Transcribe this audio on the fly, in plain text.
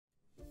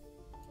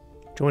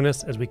Join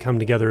us as we come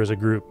together as a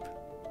group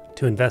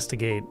to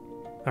investigate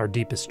our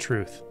deepest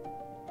truth.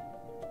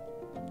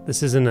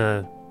 This isn't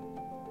a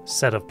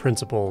set of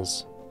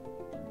principles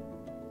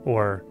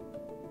or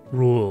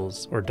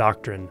rules or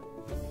doctrine.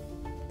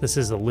 This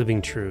is a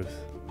living truth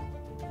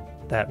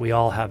that we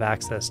all have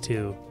access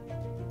to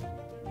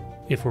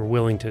if we're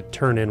willing to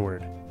turn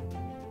inward,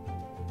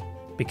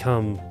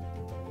 become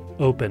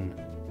open,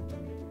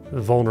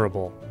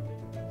 vulnerable,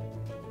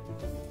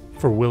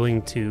 if we're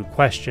willing to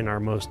question our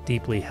most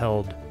deeply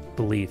held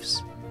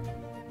beliefs.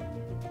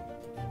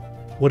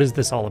 What is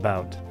this all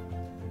about?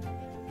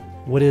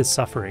 What is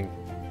suffering?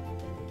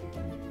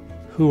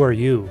 Who are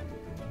you?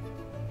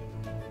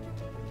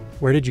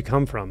 Where did you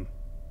come from?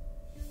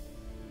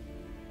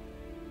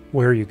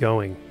 Where are you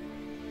going?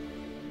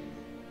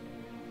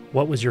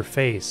 What was your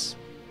face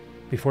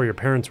before your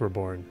parents were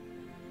born?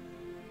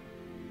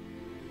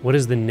 What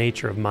is the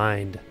nature of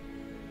mind?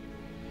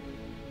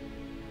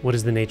 What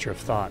is the nature of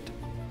thought?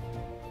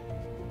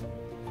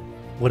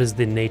 What is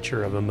the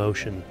nature of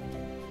emotion?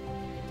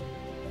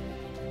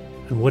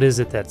 And what is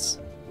it that's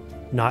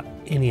not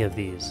any of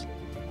these,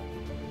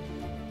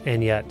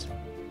 and yet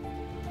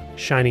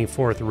shining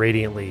forth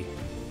radiantly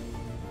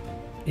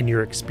in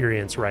your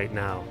experience right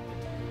now?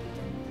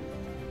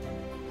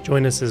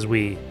 Join us as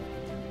we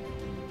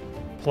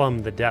plumb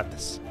the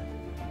depths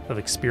of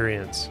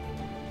experience,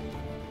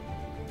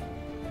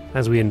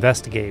 as we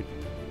investigate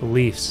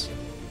beliefs.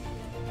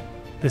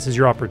 This is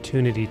your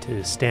opportunity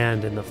to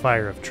stand in the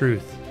fire of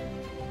truth,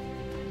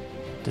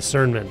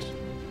 discernment,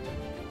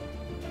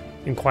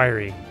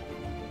 inquiry,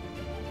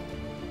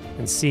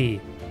 and see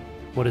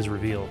what is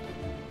revealed.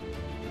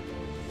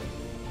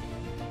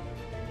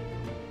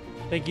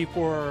 Thank you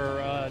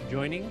for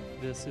joining.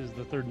 This is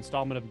the third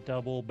installment of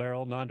Double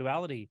Barrel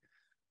Non-Duality,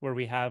 where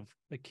we have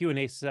a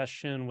Q&A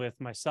session with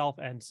myself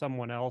and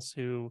someone else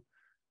who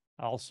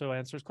also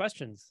answers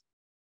questions.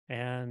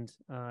 And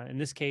in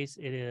this case,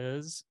 it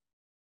is,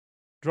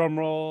 drum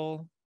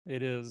roll,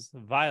 it is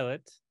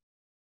Violet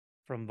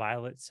from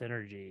Violet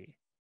Synergy.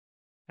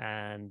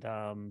 And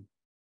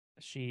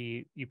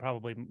you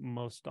probably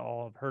most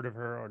all have heard of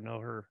her or know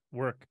her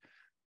work,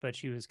 but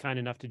she was kind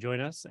enough to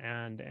join us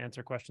and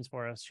answer questions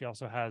for us. She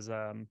also has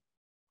a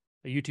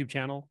YouTube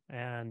channel.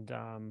 And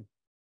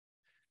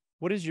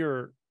what is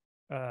your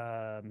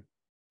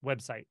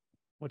website?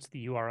 What's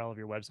the URL of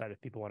your website if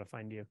people want to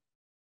find you?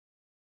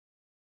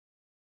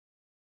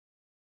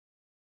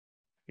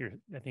 I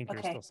think you're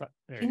okay. Still.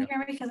 Can you hear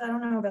me? Because I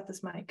don't know about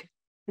this mic.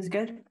 Is it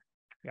good?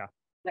 Yeah.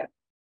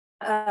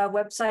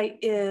 Website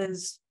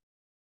is,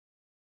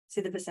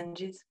 see the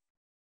percentages?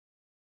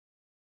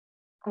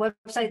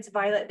 Website's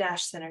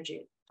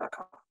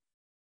violet-synergy.com.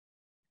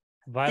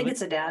 I think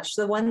it's a dash.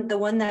 The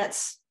one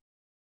that's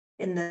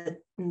in the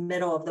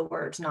middle of the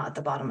words, not at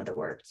the bottom of the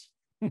words.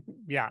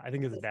 Yeah, I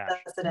think it's a dash.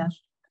 That's the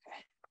dash.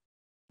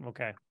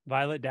 Okay.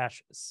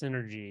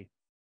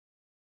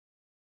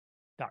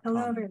 Violet-synergy.com.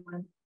 Hello,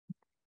 everyone.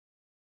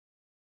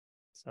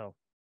 So,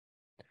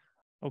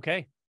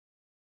 okay.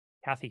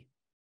 Kathy.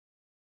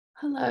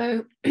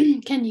 Hello.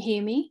 Can you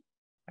hear me?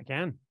 I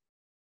can.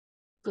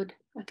 Good.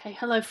 Okay.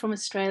 Hello from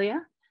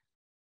Australia.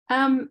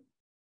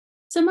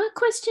 So my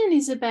question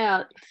is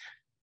about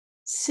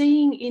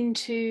seeing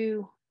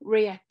into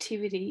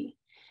reactivity.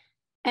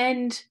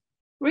 And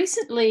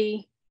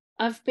recently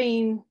I've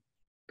been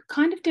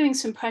kind of doing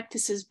some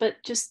practices,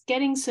 but just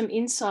getting some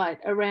insight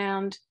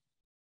around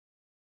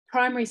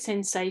primary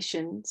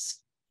sensations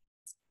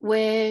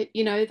where,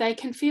 they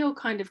can feel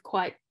kind of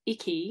quite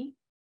icky.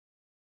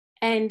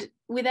 And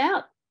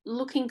without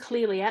looking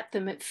clearly at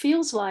them, it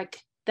feels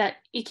like that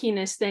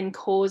ickiness then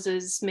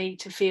causes me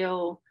to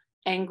feel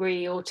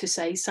angry or to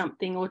say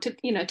something or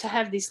to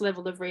have this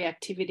level of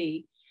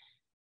reactivity.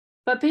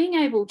 But being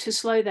able to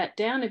slow that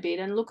down a bit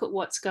and look at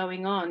what's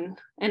going on,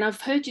 and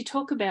I've heard you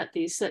talk about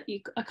this, that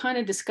I kind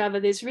of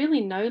discover there's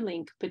really no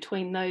link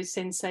between those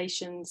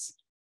sensations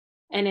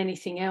and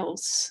anything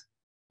else.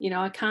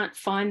 I can't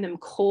find them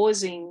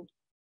causing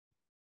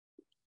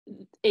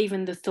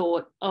even the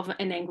thought of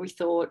an angry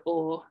thought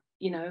or,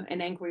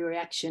 an angry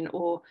reaction,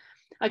 or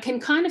I can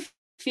kind of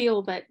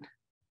feel that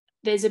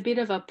there's a bit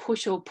of a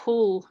push or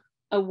pull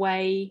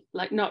away,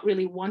 like not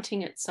really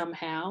wanting it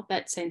somehow,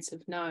 that sense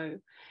of no.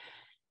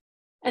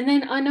 And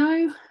then I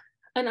know,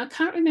 and I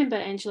can't remember,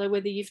 Angela,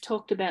 whether you've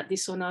talked about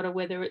this or not, or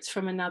whether it's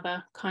from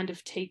another kind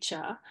of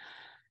teacher,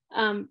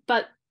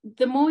 but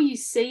the more you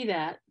see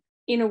that,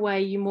 in a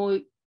way,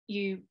 you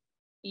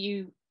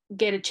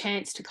get a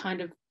chance to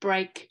kind of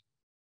break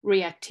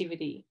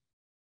reactivity.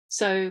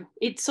 So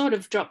it sort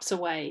of drops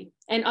away.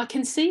 And I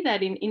can see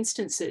that in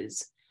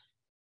instances,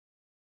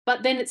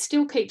 but then it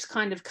still keeps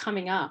kind of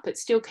coming up. It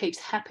still keeps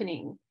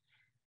happening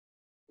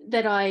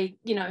that I,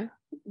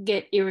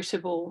 get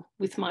irritable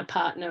with my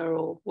partner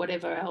or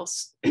whatever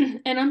else.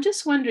 And I'm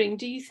just wondering,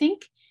 do you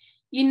think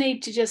you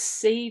need to just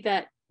see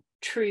that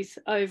truth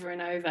over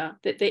and over,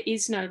 that there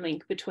is no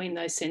link between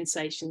those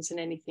sensations and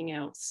anything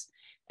else?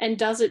 And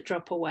does it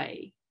drop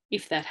away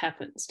if that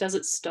happens? Does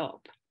it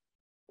stop?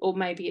 Or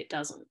maybe it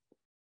doesn't?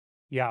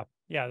 Yeah,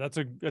 Yeah, that's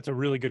a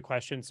really good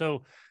question.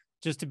 So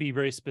just to be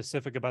very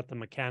specific about the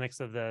mechanics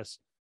of this,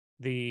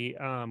 the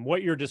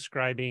what you're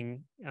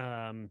describing,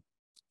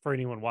 for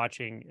anyone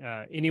watching,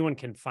 anyone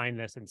can find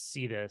this and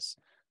see this,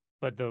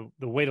 but the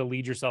way to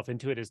lead yourself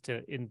into it is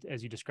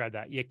as you described,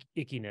 that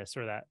ickiness,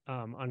 or that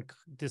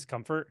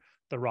discomfort,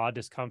 the raw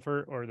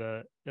discomfort, or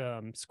the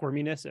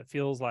squirminess. It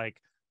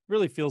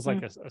really feels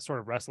like a sort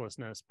of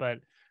restlessness, but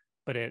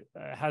it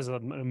has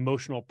an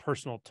emotional,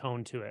 personal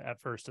tone to it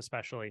at first,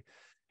 especially.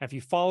 If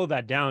you follow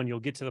that down, you'll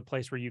get to the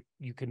place where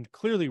you can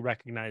clearly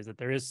recognize that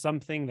there is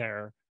something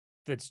there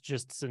that's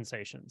just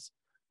sensations.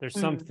 There's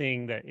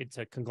something that it's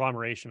a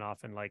conglomeration,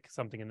 often like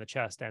something in the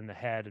chest and the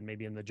head and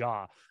maybe in the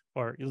jaw,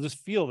 or you'll just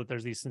feel that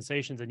there's these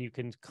sensations, and you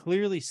can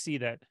clearly see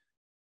that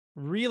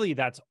really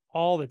that's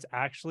all that's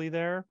actually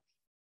there.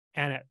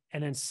 And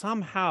then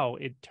somehow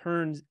it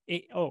turns,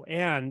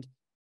 and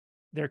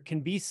there can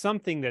be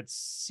something that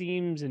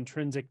seems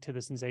intrinsic to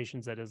the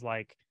sensations that is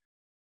like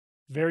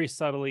very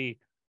subtly,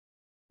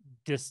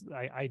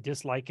 I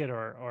dislike it,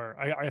 or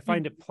I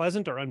find it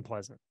pleasant or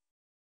unpleasant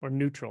or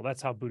neutral.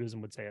 That's how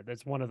Buddhism would say it.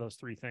 That's one of those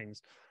three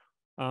things.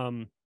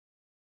 And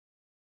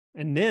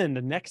then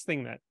the next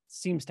thing that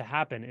seems to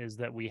happen is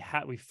that we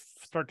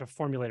start to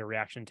formulate a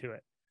reaction to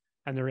it.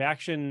 And the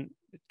reaction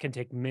can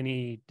take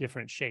many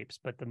different shapes,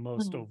 but the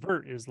most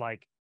overt is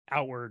like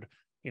outward,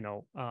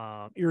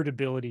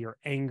 irritability or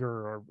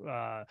anger,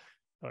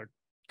 or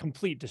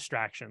complete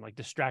distraction, like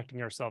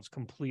distracting ourselves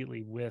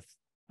completely with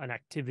an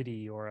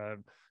activity or a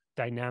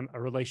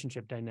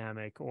relationship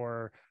dynamic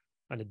or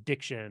an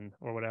addiction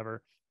or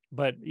whatever.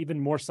 But even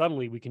more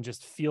subtly, we can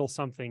just feel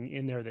something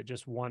in there that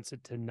just wants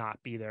it to not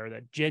be there,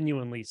 that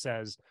genuinely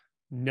says,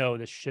 no,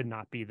 this should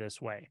not be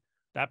this way.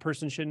 That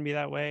person shouldn't be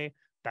that way.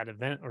 That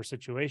event or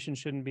situation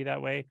shouldn't be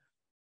that way.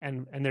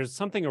 And there's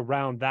something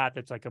around that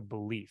that's like a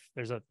belief.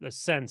 There's a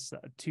sense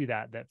to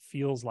that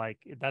feels like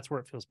that's where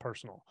it feels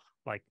personal.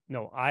 Like,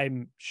 no,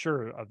 I'm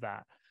sure of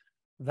that.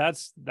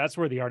 That's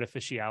where the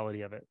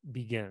artificiality of it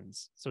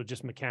begins. So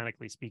just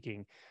mechanically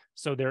speaking,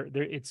 so there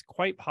it's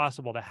quite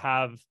possible to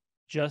have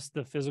just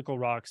the physical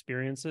raw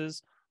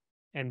experiences,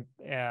 and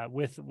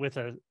with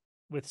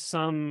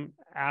some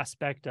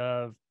aspect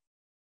of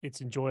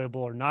it's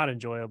enjoyable or not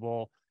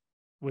enjoyable,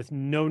 with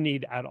no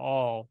need at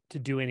all to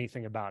do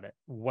anything about it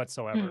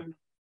whatsoever.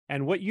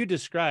 And what you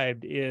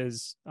described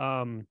is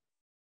a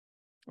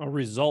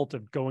result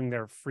of going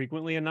there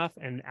frequently enough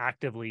and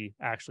actively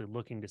actually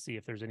looking to see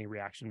if there's any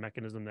reaction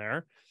mechanism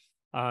there.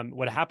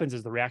 What happens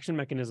is the reaction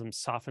mechanism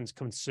softens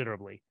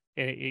considerably.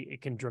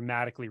 It can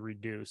dramatically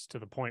reduce to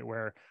the point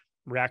where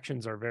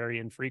reactions are very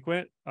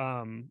infrequent,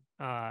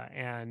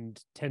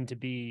 and tend to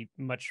be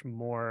much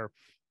more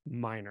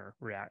minor.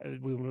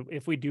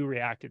 If we do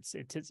react,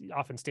 it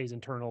often stays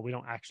internal. We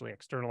don't actually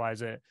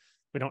externalize it.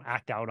 We don't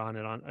act out on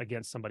it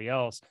against somebody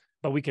else,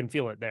 but we can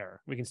feel it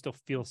there. We can still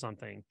feel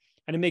something,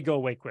 and it may go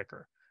away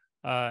quicker.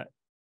 And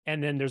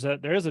then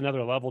there is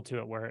another level to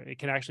it where it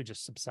can actually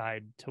just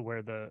subside to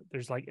where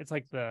it's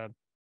like the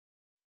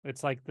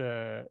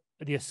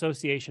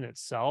association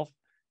itself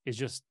is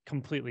just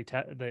completely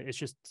it's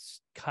just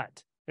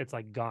cut. It's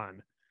like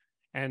gone.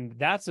 And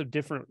that's a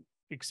different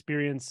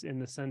experience in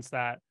the sense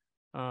that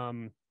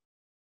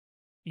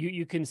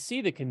you can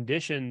see the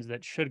conditions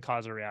that should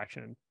cause a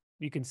reaction.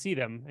 You can see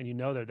them and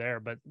they're there,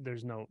 but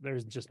there's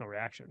just no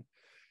reaction.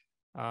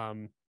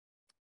 And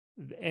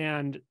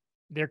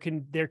there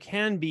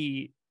can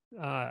be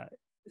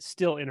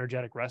still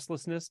energetic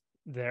restlessness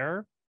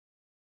there,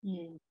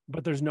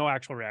 but there's no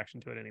actual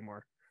reaction to it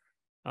anymore.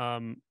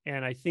 And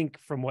I think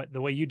from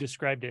the way you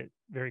described it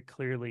very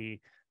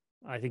clearly,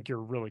 I think you're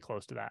really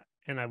close to that.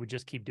 And I would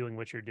just keep doing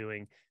what you're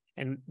doing.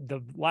 And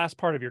the last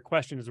part of your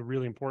question is a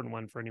really important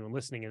one for anyone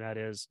listening. And that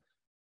is,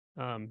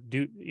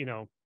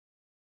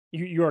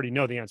 you already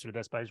know the answer to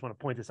this, but I just want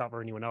to point this out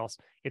for anyone else.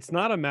 It's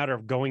not a matter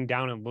of going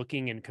down and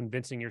looking and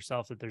convincing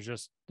yourself that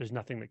there's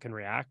nothing that can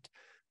react.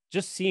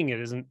 Just seeing it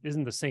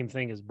isn't the same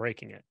thing as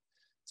breaking it.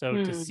 So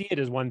to see it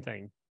is one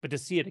thing, but to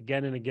see it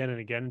again and again and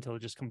again until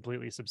it just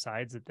completely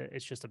subsides,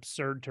 it's just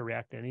absurd to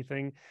react to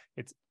anything.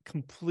 It's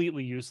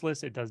completely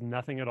useless. It does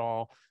nothing at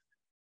all,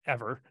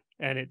 ever.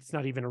 And it's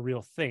not even a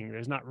real thing.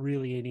 There's not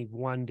really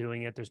anyone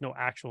doing it. There's no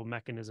actual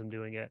mechanism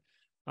doing it.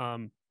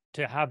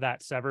 To have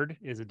that severed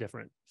is a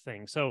different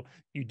thing. So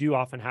you do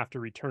often have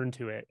to return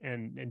to it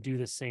and do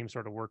the same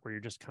sort of work where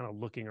you're just kind of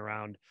looking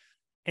around.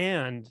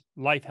 And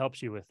life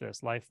helps you with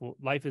this.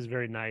 Life is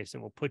very nice. It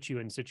will put you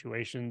in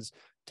situations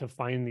to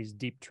find these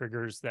deep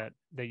triggers that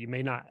you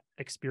may not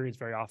experience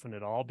very often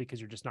at all, because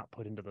you're just not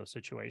put into those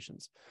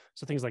situations.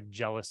 So things like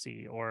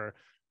jealousy or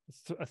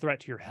a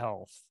threat to your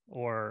health,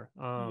 or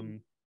I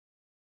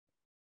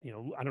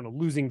don't know,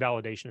 losing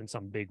validation in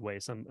some big way,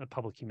 some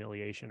public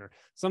humiliation, or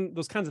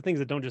those kinds of things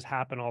that don't just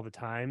happen all the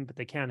time, but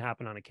they can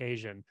happen on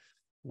occasion,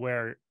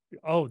 where,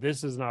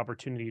 this is an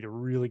opportunity to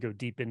really go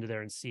deep into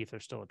there and see if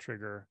there's still a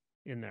trigger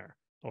in there,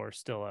 or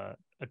still a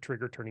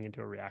trigger turning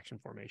into a reaction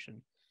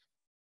formation.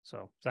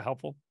 So is that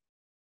helpful?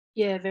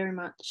 Yeah, very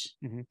much.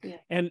 Yeah.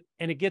 And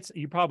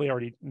you probably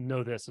already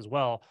know this as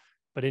well.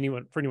 But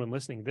for anyone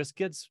listening,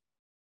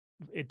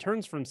 it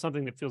turns from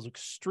something that feels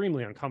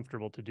extremely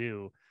uncomfortable to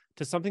do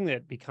to something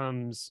that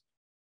becomes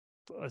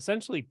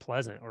essentially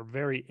pleasant, or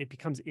it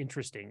becomes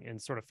interesting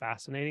and sort of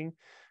fascinating.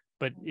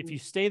 But if you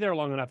stay there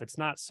long enough, it's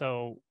not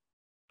so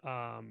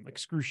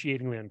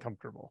excruciatingly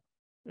uncomfortable.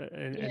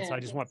 And so I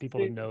just want people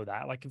to know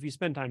that, like, if you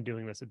spend time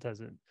doing this, it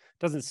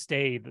doesn't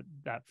stay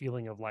that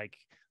feeling of like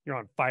you're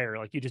on fire.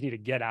 Like, you just need to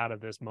get out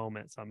of this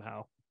moment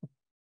somehow.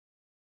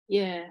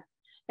 Yeah.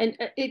 And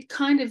it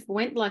kind of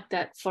went like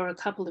that for a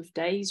couple of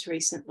days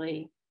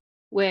recently,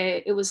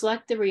 where it was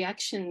like the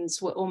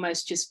reactions were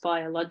almost just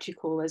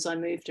biological as I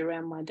moved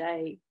around my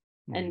day.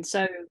 And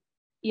so,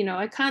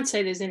 I can't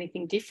say there's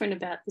anything different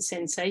about the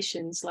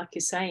sensations, like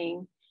you're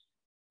saying,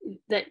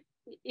 that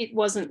it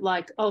wasn't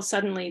like, oh,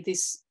 suddenly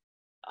this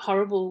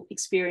horrible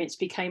experience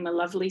became a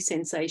lovely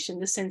sensation.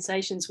 The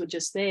sensations were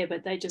just there,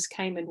 but they just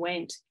came and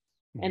went.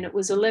 And it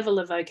was a level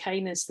of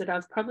okayness that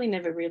I've probably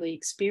never really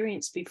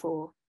experienced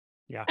before.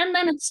 Yeah. And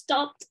then it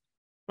stopped.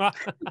 Well,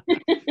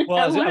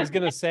 I was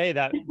going to say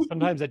that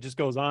sometimes that just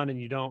goes on and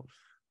you don't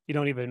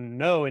even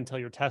know until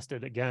you're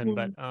tested again.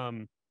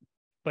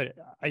 But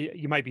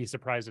you might be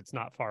surprised it's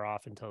not far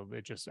off until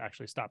it just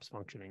actually stops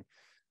functioning.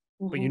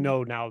 But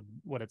now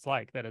what it's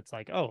like, that it's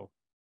like, oh,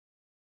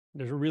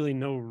 there's really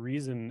no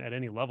reason at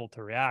any level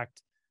to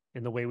react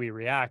in the way we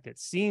react. It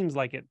seems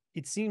like it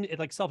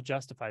like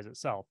self-justifies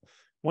itself.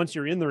 Once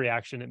you're in the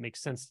reaction, it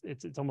makes sense.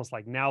 It's almost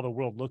like now the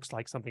world looks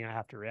like something I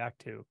have to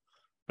react to,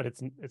 but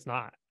it's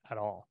not at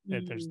all.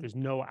 There's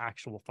no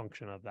actual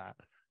function of that.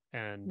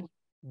 And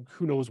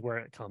who knows where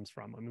it comes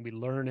from. I mean, we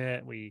learn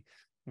it,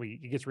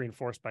 it gets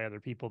reinforced by other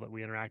people that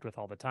we interact with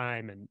all the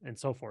time and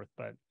so forth,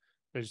 but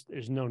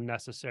there's no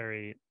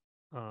necessary,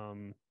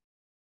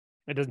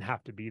 it doesn't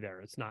have to be there.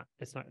 It's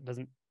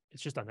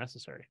just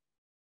unnecessary.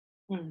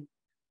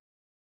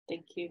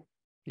 Thank you.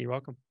 You're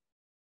welcome.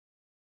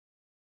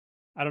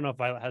 I don't know if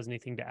Violet has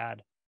anything to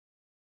add.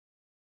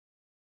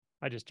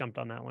 I just jumped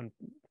on that one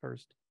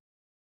first.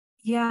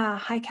 Yeah.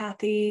 Hi,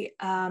 Kathy.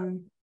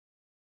 Hold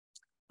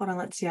on.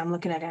 Let's see. I'm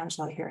looking at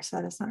Angela here, so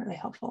that is not really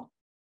helpful.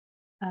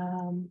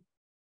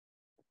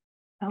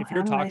 If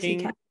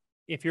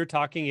you're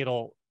talking,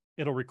 it'll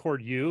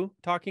record you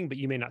talking, but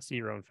you may not see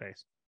your own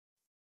face.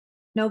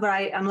 No, but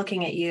I'm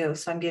looking at you,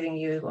 so I'm giving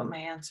you my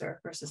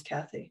answer versus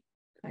Kathy.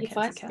 If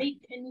I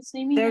speak, can you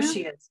see me? There now?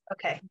 she is.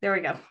 Okay, there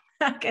we go.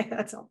 Okay,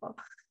 that's helpful.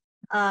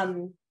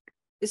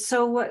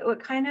 So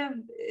what kind of,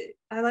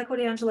 I like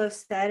what Angela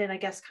said, and I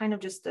guess kind of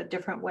just a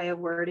different way of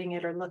wording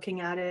it or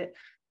looking at it.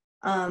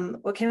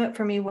 What came up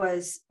for me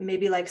was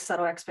maybe like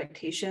subtle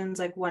expectations.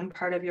 Like one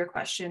part of your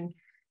question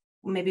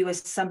maybe was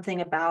something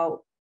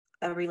about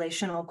a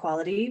relational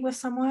quality with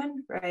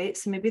someone, right?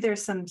 So maybe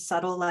there's some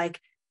subtle,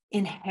 like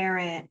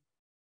inherent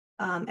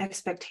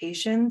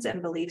expectations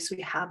and beliefs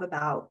we have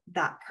about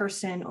that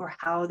person, or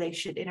how they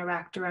should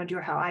interact around you,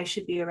 or how I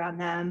should be around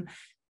them,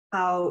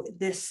 how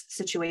this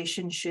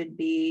situation should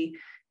be,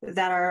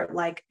 that are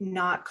like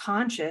not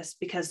conscious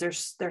because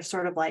they're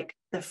sort of like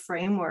the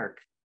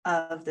framework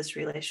of this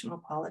relational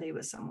quality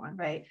with someone,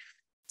 right?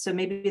 So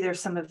maybe there's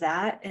some of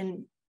that,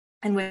 and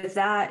with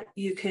that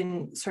you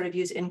can sort of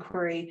use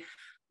inquiry,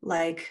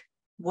 like,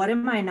 what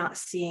am I not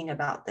seeing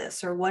about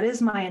this, or what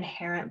is my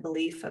inherent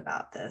belief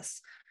about this?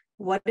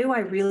 What do I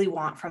really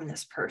want from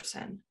this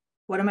person?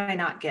 What am I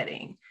not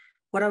getting?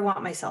 What do I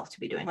want myself to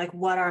be doing? Like,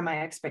 what are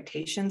my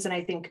expectations? And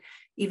I think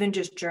even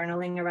just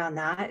journaling around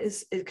that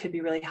it could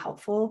be really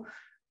helpful.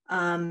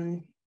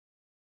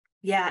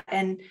 Yeah.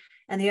 And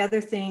the other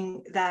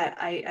thing that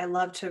I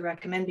love to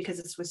recommend, because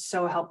this was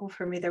so helpful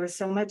for me, there was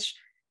so much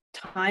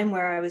time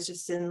where I was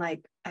just in,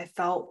 like, I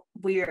felt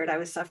weird. I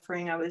was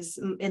suffering. I was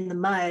in the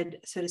mud,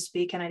 so to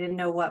speak, and I didn't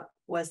know what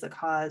was the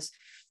cause,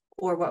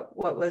 or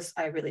what was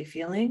I really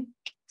feeling.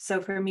 So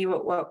for me,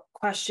 what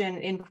question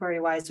inquiry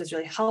wise was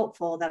really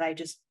helpful, that I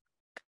just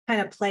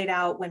kind of played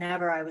out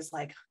whenever I was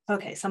like,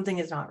 okay, something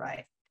is not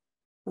right,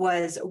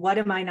 was what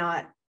am I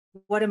not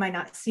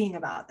seeing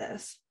about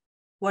this?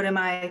 What am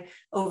I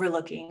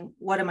overlooking?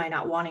 What am I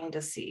not wanting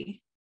to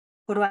see?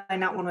 What do I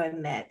not want to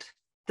admit?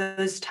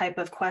 Those type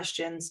of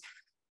questions,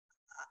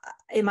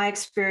 in my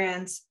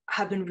experience,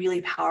 have been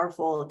really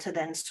powerful to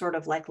then sort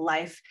of like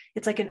life.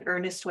 It's like an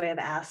earnest way of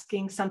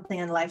asking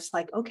something, and life's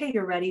like, okay,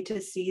 you're ready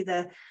to see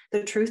the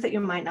truth that you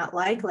might not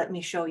like. Let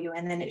me show you.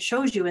 And then it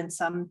shows you in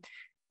some,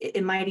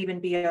 it might even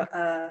be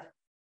a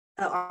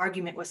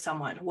argument with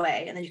someone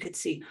way. And then you could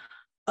see,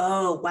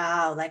 oh,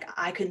 wow, like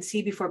I couldn't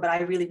see before, but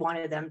I really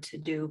wanted them to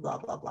do blah,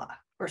 blah, blah,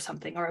 or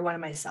something, or I wanted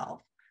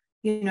myself,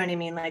 you know what I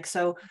mean? Like,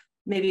 so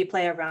maybe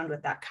play around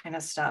with that kind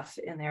of stuff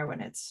in there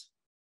when it's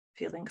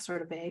feeling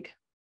sort of vague.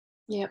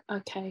 Yeah.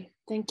 Okay.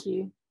 Thank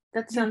you.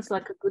 That sounds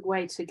like a good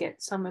way to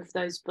get some of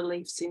those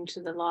beliefs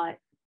into the light,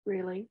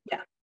 really.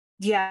 Yeah.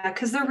 Yeah.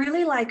 Because they're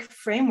really like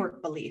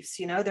framework beliefs,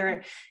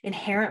 they're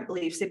inherent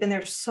beliefs. They've been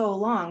there so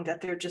long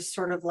that they're just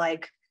sort of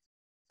like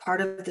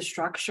part of the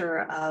structure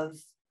of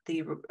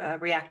the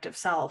reactive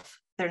self.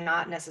 They're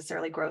not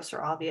necessarily gross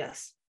or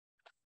obvious.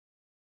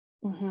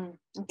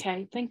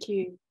 Okay. Thank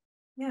you.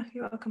 Yeah.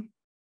 You're welcome.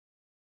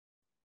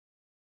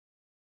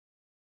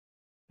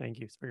 Thank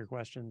you for your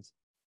questions.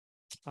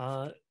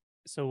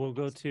 So we'll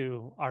go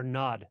to our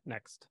nod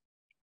next.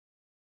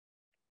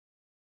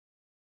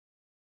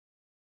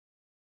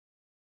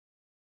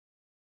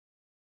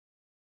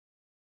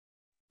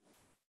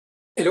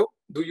 Hello,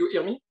 do you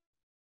hear me?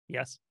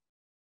 Yes.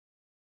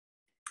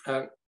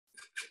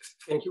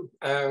 Thank you.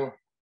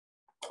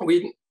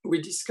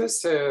 We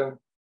discussed in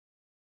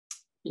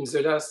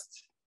the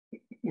last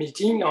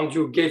meeting, and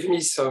you gave me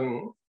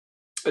some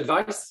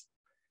advice,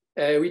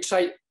 which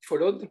I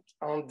followed,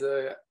 and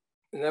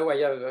now I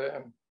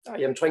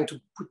am trying to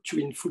put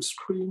you in full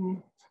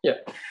screen. Yeah,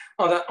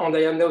 and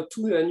I have now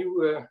two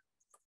new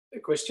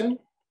questions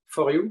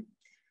for you.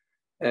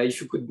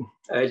 If you could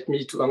help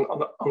me to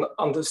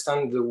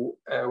understand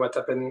what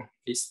happened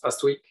this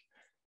past week.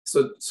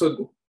 So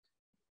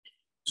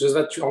just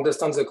that you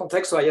understand the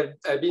context. So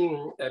I've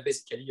been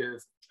basically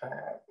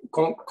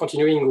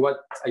continuing what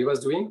I was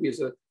doing with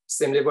the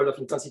same level of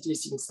intensity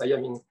since I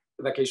am in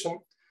vacation.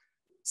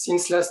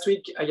 Since last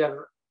week, I have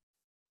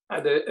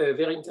had a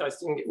very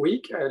interesting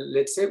week,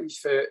 let's say,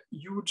 with a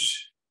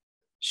huge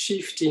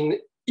shift in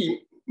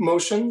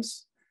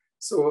emotions.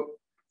 So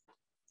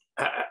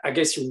I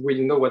guess you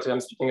will know what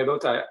I'm speaking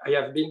about. I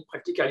have been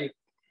practically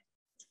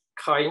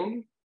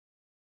crying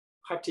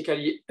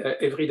practically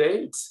every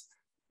day. It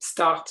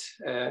starts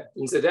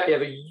in the day. I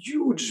have a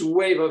huge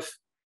wave of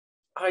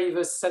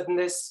either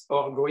sadness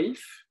or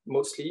grief,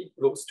 mostly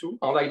those two.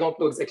 And I don't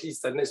know exactly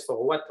sadness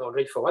for what or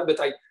grief for what, but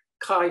I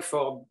cry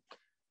for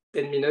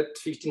 10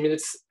 minutes, 15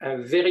 minutes,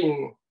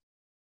 very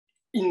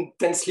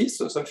intensely,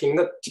 so something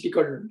not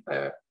typical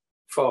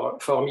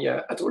for me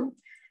at all.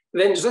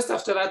 Then just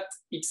after that,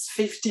 it's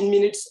 15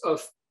 minutes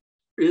of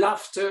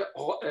laughter,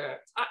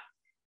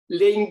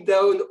 laying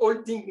down,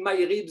 holding my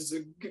ribs,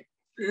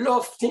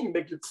 laughing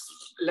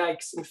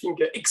like something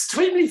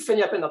extremely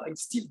funny happened. I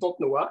still don't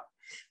know why,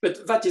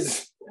 but that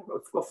is,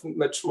 of course,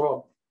 much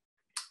more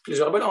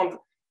pleasurable. And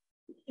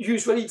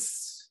usually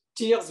it's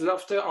tears,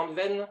 laughter, and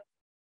then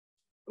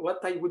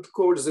what I would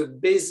call the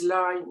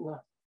baseline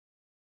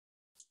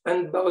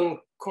unbound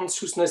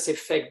consciousness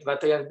effect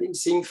that I have been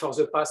seeing for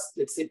the past,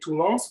 let's say, 2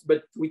 months,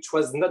 but which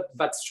was not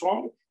that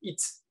strong.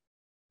 It's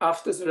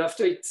after the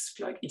laughter, it's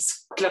like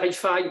it's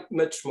clarified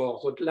much more.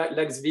 So like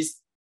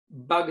this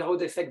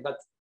background effect that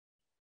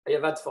I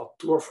have had for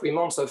 2 or 3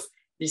 months of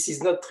this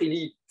is not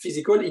really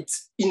physical. It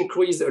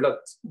increased a lot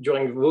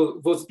during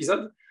those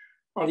episodes.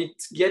 And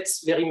it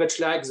gets very much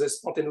like the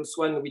spontaneous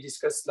one we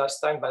discussed last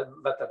time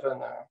that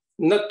happened,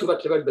 not to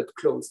that level, but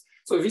close.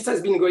 So this has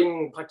been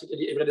going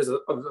practically every day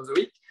of the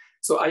week.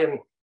 So I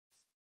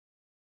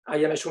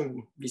am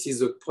assuming this is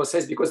the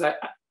process because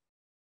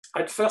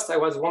at first I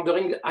was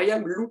wondering, I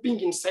am looping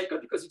in cycle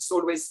because it's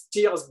always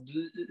tears,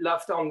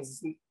 laughter, and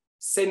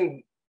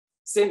same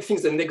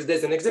things the next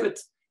day, but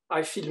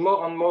I feel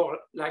more and more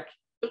like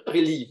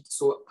relieved.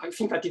 So I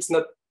think that it's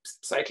not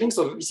cycling.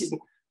 So this is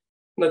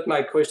not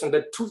my question,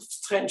 but 2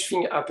 strange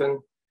things happened.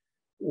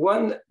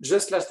 One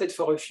just lasted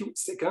for a few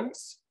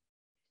seconds.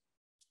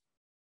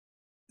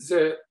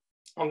 I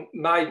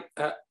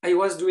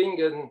was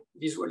doing a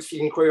visual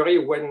field inquiry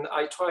when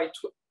I tried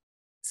to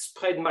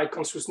spread my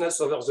consciousness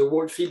over the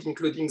whole field,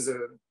 including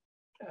the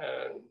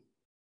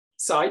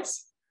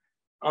sides.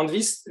 And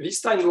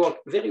this time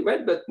worked very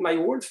well, but my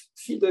whole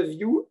field of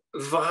view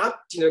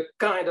wrapped in a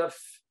kind of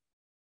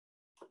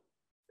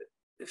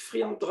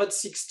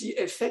 360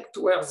 effect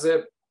where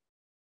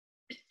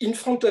in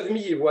front of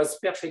me it was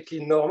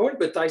perfectly normal,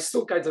 but I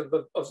saw kind of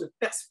the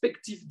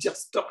perspective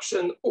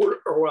distortion all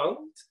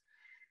around.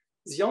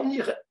 The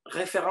only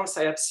reference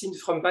I have seen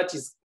from that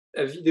is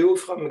a video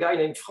from a guy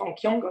named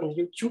Frank Young on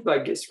YouTube. I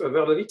guess you have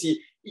heard of it.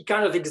 He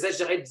kind of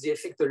exaggerates the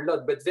effect a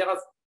lot, but there is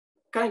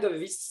kind of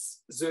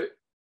the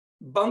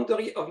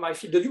boundary of my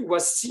field of view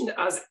was seen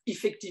as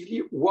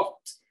effectively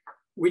warped,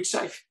 which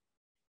I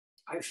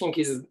think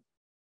is,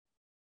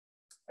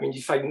 I mean,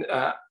 if I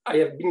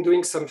have been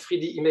doing some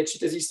 3D image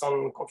synthesis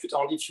on computer,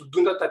 and if you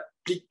do not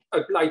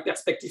apply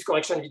perspective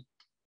correction, it's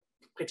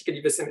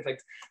practically the same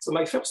effect. So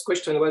my first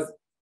question was,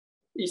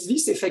 is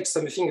this effect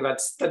something that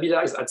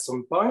stabilizes at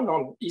some point,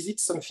 and is it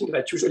something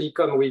that usually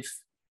comes with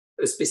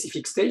a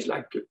specific stage,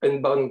 like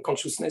unbound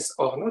consciousness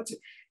or not?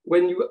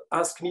 When you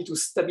ask me to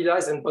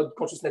stabilize unbound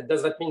consciousness,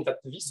 does that mean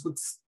that this would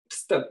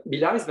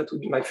stabilize? That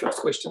would be my first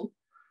question.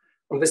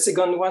 And the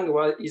second one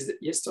is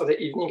yesterday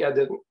evening had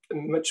a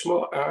much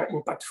more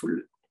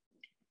impactful.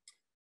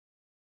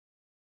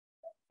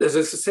 There's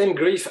the same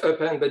grief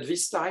happened, but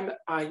this time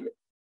I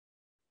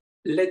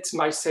let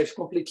myself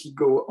completely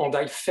go, and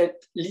I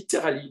felt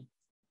literally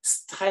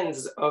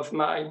strands of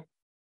my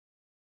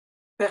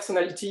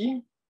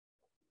personality,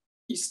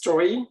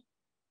 history,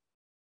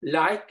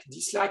 like,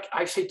 dislike.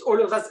 I felt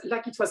all of that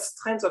like it was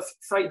strands of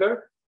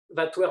fiber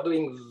that were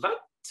doing that,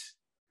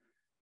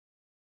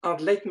 and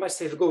let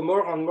myself go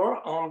more and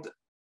more, and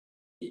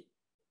it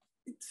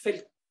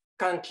felt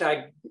kind of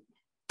like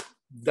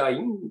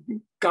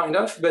dying, kind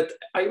of, but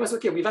I was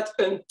okay with that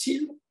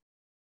until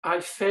I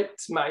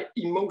felt my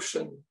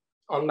emotion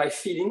and my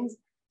feelings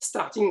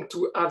starting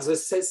to have the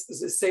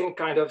same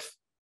kind of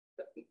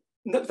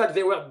not that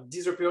they were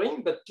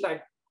disappearing, but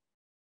like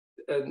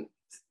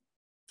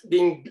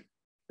being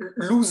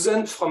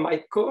loosened from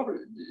my core,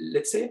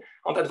 let's say.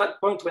 And at that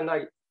point, when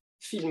I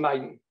feel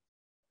my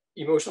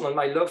emotion and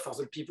my love for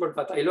the people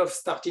that I love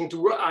starting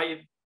to,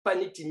 I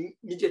panicked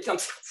immediately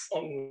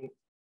and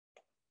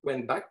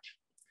went back.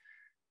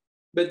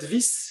 But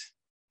this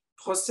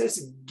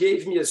process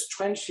gave me a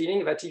strange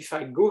feeling that if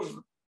I go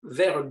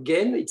there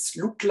again, it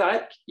looks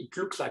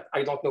like,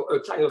 I don't know, a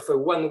kind of a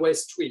one-way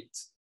street.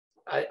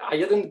 I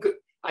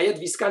had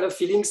this kind of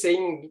feeling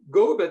saying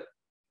go, but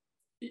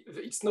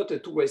it's not a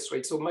two-way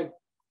street. So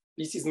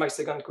this is my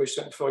second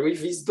question for you.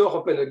 If this door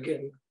open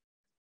again,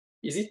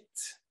 is it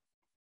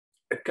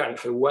a kind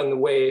of a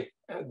one-way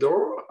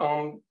door?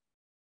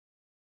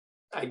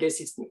 I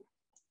guess it's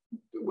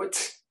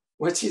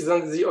what is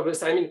on the other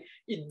side. I mean,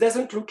 it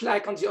doesn't look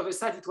like on the other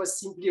side, it was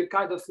simply a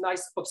kind of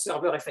nice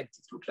observer effect.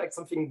 It looked like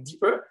something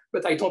deeper,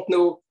 but I don't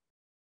know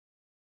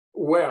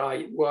where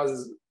I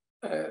was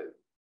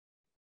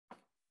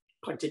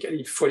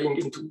practically falling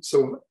into.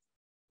 So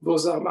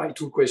those are my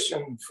two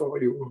questions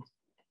for you.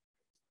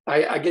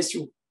 I guess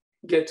you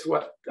get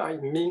what I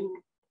mean.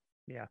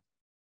 Yeah.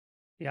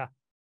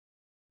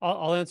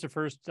 I'll answer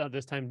first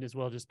this time as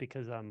well, just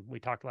because we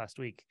talked last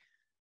week.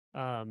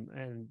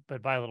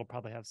 But Violet will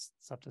probably have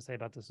stuff to say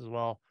about this as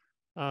well.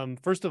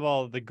 First of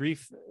all, the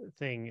grief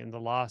thing and the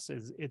loss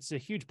it's a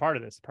huge part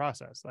of this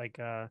process. Like,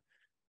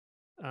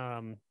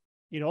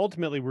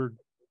 ultimately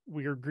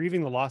we're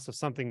grieving the loss of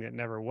something that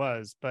never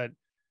was, but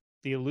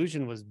the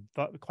illusion was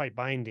quite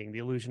binding. The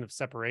illusion of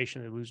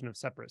separation, the illusion of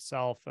separate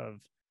self,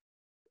 of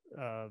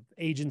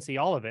agency,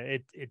 all of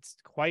it. It's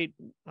quite.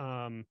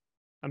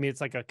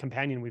 It's like a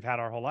companion we've had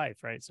our whole life,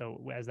 right?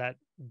 So as that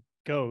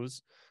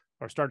goes,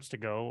 or starts to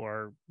go,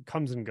 or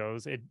comes and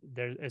goes,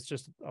 it's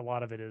just a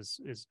lot of it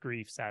is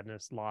grief,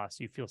 sadness, loss.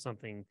 You feel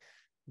something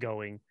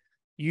going.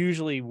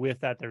 Usually with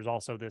that, there's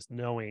also this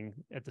knowing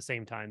at the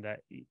same time that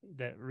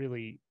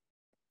really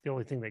the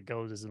only thing that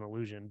goes is an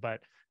illusion, but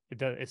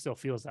it still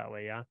feels that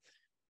way, yeah.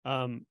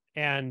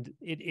 And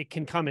it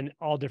can come in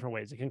all different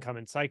ways. It can come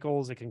in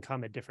cycles. It can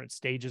come at different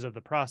stages of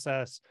the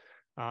process.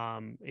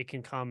 It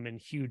can come in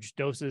huge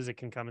doses. It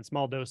can come in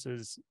small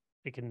doses.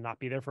 It can not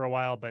be there for a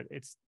while, but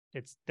it's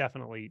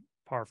definitely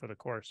par for the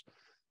course.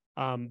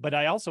 But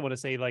I also want to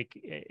say, like,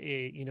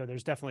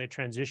 there's definitely a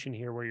transition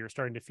here where you're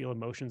starting to feel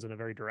emotions in a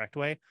very direct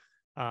way,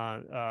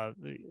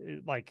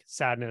 like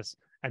sadness,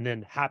 and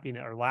then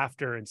happiness or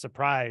laughter and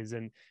surprise.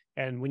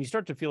 And when you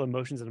start to feel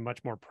emotions in a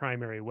much more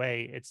primary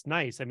way, it's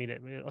nice. I mean,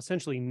 it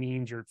essentially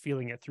means you're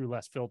feeling it through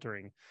less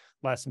filtering,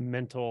 less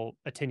mental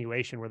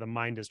attenuation, where the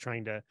mind is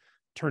trying to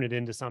turn it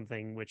into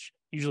something which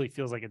usually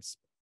feels like it's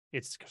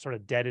sort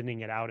of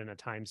deadening it out in a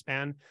time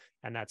span.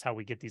 And that's how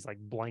we get these like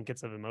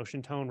blankets of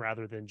emotion tone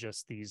rather than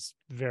just these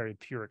very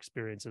pure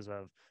experiences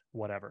of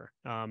whatever.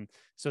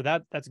 So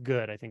that's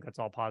good. I think that's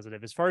all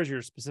positive. As far as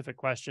your specific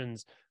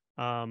questions,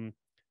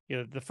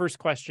 the first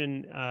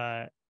question,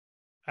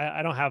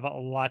 I don't have a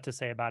lot to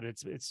say about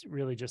it. It's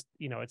really just,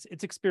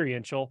 it's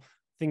experiential.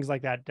 Things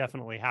like that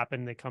definitely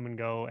happen. They come and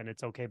go, and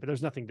it's okay, but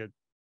there's nothing to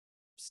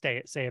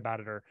say about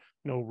it, or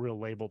no real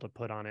label to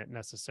put on it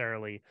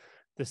necessarily.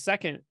 The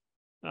second,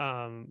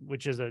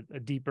 which is a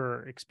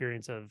deeper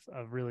experience of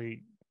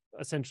really,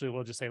 essentially,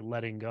 we'll just say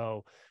letting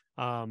go,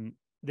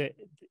 that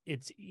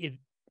it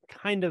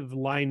kind of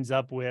lines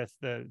up with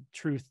the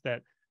truth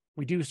that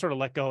we do sort of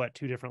let go at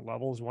two different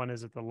levels. One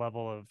is at the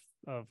level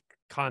of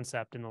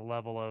concept and the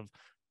level of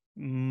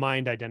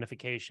mind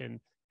identification,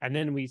 and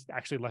then we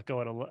actually let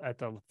go at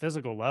the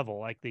physical level,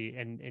 like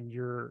and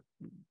your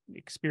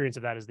experience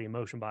of that is the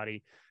emotion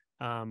body,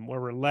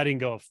 where we're letting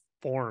go of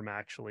form.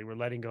 Actually, we're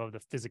letting go of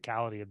the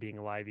physicality of being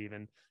alive,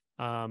 even.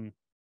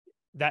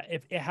 That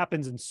if it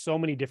happens in so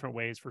many different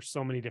ways for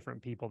so many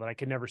different people that I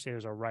could never say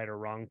there's a right or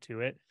wrong to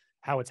it.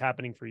 How it's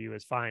happening for you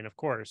is fine, of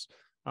course.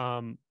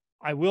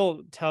 I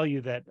will tell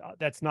you that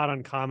that's not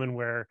uncommon,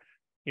 where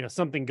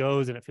something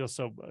goes and it feels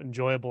so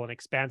enjoyable and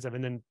expansive,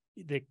 and then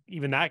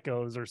even that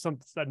goes, or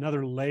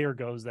another layer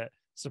goes that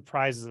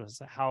surprises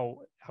us how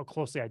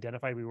closely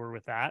identified we were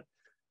with that.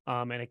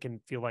 And it can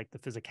feel like the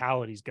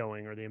physicality is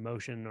going, or the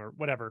emotion, or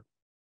whatever.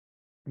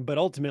 But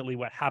ultimately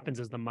what happens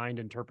is the mind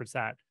interprets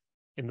that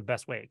in the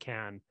best way it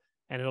can,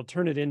 and it'll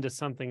turn it into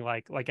something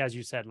like as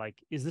you said, like,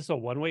 is this a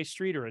one-way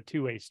street or a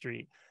two-way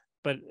street?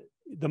 But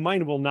the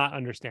mind will not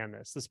understand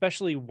this,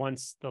 especially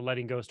once the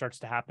letting go starts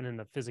to happen in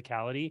the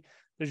physicality.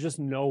 There's just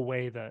no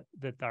way that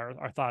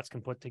our thoughts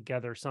can put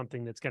together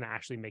something that's going to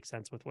actually make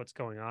sense with what's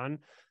going on.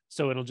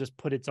 So it'll just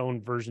put its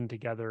own version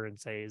together and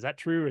say, is that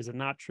true? Is it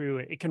not true?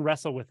 It can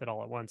wrestle with it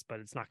all at once, but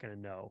it's not going to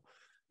know.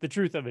 The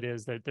truth of it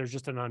is that there's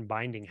just an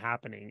unbinding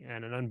happening,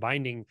 and an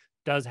unbinding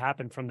does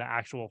happen from the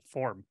actual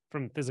form,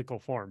 from physical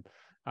form.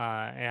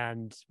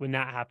 And when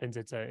that happens,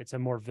 it's a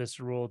more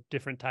visceral,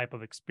 different type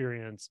of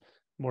experience,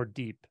 more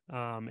deep.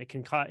 It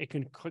can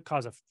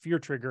cause a fear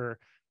trigger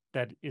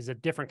that is a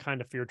different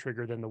kind of fear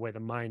trigger than the way the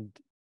mind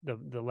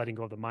the letting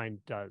go of the mind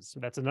does. So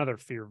that's another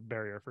fear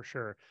barrier for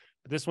sure.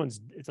 But this one's,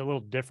 it's a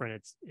little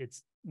different.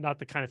 It's not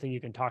the kind of thing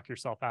you can talk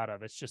yourself out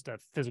of. It's just a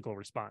physical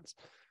response.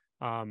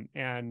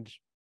 And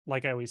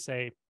like I always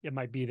say, it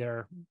might be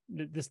there.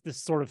 This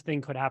sort of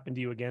thing could happen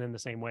to you again in the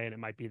same way, and it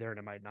might be there and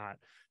it might not.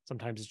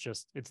 Sometimes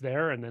it's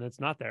there and then it's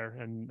not there,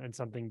 and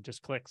something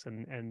just clicks,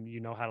 and you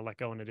know how to let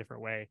go in a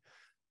different way.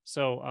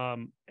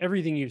 So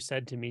everything you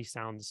said to me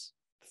sounds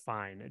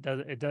fine. It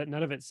does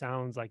none of it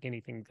sounds like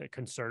anything that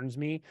concerns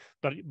me,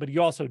 but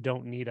you also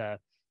don't need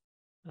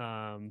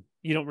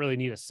you don't really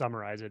need to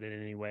summarize it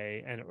in any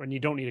way, and you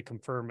don't need to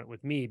confirm it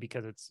with me,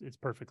 because it's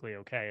perfectly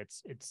okay.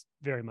 It's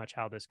very much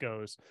how this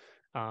goes,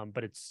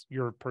 but it's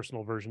your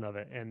personal version of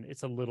it, and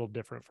it's a little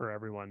different for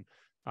everyone.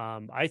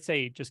 I'd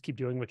say just keep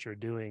doing what you're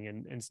doing,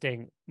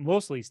 and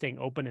mostly staying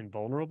open and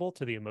vulnerable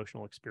to the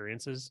emotional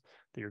experiences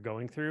that you're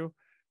going through.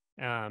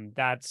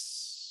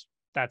 That's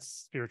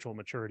spiritual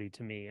maturity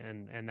to me,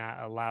 and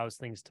that allows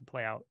things to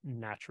play out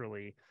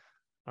naturally,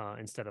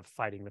 instead of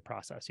fighting the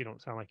process. You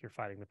don't sound like you're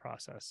fighting the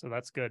process, so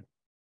that's good.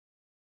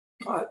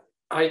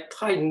 I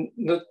try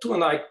not to,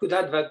 and I could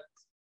add that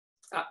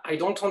I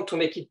don't want to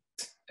make it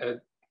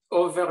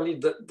overly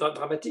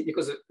dramatic,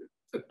 because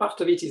a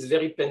part of it is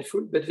very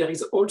painful, but there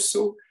is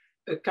also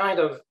a kind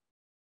of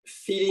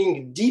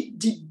feeling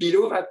deep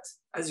below that,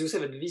 as you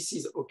said, that this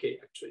is okay,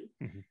 actually.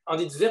 Mm-hmm.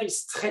 And it's very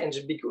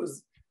strange,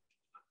 because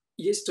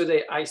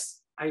yesterday I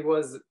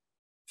was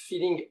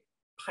feeling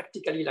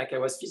practically like I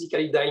was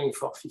physically dying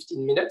for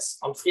 15 minutes,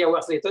 and 3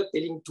 hours later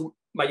telling to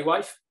my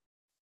wife,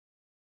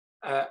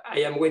 I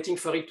am waiting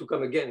for it to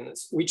come again,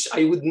 which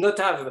I would not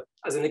have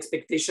as an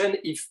expectation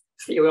if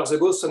 3 hours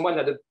ago someone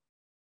had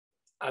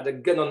a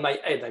gun on my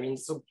head. I mean,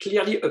 so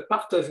clearly a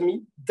part of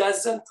me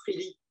doesn't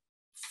really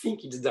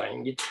think it's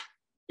dying.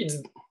 It's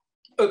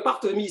a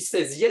part of me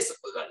says, yes,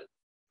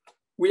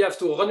 we have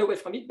to run away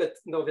from it, but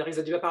no, there is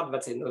a different part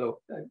that says, no,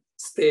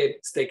 stay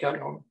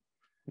calm.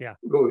 Yeah.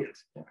 Go with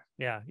it.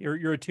 Yeah.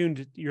 You're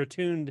attuned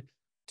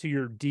to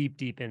your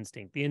deep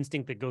instinct, the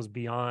instinct that goes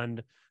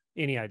beyond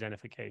any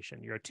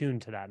identification. You're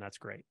attuned to that, and that's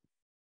great.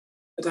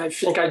 But I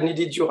think I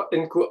needed your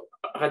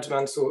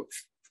encouragement, so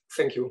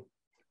thank you.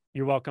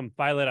 You're welcome.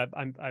 Violet,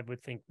 I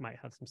would think might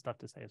have some stuff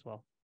to say as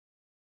well.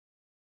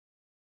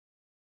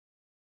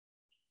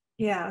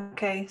 Yeah,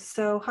 okay.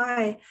 So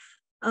hi.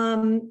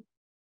 A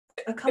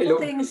couple Hello.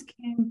 Things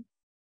came.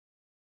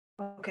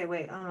 Okay,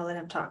 wait, I'm gonna let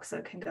him talk so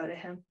I can go to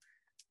him.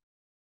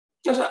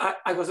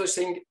 I was just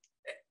saying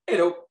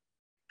hello.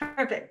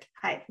 Perfect.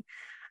 Hi.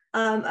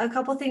 A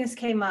couple things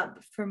came up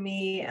for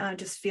me,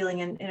 just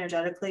feeling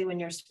energetically when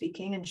you're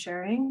speaking and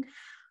sharing.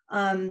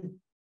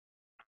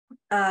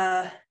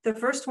 The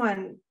first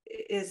one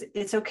is,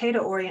 it's okay to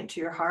orient to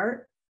your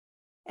heart,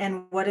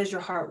 and what does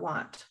your heart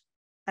want?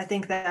 I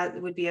think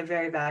that would be a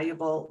very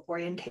valuable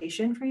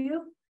orientation for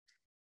you.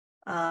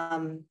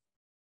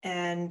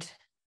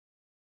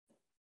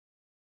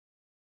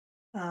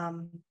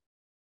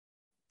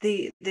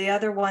 The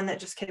other one that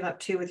just came up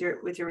too with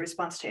your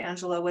response to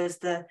Angela was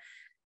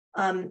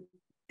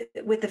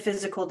with the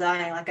physical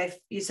dying. Like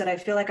you said, I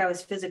feel like I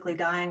was physically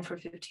dying for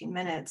 15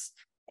 minutes,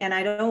 and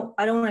I don't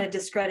want to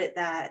discredit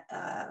that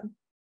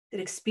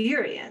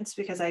experience,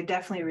 because I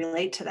definitely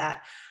relate to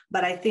that.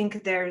 But I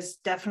think there's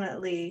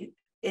definitely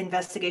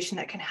investigation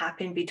that can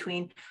happen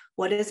between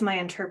what is my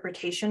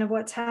interpretation of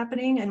what's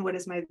happening and what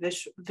is my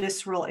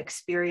visceral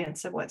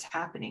experience of what's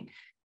happening.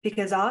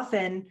 Because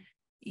often,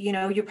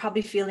 you're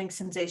probably feeling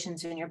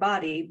sensations in your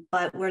body,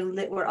 but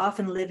we're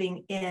often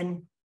living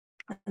in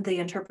the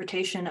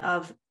interpretation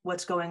of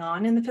what's going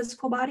on in the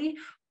physical body,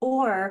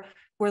 or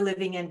we're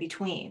living in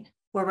between,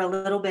 where we're a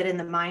little bit in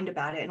the mind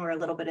about it and we're a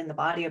little bit in the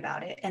body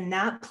about it. And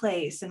that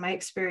place, in my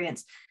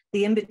experience,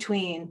 the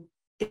in-between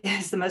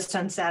is the most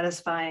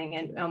unsatisfying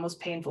and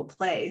almost painful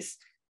place,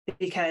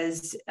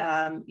 because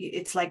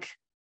it's like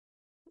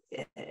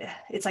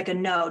a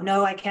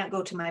no, I can't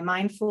go to my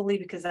mind fully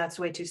because that's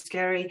way too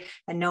scary.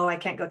 And no, I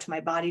can't go to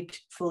my body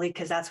fully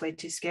because that's way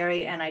too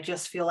scary. And I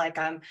just feel like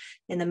I'm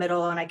in the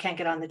middle, and I can't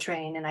get on the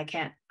train, and I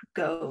can't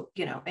go,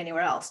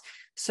 anywhere else.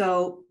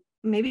 So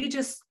maybe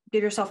just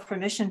give yourself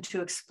permission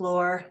to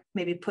explore,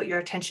 maybe put your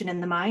attention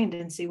in the mind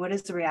and see what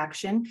is the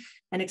reaction,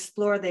 and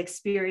explore the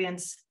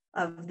experience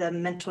of the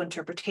mental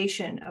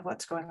interpretation of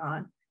what's going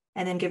on.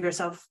 And then give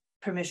yourself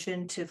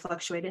permission to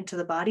fluctuate into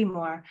the body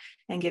more,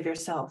 and give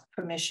yourself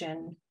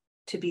permission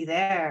to be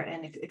there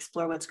and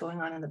explore what's going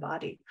on in the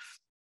body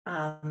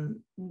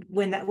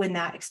when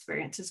that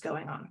experience is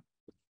going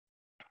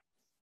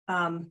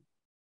on.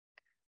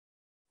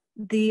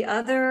 The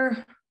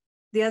other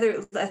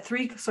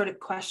three sort of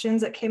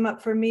questions that came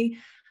up for me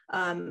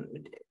are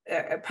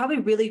probably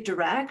really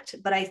direct,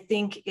 but I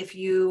think if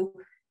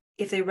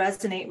they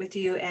resonate with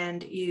you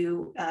and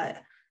you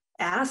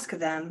ask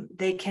them,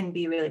 they can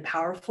be really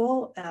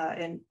powerful,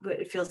 and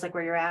it feels like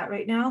where you're at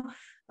right now.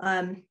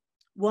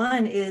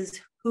 One is,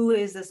 who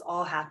is this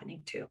all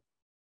happening to?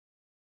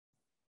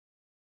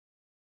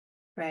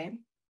 Right?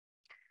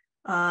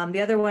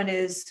 The other one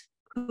is,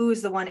 who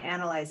is the one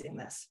analyzing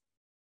this?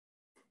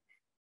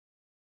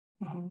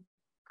 Mm-hmm.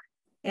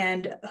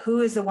 and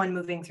who is the one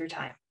moving through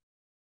time?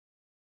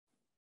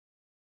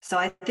 So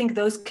I think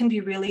those can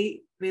be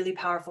really, really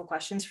powerful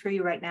questions for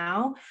you right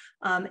now.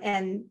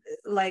 And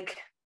like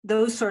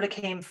those sort of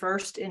came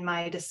first in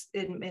my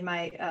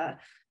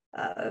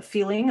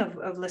feeling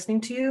of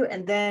listening to you.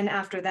 And then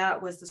after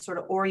that was the sort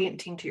of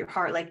orienting to your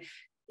heart. Like,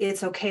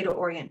 it's okay to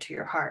orient to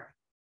your heart,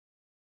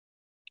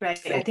 right?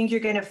 I think you're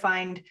going to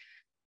find,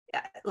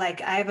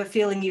 like, I have a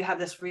feeling you have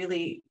this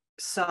really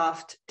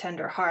soft,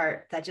 tender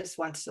heart that just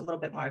wants a little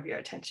bit more of your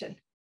attention.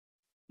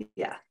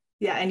 Yeah.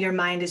 Yeah. And your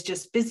mind is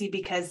just busy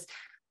because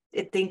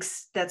it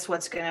thinks that's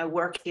what's going to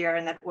work here,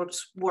 and that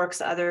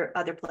works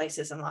other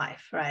places in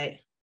life, right?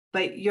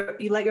 But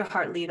you let your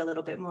heart lead a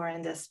little bit more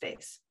in this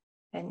space,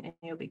 and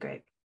you'll be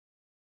great.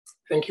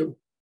 Thank you.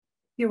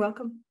 You're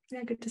welcome.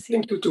 Yeah, good to see you.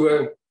 Thank you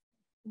to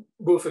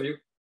both of you.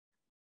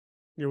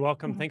 You're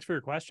welcome. Thanks for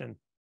your question.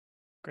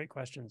 Great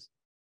questions.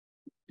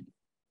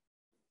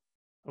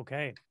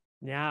 Okay,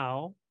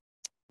 now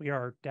we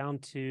are down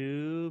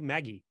to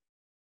Maggie.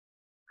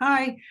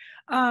 Hi.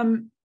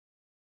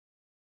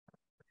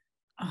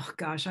 Oh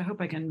gosh, I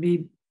hope I can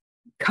be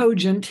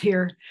cogent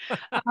here.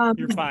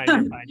 You're fine.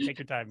 You're fine. Take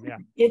your time. Yeah.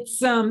 It's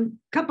a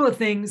couple of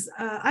things.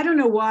 I don't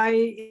know why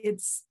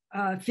it's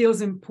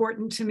feels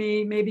important to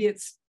me. Maybe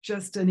it's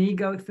just an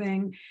ego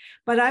thing,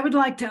 but I would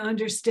like to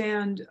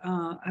understand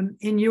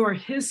in your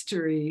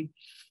history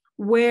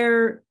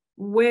where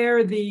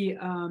the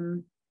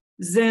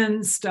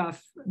Zen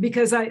stuff,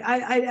 because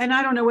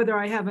I don't know whether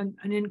I have an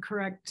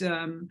incorrect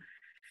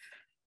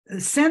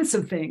sense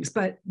of things,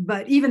 but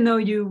even though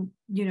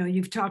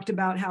you've talked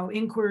about how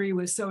inquiry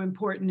was so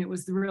important, it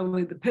was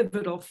really the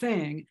pivotal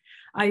thing.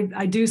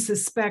 I do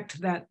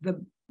suspect that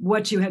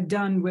what you had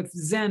done with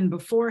Zen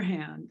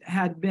beforehand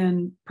had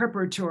been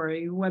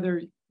preparatory,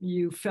 whether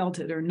you felt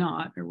it or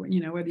not, or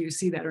whether you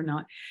see that or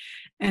not.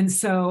 And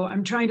so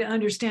I'm trying to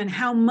understand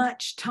how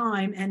much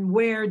time and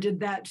where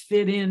did that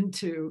fit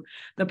into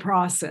the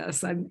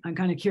process. I'm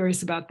kind of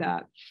curious about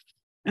that.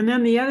 And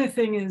then the other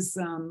thing is,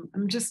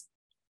 I'm just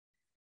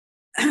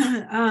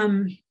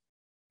I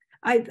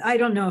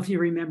don't know if you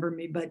remember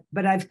me, but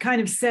I've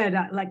kind of said,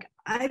 like,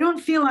 I don't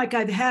feel like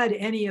I've had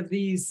any of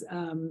these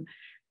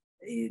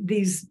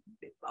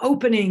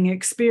opening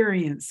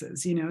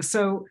experiences,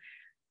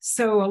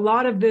 so a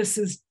lot of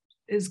this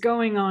is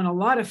going on a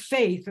lot of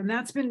faith, and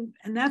that's been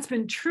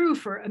true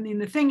for,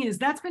 the thing is,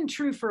 that's been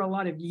true for a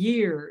lot of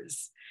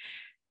years.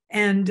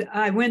 And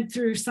I went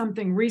through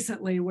something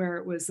recently where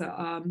it was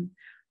a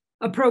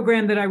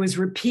program that I was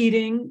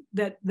repeating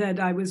that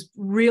I was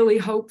really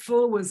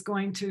hopeful was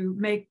going to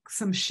make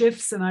some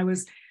shifts. And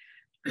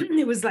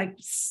it was like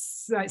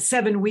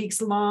 7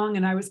 weeks long,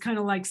 and I was kind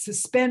of like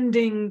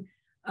suspending,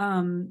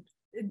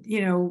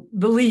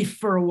 belief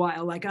for a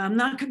while. Like, I'm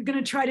not going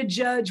to try to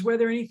judge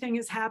whether anything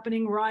is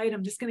happening right.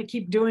 I'm just going to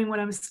keep doing what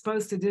I'm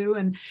supposed to do.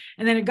 And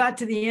then it got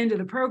to the end of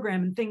the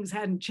program and things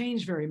hadn't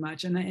changed very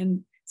much.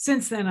 And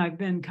since then I've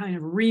been kind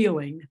of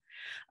reeling.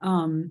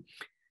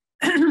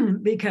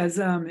 Because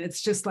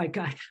it's just like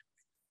I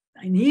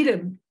need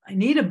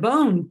a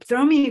bone.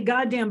 Throw me a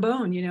goddamn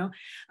bone,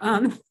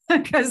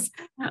 because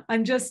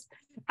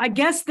I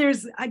guess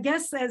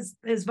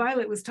as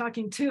Violet was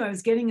talking too, I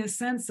was getting a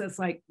sense that's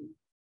like,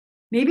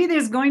 maybe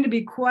there's going to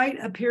be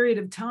quite a period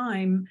of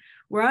time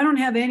where I don't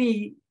have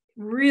any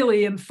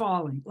really am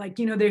falling. Like,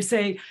 they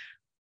say,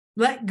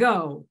 let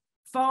go,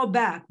 fall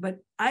back, but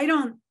I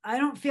don't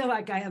feel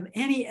like I have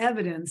any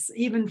evidence,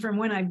 even from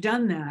when I've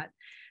done that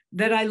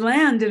I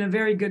land in a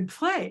very good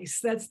place.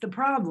 That's the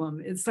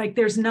problem. It's like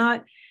there's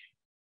not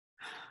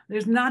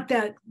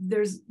that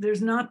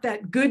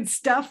good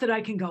stuff that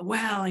I can go,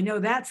 well, I know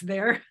that's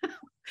there.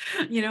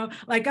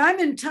 Like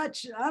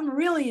I'm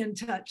really in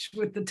touch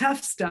with the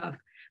tough stuff,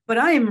 but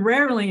I am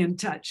rarely in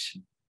touch,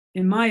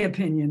 in my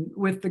opinion,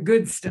 with the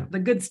good stuff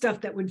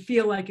that would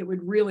feel like it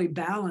would really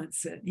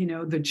balance it.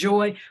 The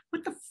joy.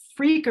 What the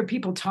freak are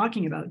people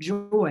talking about?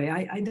 Joy.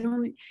 I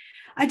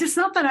just,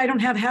 not that I don't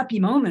have happy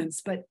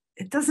moments, but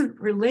it doesn't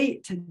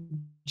relate to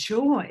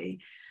joy.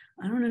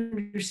 I don't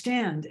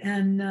understand.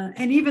 And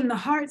even the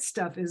heart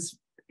stuff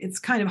it's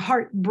kind of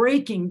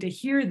heartbreaking to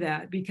hear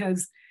that,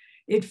 because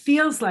it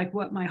feels like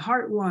what my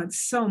heart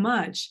wants so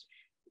much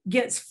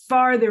gets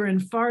farther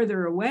and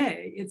farther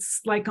away. It's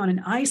like on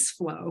an ice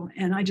floe,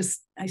 and I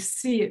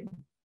see it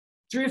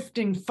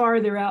drifting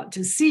farther out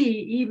to sea,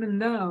 even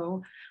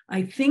though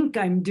I think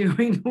I'm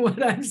doing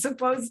what I'm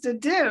supposed to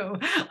do.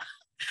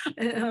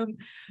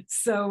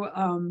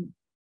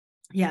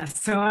 Yeah,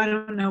 so I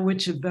don't know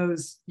which of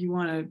those you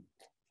want to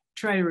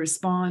try to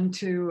respond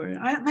to. Or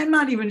I'm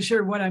not even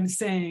sure what I'm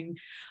saying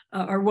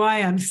or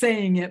why I'm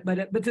saying it,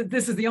 but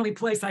this is the only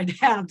place I'd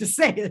have to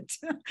say it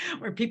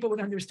where people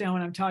would understand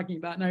what I'm talking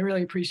about, and I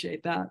really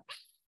appreciate that.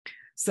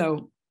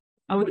 So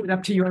I'll leave it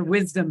up to your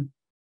wisdom.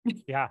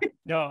 Yeah,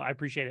 no, I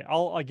appreciate it.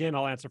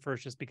 I'll answer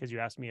first just because you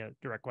asked me a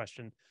direct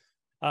question.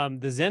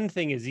 The Zen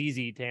thing is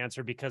easy to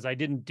answer because I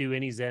didn't do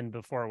any Zen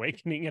before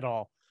awakening at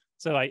all.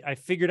 So I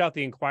figured out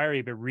the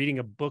inquiry by reading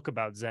a book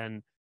about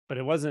Zen, but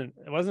it wasn't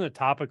a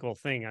topical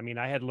thing. I mean,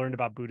 I had learned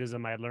about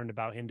Buddhism, I had learned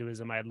about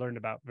Hinduism, I had learned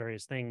about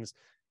various things,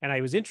 and I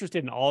was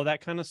interested in all of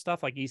that kind of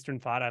stuff, like Eastern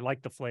thought. I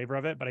liked the flavor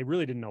of it, but I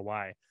really didn't know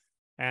why.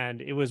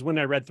 And it was when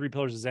I read Three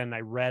Pillars of Zen, and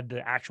I read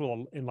the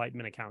actual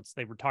enlightenment accounts.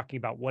 They were talking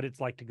about what it's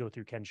like to go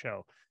through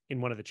Kensho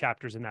in one of the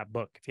chapters in that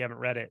book. If you haven't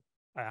read it,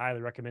 I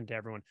highly recommend to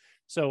everyone.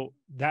 So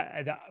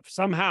that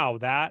somehow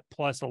that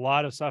plus a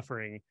lot of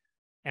suffering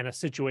and a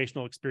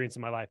situational experience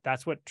in my life,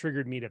 that's what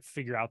triggered me to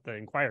figure out the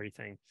inquiry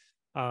thing.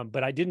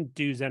 But I didn't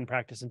do Zen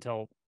practice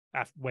until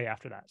way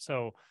after that.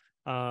 So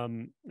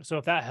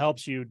if that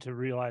helps you to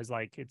realize,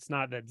 like, it's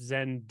not that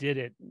Zen did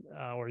it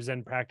or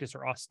Zen practice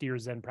or austere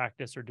Zen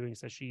practice or doing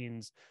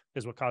sashins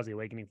is what caused the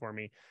awakening for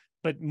me.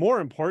 But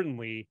more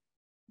importantly,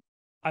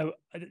 I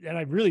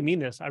really mean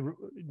this,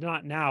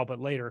 not now,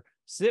 but later,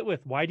 sit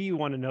with, why do you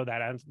want to know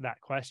that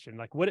question?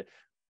 Like, what,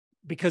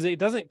 because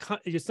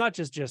it's not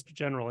just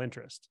general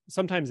interest.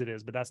 Sometimes it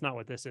is, but that's not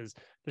what this is.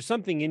 There's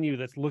something in you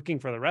that's looking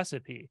for the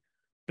recipe,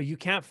 but you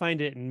can't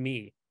find it in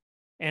me.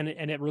 And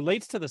it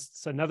relates to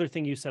this another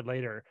thing you said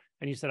later.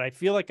 And you said, I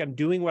feel like I'm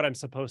doing what I'm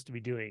supposed to be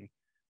doing.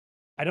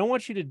 I don't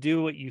want you to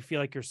do what you feel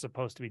like you're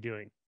supposed to be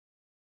doing,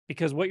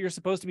 because what you're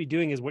supposed to be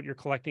doing is what you're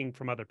collecting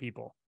from other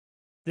people.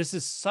 This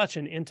is such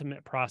an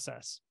intimate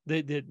process.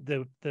 The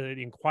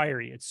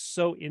inquiry, it's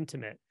so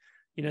intimate.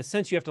 In a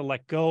sense, you have to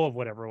let go of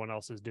what everyone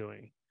else is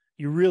doing.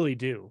 You really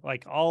do.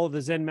 Like, all of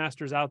the Zen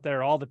masters out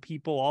there, all the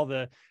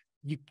people,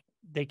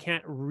 they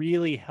can't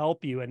really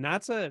help you. And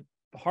that's a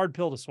hard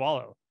pill to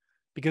swallow,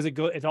 because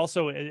it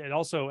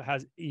also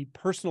has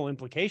personal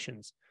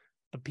implications.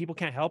 But people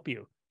can't help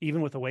you.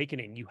 Even with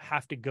awakening, you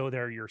have to go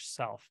there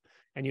yourself,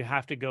 and you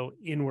have to go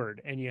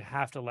inward, and you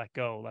have to let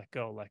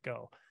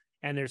go.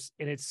 And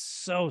it's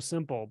so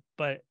simple,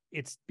 but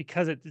it's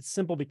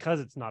simple because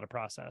it's not a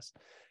process.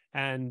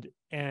 And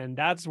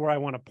that's where I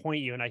want to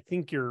point you. And I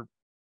think and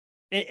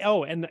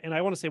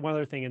I want to say one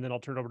other thing, and then I'll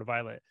turn it over to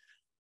Violet.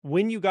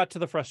 When you got to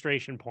the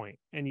frustration point,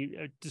 and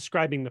you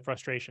describing the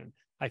frustration,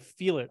 I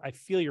feel it. I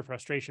feel your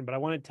frustration, but I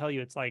want to tell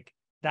you, it's like,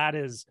 that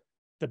is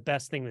the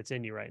best thing that's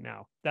in you right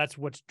now. That's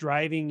what's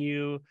driving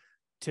you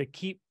to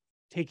keep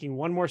taking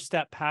one more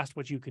step past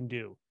what you can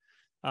do.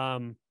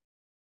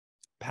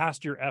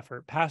 Past your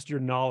effort, past your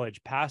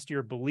knowledge, past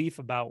your belief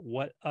about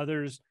what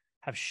others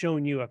have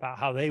shown you about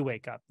how they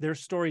wake up. Their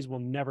stories will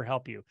never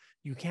help you.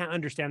 You can't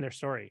understand their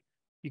story.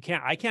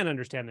 I can't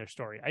understand their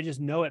story. I just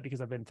know it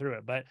because I've been through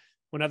it. But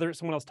when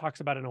someone else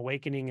talks about an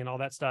awakening and all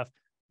that stuff,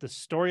 the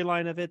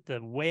storyline of it,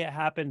 the way it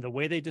happened, the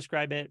way they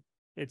describe it,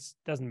 it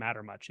doesn't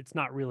matter much. It's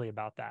not really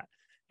about that.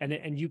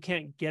 And you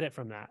can't get it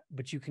from that,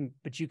 but you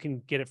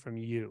can get it from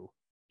you.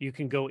 You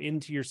can go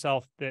into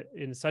yourself that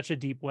in such a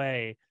deep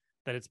way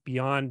that it's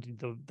beyond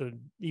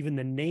even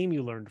the name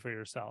you learned for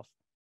yourself.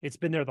 It's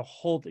been there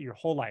your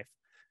whole life,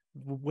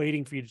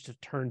 waiting for you to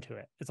turn to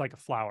it. It's like a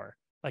flower.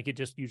 Like, you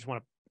just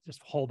want to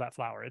just hold that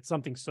flower. It's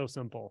something so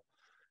simple.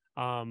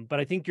 But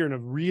I think you're in a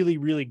really,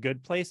 really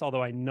good place.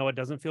 Although I know it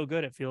doesn't feel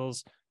good. It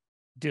feels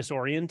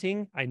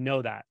disorienting. I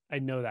know that.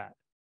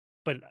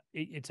 But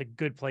it's a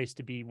good place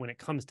to be when it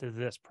comes to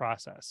this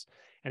process.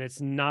 And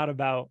it's not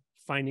about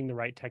finding the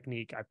right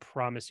technique. I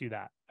promise you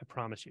that. I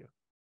promise you.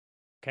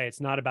 Okay.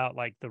 It's not about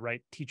like the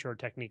right teacher or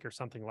technique or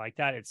something like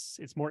that.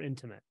 It's more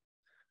intimate.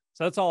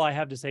 So that's all I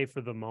have to say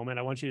for the moment.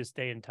 I want you to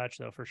stay in touch,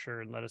 though, for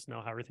sure, and let us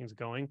know how everything's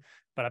going.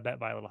 But I bet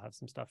Violet will have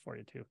some stuff for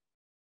you too.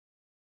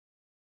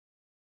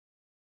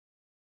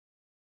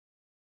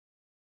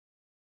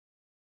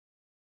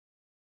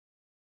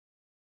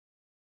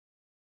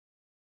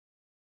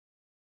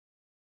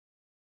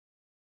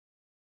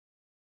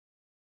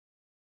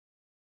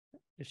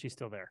 Is she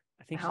still there?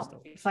 I think she's still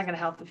there. It's not going to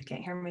help if you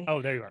can't hear me.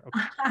 Oh, there you are.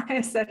 Okay.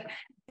 I said,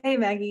 hey,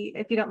 Maggie,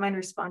 if you don't mind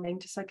responding,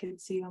 just so I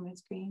could see you on my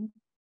screen.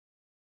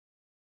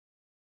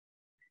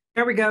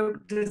 There we go.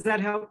 Does that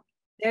help?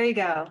 There you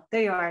go.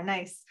 There you are.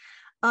 Nice.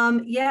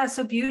 Yeah,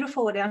 so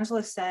beautiful. What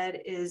Angela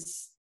said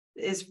is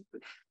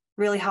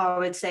really how I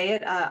would say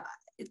it.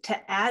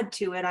 To add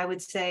to it, I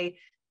would say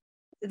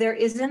there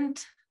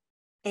isn't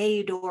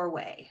a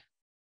doorway.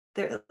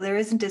 There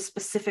isn't a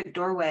specific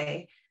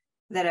doorway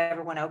that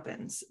everyone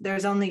opens.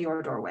 There's only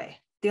your doorway.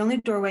 The only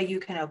doorway you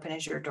can open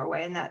is your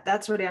doorway. And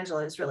that's what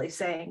Angela is really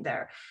saying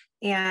there.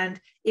 And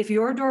if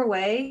your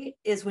doorway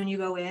is when you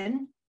go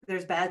in,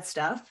 there's bad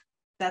stuff,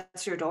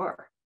 that's your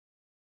door.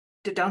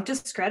 Don't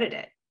discredit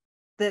it.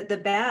 The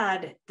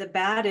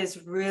bad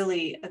is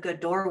really a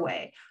good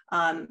doorway.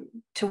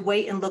 To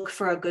wait and look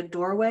for a good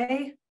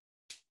doorway,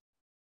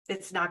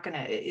 it's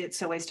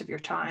a waste of your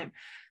time.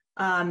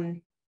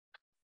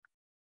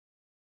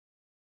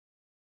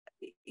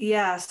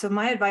 Yeah, so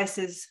my advice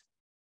is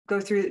go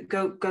through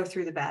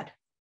the bad,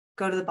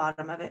 go to the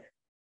bottom of it.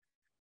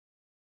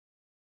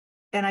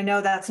 And I know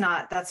that's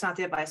not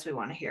the advice we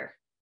want to hear,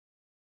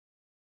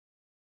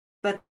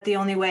 but the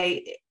only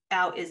way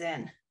out is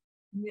in.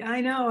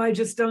 I know, I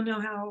just don't know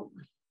how.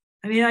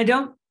 I mean, I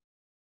don't.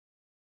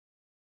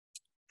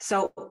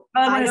 So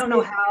I don't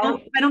know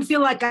how. I don't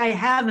feel like I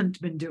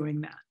haven't been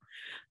doing that.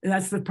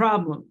 That's the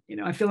problem.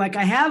 I feel like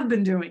I have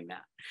been doing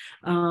that.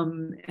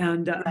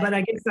 But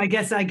I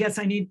guess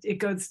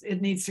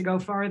it needs to go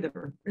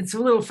farther. It's a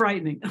little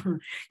frightening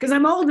because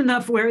I'm old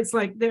enough where it's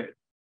like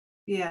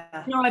yeah.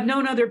 I've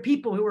known other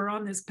people who were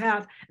on this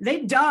path.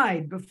 They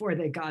died before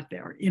they got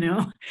there,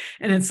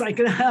 and it's like,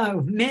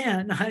 oh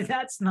man,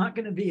 that's not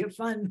going to be a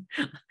fun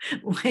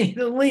way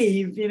to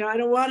leave. I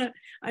don't want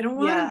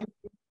to,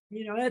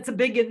 that's a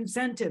big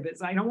incentive.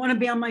 It's, I don't want to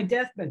be on my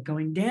deathbed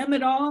going, damn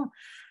it all.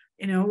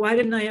 Why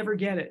didn't I ever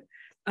get it?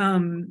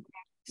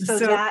 So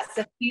that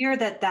the fear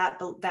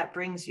that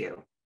brings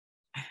you,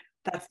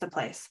 that's the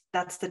place.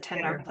 That's the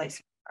tender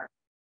place.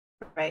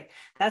 Right?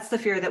 That's the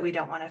fear that we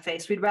don't want to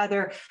face. We'd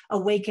rather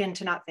awaken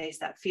to not face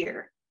that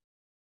fear.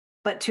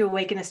 But to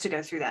awaken is to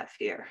go through that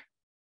fear.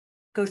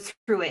 Go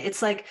through it.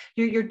 It's like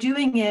you're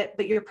doing it,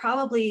 but you're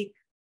probably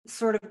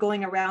sort of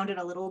going around it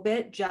a little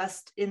bit,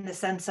 just in the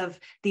sense of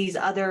these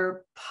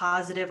other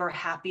positive or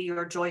happy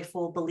or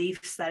joyful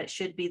beliefs that it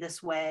should be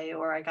this way,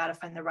 or I got to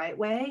find the right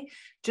way.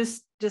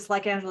 Just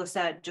like Angela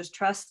said, just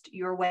trust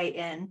your way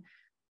in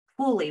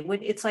fully.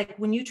 It's like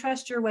when you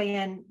trust your way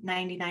in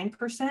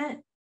 99%,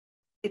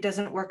 it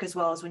doesn't work as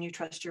well as when you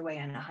trust your way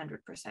in 100%.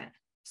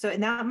 So,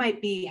 and that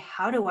might be,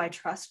 how do I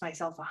trust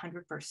myself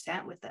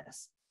 100% with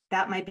this?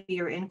 That might be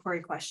your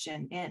inquiry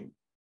question in,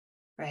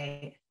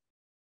 right?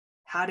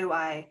 How do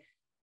I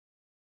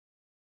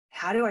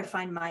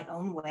find my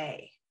own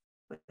way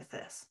with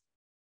this?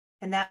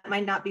 And that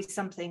might not be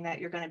something that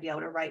you're going to be able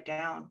to write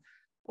down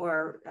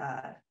or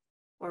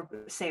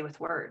say with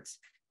words,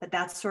 but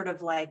that's sort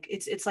of like,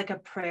 it's like a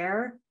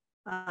prayer.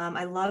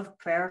 I love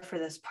prayer for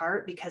this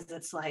part because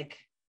it's like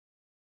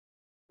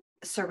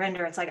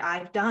surrender. It's like,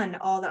 I've done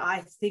all that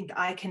I think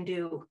I can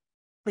do.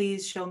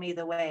 Please show me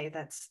the way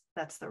that's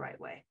the right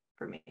way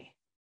for me.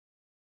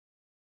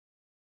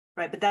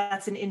 Right. But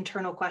that's an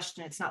internal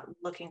question. It's not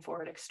looking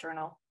for it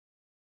external.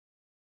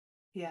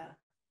 Yeah.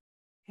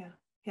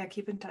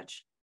 Keep in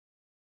touch.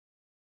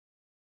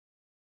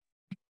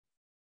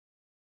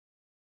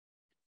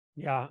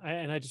 Yeah.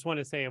 And I just want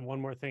to say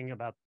one more thing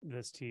about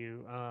this to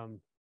you.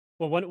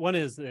 Well, one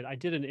is that I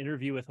did an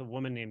interview with a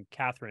woman named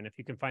Catherine. If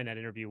you can find that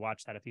interview,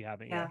 watch that if you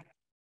haven't yet.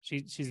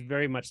 She's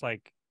very much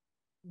like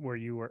where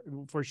you were,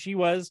 where she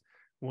was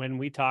when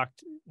we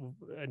talked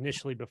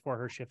initially before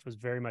her shift, was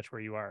very much where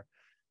you are.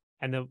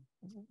 And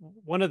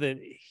one of the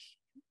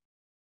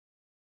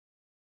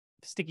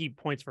sticky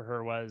points for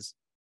her was,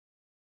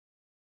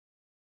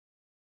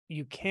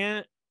 you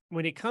can't,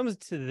 when it comes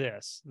to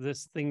this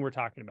thing we're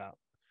talking about,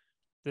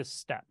 this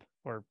step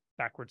or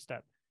backward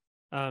step,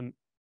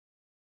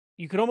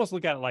 you could almost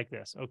look at it like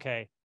this.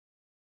 Okay,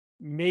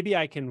 maybe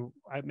I can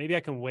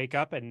wake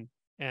up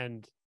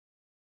and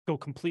go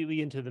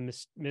completely into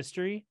the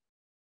mystery,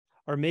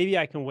 or maybe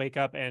I can wake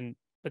up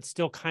but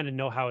still kind of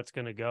know how it's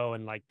going to go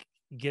and like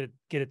get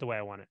it the way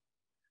I want it.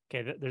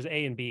 Okay, there's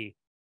A and B.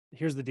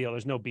 Here's the deal.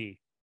 There's no B.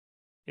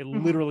 It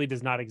literally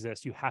does not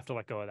exist. You have to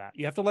let go of that.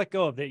 You have to let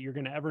go of that. You're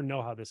going to ever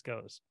know how this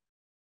goes,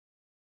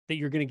 that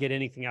you're going to get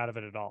anything out of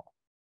it at all.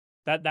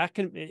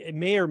 It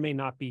may or may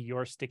not be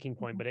your sticking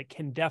point, but it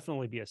can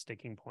definitely be a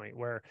sticking point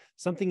where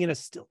something in us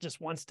still just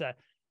wants to,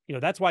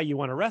 that's why you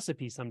want a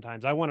recipe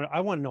sometimes. I want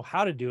to know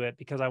how to do it,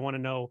 because I want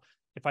to know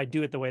if I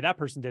do it the way that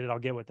person did it, I'll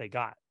get what they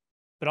got.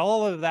 But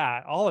all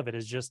of it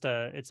is just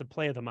it's a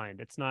play of the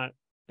mind.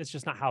 It's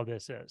just not how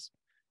this is.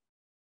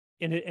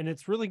 And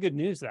it's really good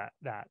news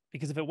that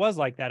because if it was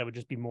like that, it would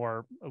just be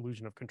more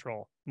illusion of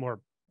control, more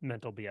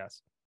mental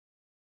BS.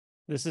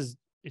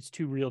 It's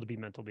too real to be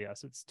mental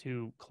BS. It's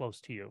too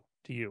close to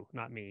you,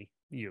 not me,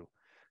 you.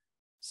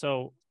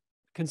 So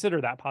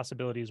consider that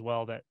possibility as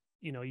well, that,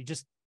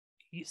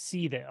 you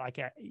see that like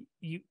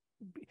you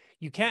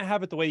can't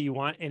have it the way you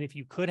want. And if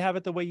you could have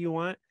it the way you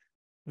want,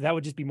 that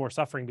would just be more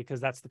suffering, because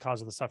that's the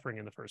cause of the suffering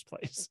in the first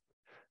place.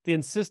 The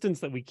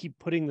insistence that we keep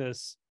putting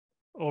this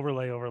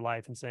overlay over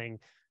life and saying,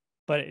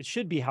 but it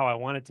should be how I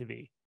want it to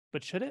be.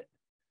 But should it?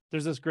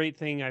 There's this great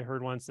thing I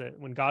heard once, that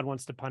when God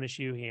wants to punish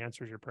you, he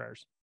answers your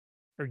prayers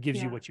or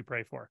gives you what you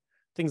pray for,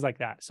 things like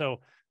that. So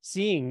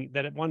seeing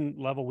that at one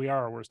level, we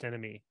are our worst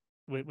enemy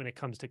when it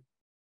comes to,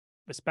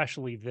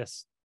 especially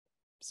this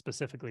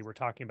specifically we're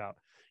talking about,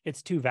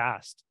 it's too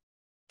vast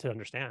to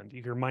understand.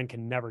 Your mind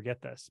can never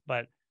get this,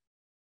 but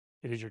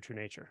it is your true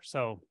nature.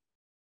 So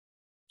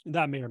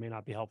that may or may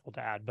not be helpful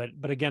to add,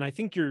 but again, I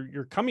think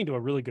you're coming to a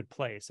really good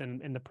place,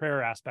 and the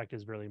prayer aspect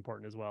is really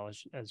important as well,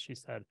 as she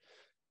said.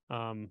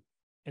 And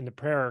the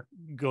prayer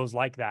goes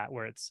like that,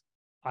 where it's,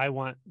 I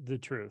want the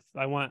truth.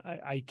 I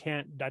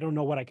don't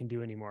know what I can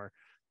do anymore,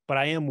 but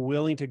I am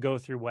willing to go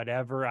through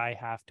whatever I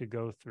have to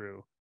go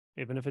through,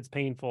 even if it's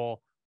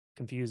painful,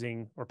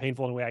 confusing, or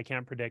painful in a way I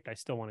can't predict. I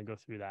still want to go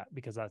through that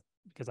because I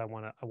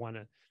want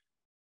to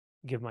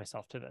give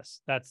myself to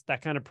this.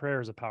 That kind of prayer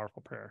is a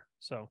powerful prayer.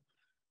 So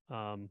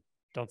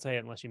don't say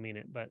it unless you mean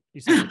it, but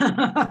you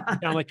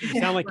sound like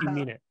you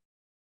mean it.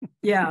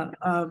 Yeah.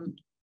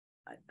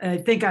 I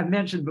think I've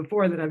mentioned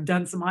before that I've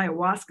done some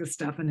ayahuasca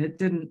stuff, and it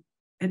didn't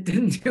it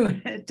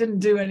didn't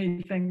do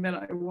anything that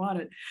I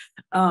wanted.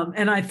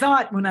 And I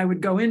thought when I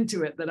would go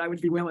into it that I would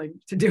be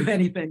willing to do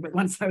anything, but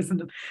once I was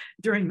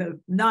during the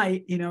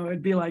night,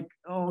 it'd be like,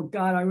 oh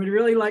God, I would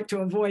really like to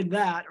avoid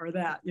that or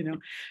that,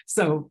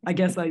 So I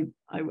guess I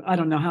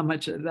don't know how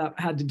much of that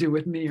had to do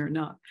with me or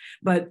not,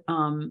 but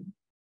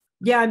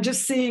yeah, I'm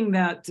just seeing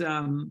that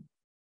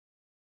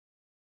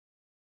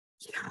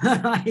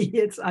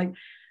it's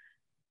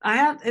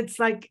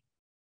like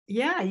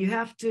yeah, you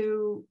have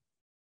to.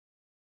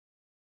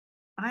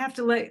 I have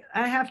to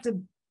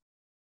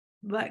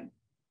let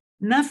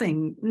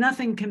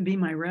nothing can be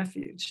my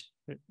refuge.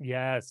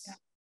 Yes.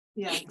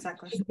 Yeah,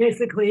 exactly. That's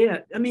basically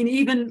it. I mean,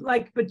 even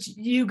like, but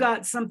you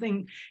got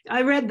something.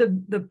 I read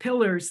the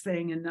pillars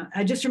thing, and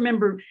I just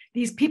remember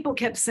these people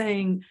kept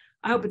saying,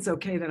 I hope it's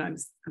okay that I'm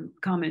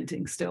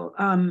commenting still.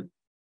 Sure.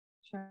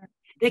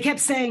 They kept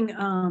saying,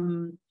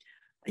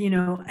 and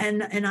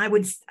I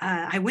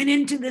went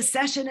into this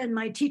session and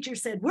my teacher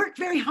said, work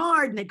very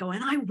hard. And they go,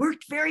 and I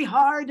worked very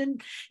hard.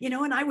 And,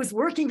 and I was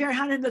working very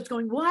hard. And that's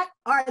going, what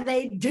are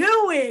they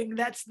doing?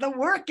 That's the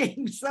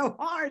working so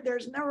hard.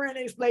 There's never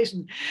any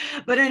explanation.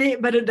 But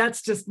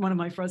that's just one of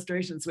my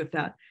frustrations with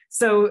that.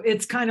 So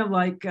it's kind of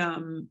like, part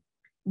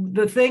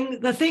of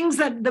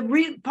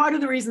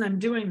the reason I'm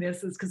doing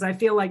this is because I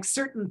feel like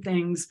certain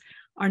things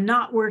are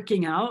not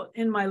working out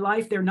in my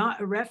life. They're not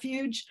a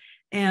refuge.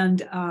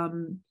 And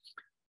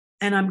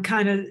I'm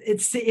kind of,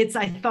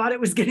 I thought it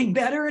was getting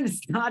better and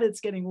it's not,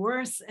 it's getting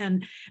worse.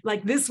 And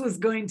like this was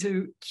going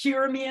to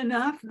cure me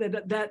enough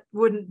that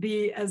wouldn't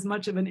be as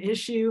much of an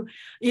issue.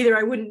 Either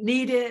I wouldn't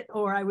need it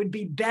or I would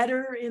be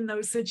better in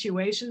those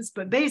situations.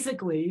 But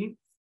basically,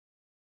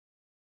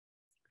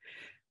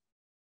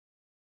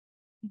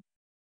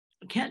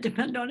 I can't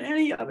depend on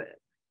any of it.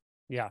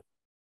 Yeah.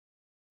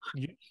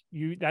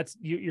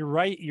 You're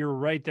right. You're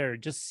right there.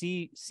 Just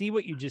see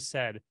what you just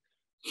said.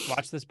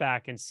 Watch this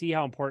back and see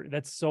how important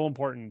that's so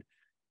important.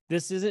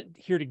 This isn't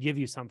here to give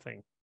you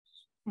something.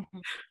 Mm-hmm.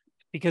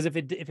 Because if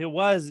it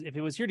was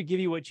here to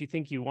give you what you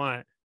think you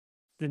want,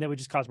 then that would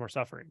just cause more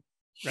suffering.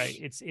 Right.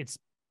 It's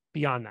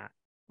beyond that,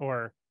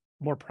 or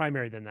more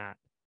primary than that,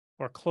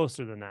 or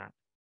closer than that.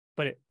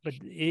 But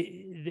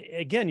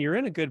again, you're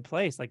in a good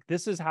place. Like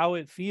this is how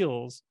it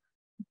feels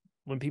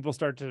when things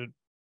start to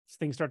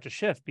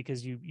shift,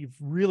 because you've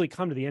really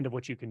come to the end of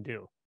what you can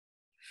do.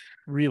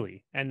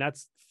 Really. And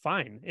that's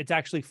fine. It's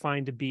actually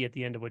fine to be at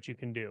the end of what you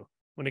can do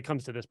when it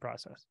comes to this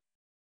process.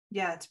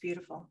 Yeah, it's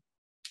beautiful.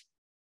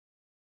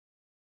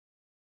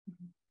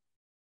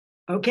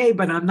 Okay,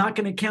 but I'm not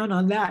going to count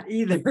on that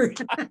either.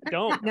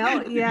 Don't.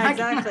 No, yeah,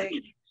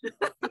 exactly.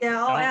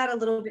 Yeah, I'll add a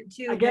little bit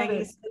too. I get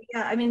Maggie. it. So,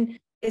 yeah, I mean,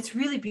 it's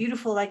really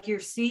beautiful. Like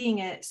you're seeing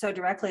it so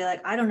directly.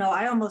 Like, I don't know.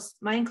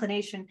 My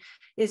inclination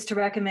is to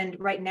recommend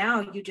right now,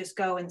 you just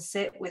go and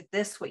sit with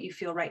what you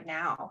feel right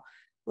now.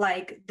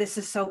 Like, this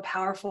is so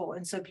powerful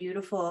and so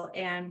beautiful.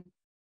 And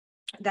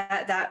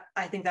that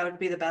I think that would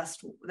be the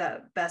best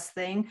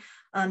thing.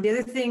 The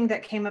other thing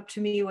that came up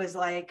to me was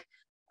like,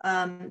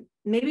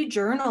 maybe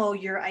journal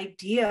your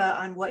idea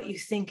on what you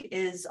think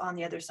is on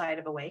the other side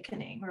of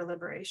awakening or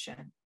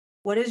liberation.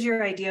 What is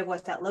your idea of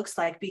what that looks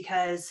like?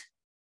 Because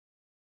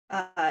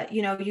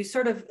you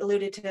sort of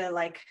alluded to,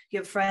 like, you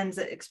have friends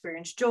that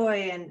experience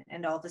joy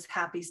and all this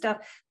happy stuff,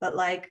 but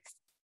like,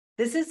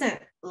 this isn't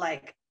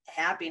like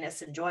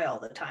happiness and joy all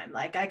the time.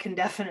 Like, I can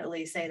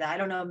definitely say that. I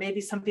don't know,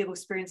 maybe some people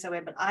experience that way,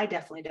 but I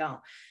definitely don't.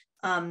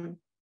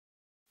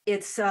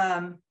 It's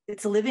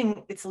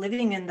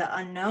living in the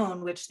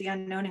unknown, which the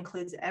unknown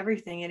includes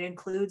everything. It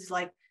includes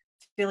like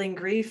feeling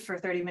grief for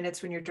 30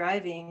 minutes when you're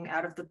driving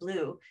out of the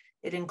blue.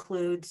 It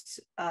includes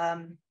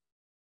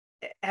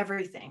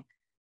everything,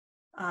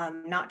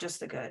 not just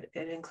the good.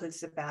 It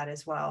includes the bad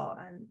as well.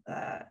 And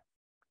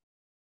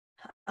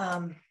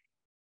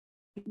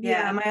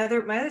yeah. And my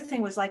other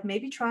thing was like,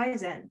 maybe try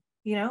Zen.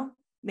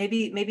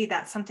 Maybe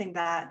that's something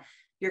that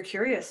you're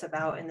curious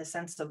about, in the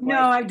sense of no,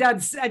 I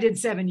did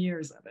 7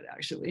 years of it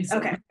actually. So.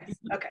 Okay.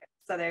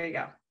 So there you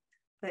go.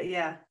 But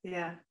yeah.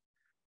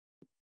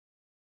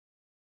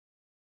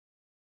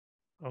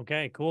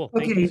 Okay, cool.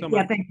 Okay. Thank you so much.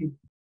 Yeah, thank you.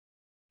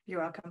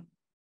 You're welcome.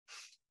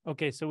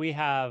 Okay, so we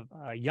have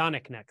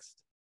Yannick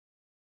next.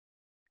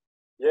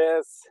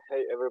 Yes.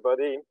 Hey,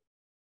 everybody.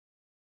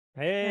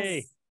 Hey.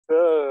 Yes.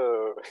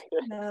 So,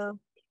 No.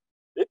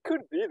 it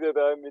could be that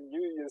I'm in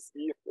New Year's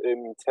Eve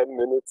in 10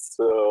 minutes,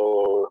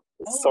 so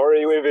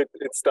sorry if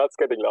it starts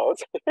getting loud.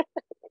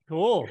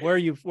 Cool. Where are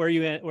you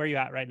at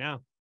right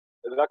now?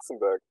 In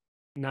Luxembourg.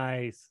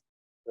 Nice.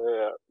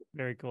 Yeah.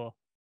 Very cool.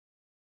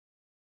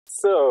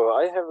 So,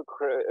 I have a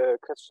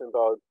question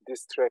about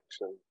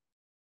distraction.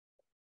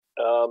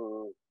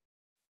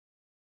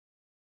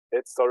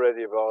 It's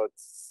already about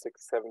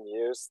 6-7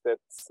 years that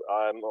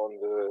I'm on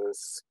the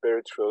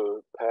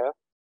spiritual path,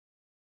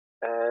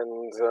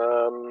 and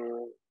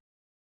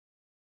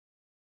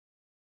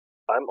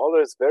I'm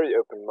always very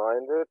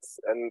open-minded,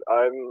 and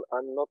I'm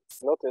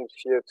not in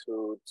fear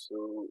to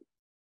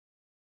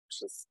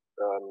just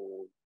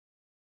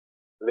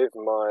live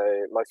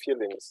my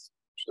feelings,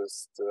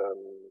 just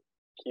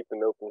keep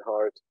an open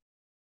heart.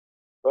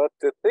 But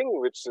the thing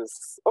which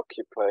is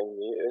occupying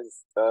me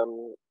is,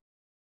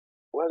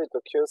 well, it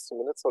occurs to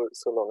me not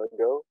so long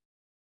ago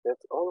that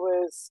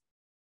always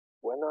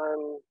when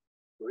I'm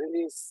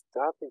really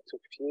starting to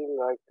feel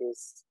like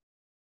this,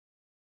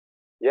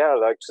 yeah,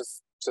 like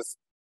just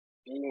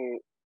being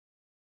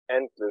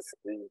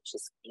endlessly,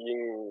 just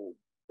being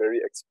very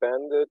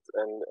expanded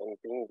and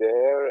being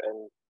there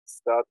and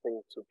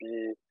starting to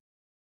be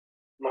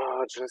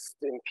just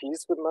in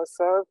peace with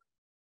myself,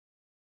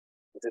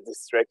 the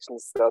distraction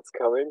starts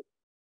coming.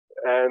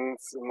 And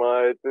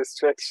my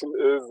distraction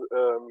is,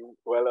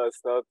 well, I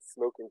start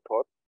smoking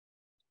pot.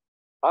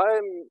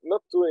 I'm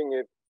not doing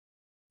it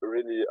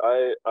really.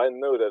 I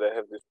know that I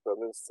have these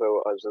problems,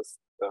 so I just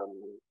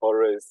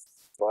always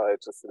buy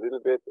just a little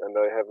bit, and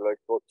I have like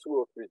for 2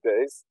 or 3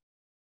 days,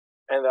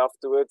 and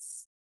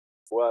afterwards,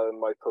 well,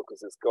 my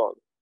focus is gone.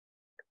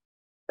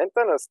 And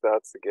then I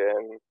start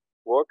again,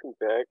 walking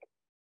back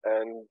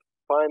and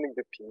finding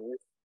the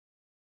peace.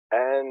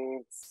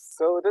 And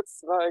so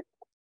that's like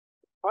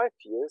 5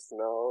 years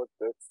now.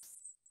 That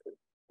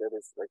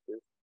is like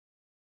this.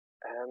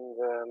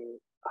 And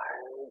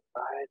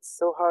it's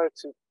so hard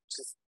to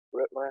just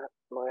wrap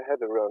my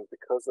head around,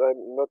 because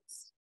I'm not.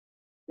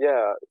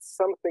 Yeah,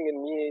 something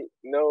in me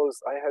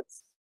knows I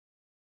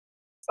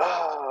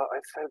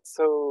felt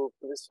so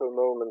blissful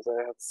moments.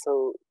 I had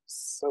so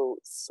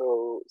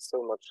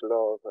much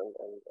love,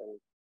 and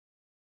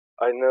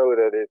I know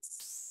that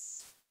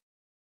it's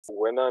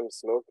when I'm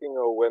smoking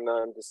or when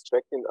I'm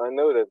distracted, I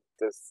know that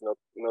that's not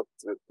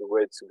the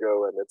way to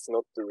go, and it's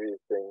not the real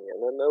thing,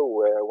 and I know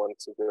where I want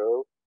to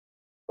go,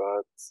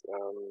 but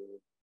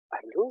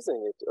I'm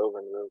losing it over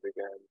and over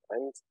again,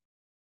 and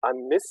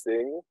I'm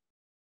missing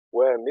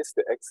where I miss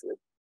the exit.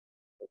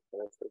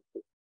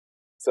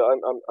 So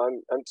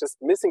I'm just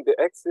missing the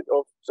exit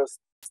of just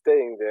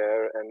staying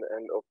there,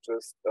 and of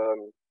just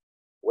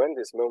when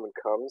this moment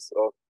comes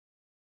of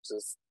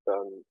just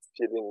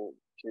feeling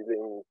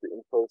the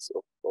impulse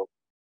of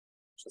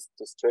just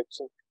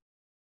distraction.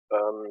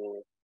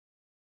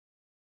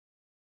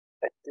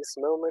 At this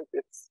moment,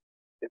 it's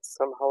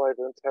somehow I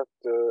don't have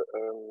the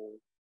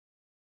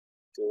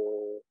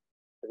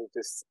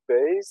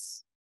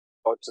space,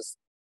 or just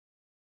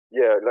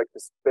like the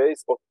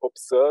space of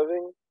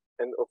observing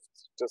and of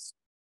just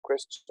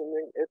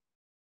questioning it.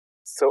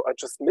 So I'm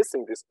just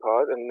missing this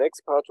part, and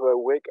next part where I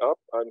wake up,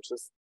 I'm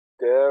just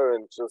there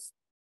and just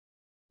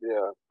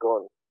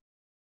gone.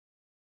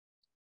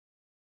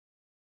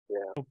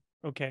 Yeah.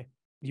 Okay.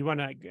 You want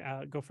to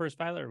go first,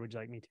 Violet, or would you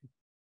like me to?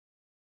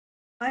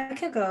 I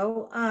could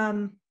go.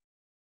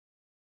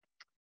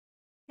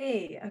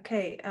 Hey,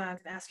 okay. I'm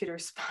gonna ask you to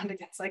respond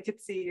again so I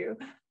could see you.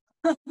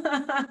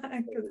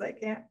 Because I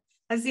can't.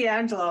 I see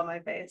Angela on my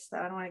face, so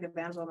I don't want to give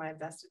Angela my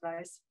best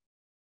advice.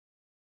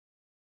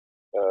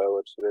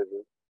 What should I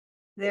do?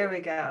 There we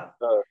go.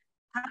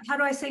 How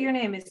do I say your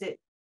name? Is it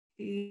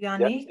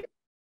Yannick?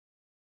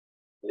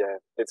 Yeah,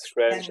 it's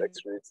French Yannick.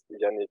 actually. It's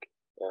Yannick.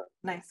 Yeah.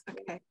 Nice.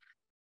 Okay.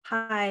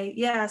 Hi.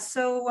 Yeah.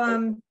 So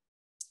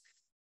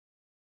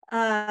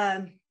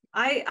I've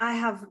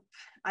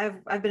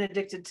been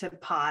addicted to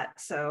pot.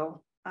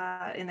 So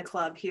in the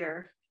club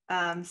here.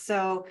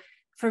 So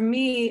for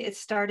me, it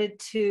started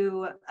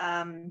to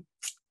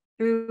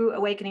through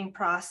awakening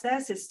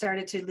process. I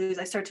started to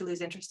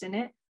lose interest in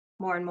it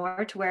more and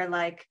more, to where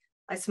like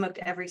I smoked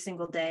every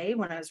single day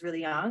when I was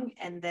really young,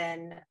 and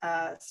then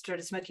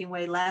started smoking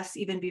way less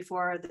even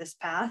before this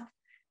path,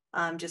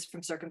 just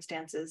from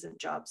circumstances and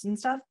jobs and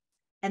stuff.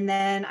 And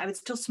then I would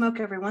still smoke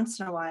every once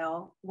in a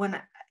while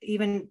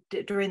even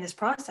during this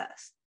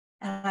process.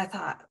 And I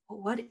thought,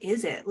 well, what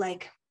is it?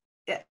 Like,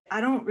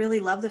 I don't really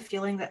love the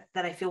feeling that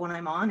I feel when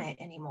I'm on it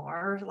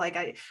anymore. Like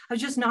I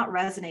was just not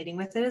resonating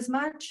with it as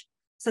much.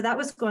 So that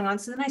was going on.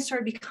 So then I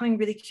started becoming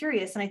really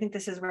curious. And I think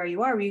this is where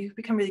you are, where you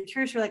become really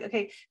curious. You're like,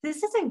 okay,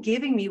 this isn't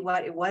giving me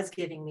what it was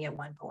giving me at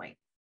one point.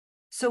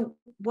 So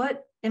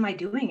what am I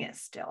doing it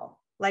still?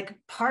 Like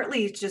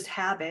partly it's just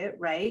habit,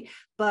 right?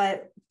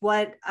 But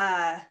what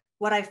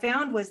I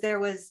found was there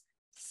was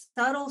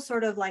subtle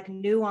sort of like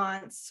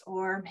nuance,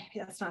 or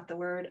maybe that's not the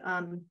word,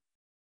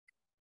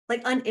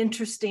 like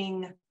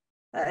uninteresting,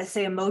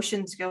 say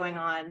emotions going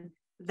on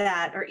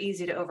that are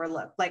easy to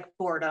overlook, like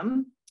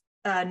boredom,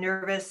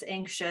 nervous,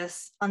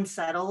 anxious,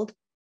 unsettled,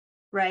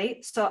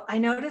 right? So I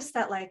noticed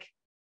that, like,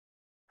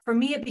 for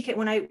me, it became,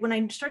 when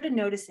I started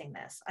noticing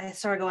this, I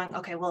started going,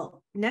 okay,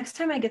 well, next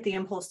time I get the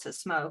impulse to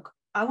smoke,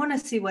 I want to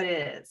see what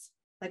it is.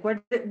 Like,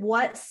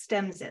 what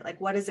stems it?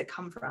 Like, what does it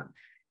come from?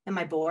 Am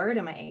I bored?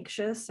 Am I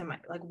anxious? Am I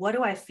like, what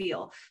do I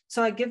feel?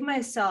 So I give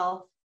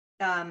myself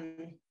a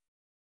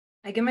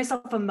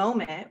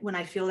moment when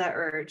I feel that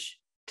urge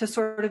to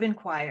sort of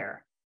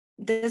inquire.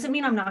 Doesn't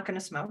mean I'm not going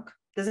to smoke.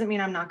 Doesn't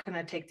mean I'm not going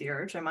to take the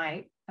urge. I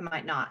might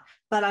not,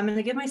 but I'm going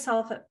to give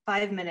myself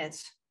 5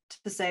 minutes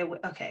to say,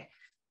 okay, I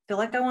feel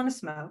like I want to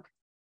smoke,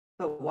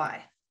 but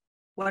why?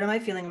 What am I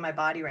feeling in my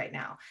body right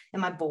now?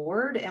 Am I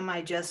bored? Am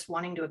I just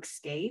wanting to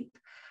escape?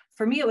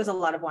 For me, it was a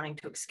lot of wanting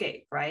to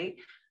escape, right?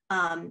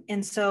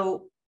 And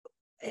so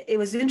it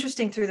was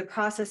interesting through the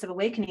process of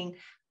awakening.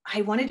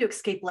 I wanted to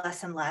escape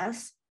less and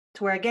less,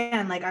 to where,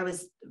 again, like I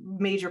was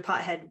major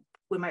pothead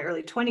in my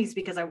early 20s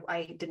because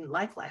I didn't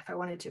like life. I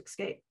wanted to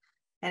escape.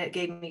 And it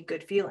gave me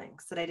good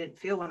feelings that I didn't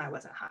feel when I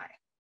wasn't high.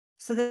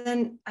 So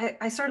then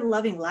I started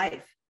loving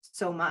life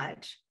so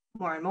much,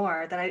 more and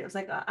more, that I was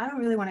like, I don't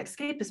really want to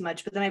escape as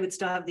much, but then I would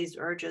still have these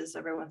urges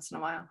every once in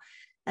a while.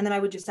 And then I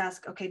would just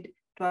ask, okay,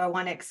 do I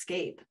want to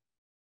escape?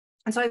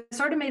 And so I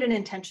sort of made an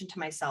intention to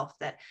myself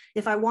that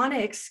if I want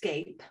to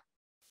escape,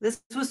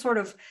 this was sort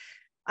of,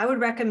 I would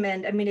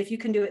recommend, I mean, if you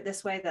can do it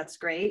this way, that's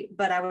great,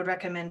 but I would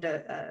recommend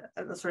a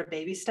sort of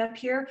baby step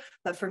here.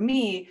 But for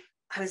me,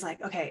 I was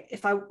like, okay,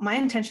 my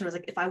intention was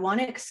like, if I want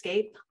to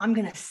escape, I'm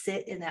going to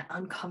sit in that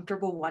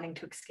uncomfortable wanting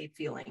to escape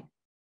feeling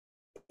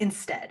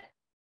instead.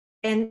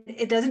 And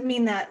it doesn't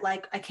mean that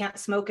like I can't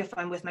smoke if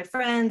I'm with my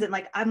friends, and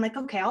like I'm like,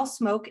 okay, I'll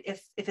smoke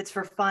if it's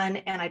for fun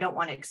and I don't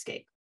want to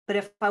escape. But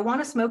if I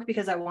want to smoke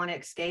because I want to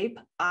escape,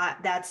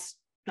 that's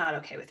not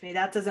okay with me.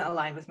 That doesn't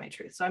align with my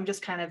truth. So I'm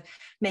just kind of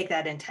make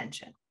that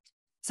intention.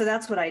 So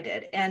that's what I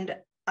did. And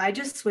I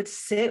just would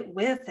sit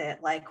with it.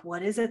 Like,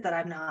 what is it that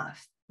I'm not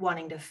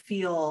wanting to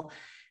feel?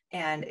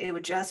 And it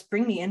would just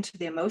bring me into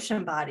the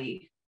emotion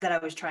body that I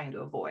was trying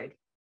to avoid.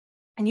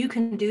 And you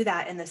can do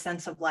that in the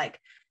sense of like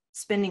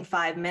spending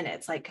 5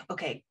 minutes, like,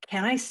 okay,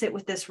 can I sit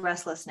with this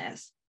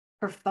restlessness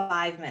for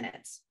 5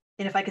 minutes?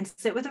 And if I can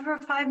sit with it for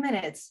 5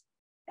 minutes,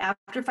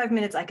 after 5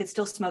 minutes, I could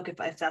still smoke if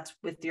that's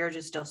with the urge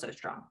is still so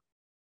strong.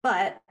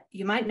 But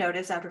you might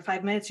notice after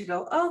 5 minutes, you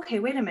go, oh, okay,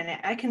 wait a minute,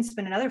 I can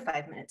spend another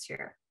 5 minutes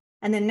here.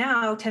 And then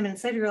now 10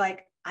 minutes later, you're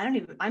like,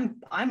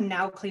 I'm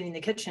now cleaning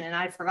the kitchen and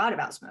I forgot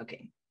about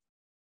smoking.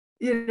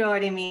 You know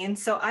what I mean?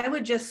 So I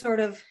would just sort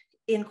of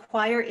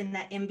inquire in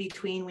that in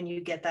between when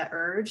you get that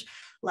urge,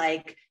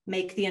 like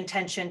make the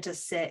intention to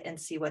sit and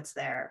see what's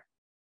there.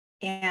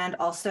 And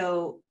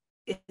also,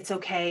 it's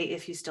okay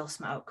if you still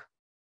smoke.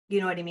 You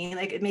know what I mean?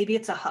 Like maybe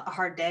it's a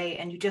hard day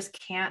and you just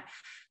can't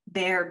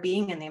bear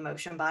being in the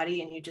emotion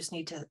body and you just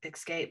need to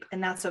escape.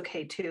 And that's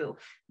okay too.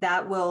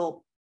 It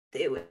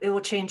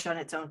will change on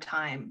its own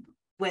time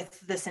with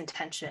this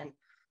intention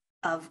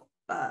of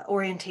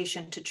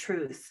orientation to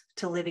truth,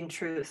 to living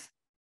truth,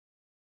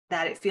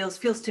 that it feels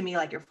to me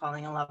like you're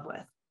falling in love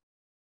with.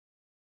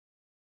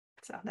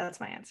 So that's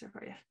my answer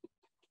for you.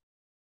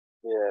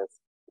 Yes,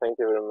 thank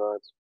you very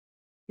much.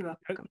 You're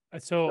welcome.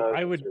 So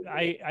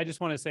I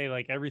just want to say,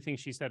 like, everything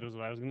she said was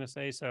what I was going to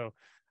say. So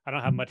I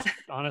don't have much,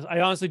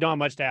 I honestly don't have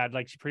much to add.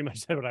 Like, she pretty much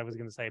said what I was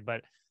going to say,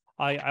 but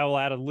I will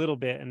add a little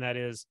bit. And that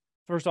is,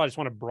 first of all, I just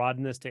want to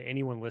broaden this to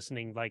anyone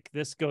listening. Like,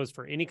 this goes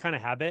for any kind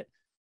of habit,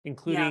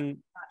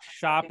 including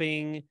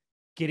shopping,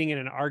 getting in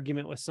an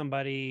argument with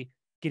somebody,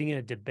 getting in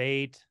a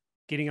debate,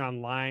 getting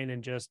online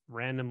and just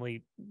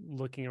randomly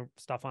looking at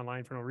stuff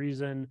online for no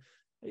reason.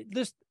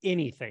 Just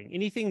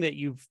anything that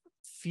you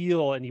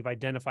feel and you've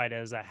identified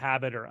as a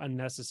habit or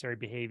unnecessary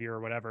behavior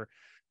or whatever.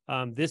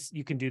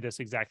 You can do this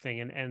exact thing.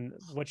 And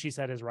what she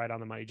said is right on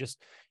the money.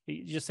 Just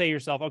say to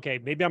yourself, okay,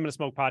 maybe I'm going to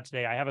smoke pot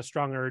today. I have a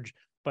strong urge,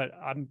 but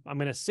I'm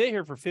going to sit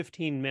here for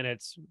 15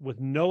 minutes with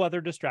no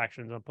other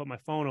distractions. I'll put my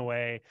phone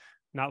away,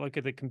 not look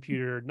at the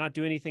computer, not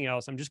do anything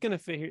else. I'm just going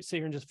to sit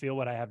here and just feel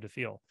what I have to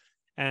feel.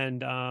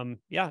 And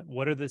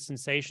what are the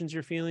sensations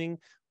you're feeling?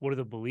 What are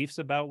the beliefs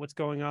about what's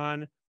going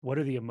on? What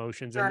are the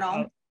emotions?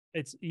 And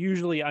it's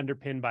usually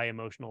underpinned by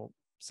emotional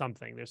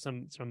something. There's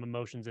some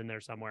emotions in there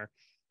somewhere.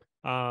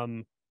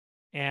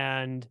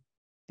 And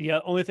the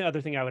only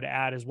other thing I would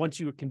add is, once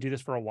you can do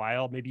this for a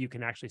while, maybe you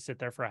can actually sit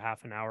there for a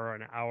half an hour or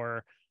an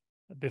hour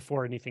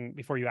before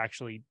you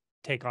actually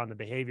take on the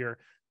behavior.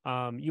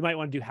 You might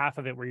want to do half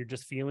of it where you're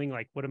just feeling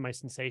like, what are my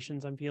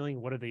sensations I'm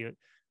feeling? What are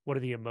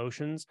the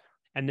emotions?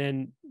 And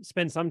then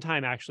spend some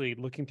time actually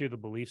looking through the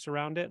beliefs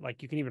around it.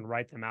 Like, you can even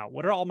write them out.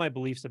 What are all my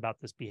beliefs about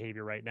this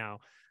behavior right now?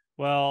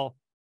 Well,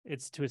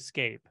 it's to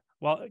escape.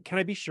 Well, can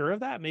I be sure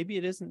of that? Maybe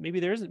it isn't. Maybe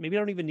there isn't. Maybe I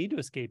don't even need to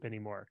escape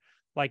anymore.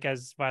 Like,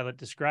 as Violet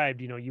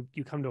described, you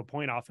come to a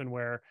point often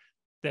where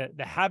the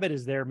habit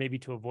is there maybe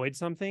to avoid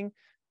something,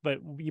 but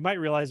you might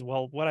realize,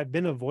 well, what I've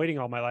been avoiding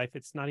all my life,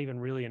 it's not even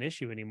really an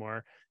issue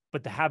anymore,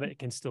 but the habit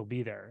can still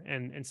be there.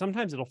 And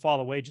sometimes it'll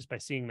fall away just by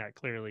seeing that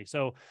clearly.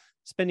 So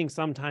spending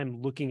some time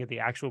looking at the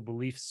actual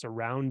beliefs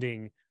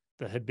surrounding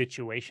the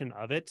habituation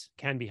of it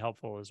can be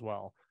helpful as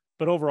well.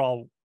 But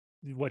overall,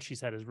 what she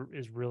said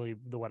is really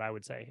what I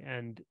would say.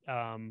 And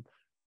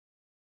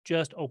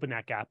just open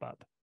that gap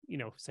up.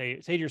 Say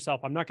to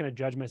yourself, I'm not going to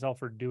judge myself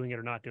for doing it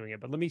or not doing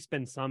it, but let me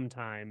spend some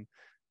time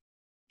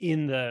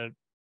in the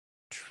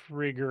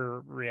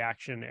trigger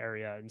reaction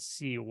area and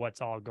see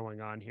what's all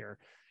going on here.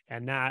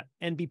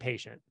 And be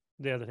patient.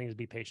 The other thing is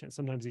be patient.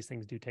 Sometimes these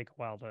things do take a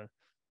while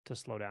to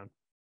slow down.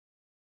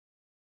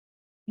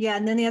 Yeah.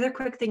 And then the other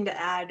quick thing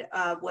to add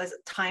was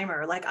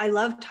timer. Like, I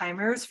love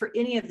timers for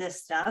any of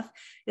this stuff.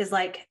 Is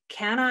like,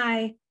 can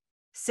I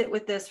sit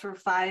with this for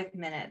 5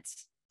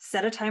 minutes?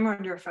 set a timer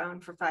on your phone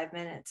for 5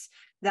 minutes.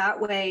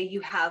 That way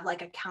you have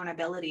like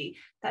accountability.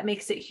 That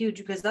makes it huge,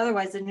 because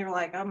otherwise then you're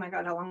like, oh my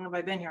God, how long have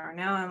I been here?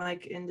 Now I'm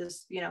like in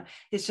this,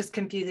 it's just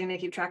confusing to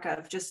keep track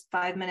of. Just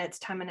 5 minutes,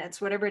 10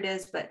 minutes, whatever it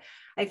is. But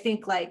I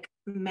think like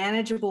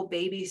manageable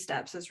baby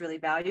steps is really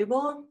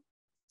valuable.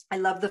 I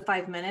love the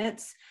 5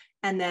 minutes.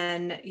 And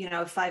then,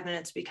 if 5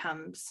 minutes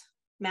becomes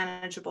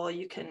manageable,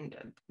 you can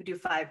do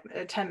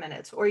 10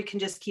 minutes, or you can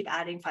just keep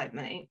adding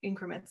 5-minute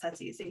increments.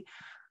 That's easy.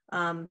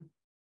 But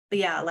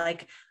yeah,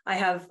 like I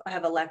have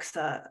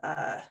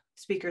Alexa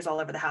speakers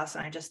all over the house,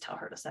 and I just tell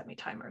her to set me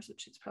timers,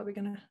 which she's probably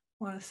going to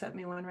want to set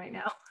me one right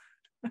now.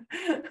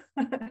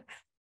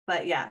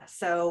 But yeah,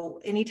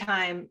 so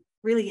anytime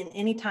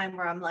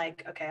where I'm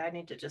like, okay, I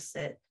need to just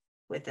sit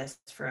with this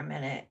for a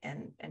minute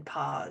and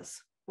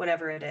pause,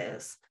 whatever it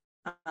is.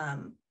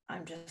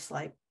 I'm just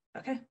like,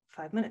 okay,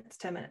 5 minutes,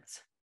 10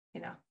 minutes, I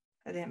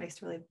think it makes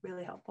it really,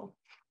 really helpful.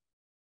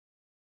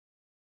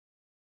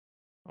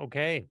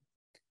 Okay.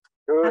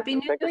 Good. Happy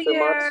New Thank you so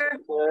Year.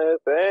 much.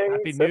 Thanks.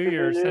 Happy New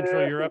Year,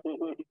 Central Year. Europe.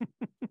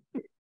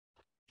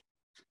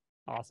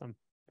 Awesome.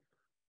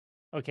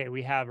 Okay,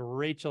 we have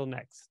Rachel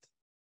next.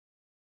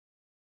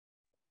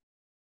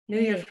 New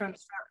Year from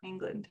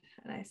England.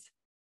 Nice.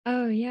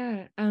 Oh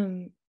yeah.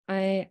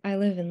 I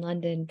live in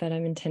London, but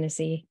I'm in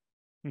Tennessee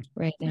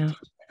right now.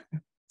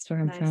 That's where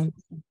I'm from.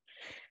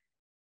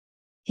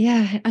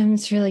 Yeah,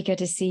 it's really good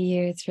to see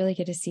you. It's really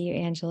good to see you,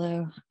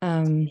 Angelo.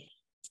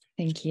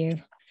 Thank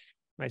you.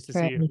 Nice to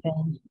see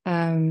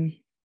you.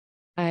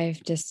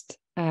 I've just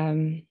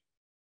I've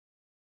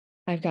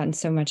gotten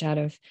so much out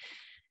of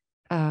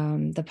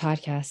the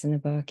podcast and the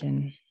book,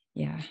 and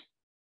yeah.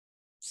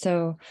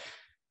 So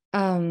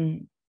I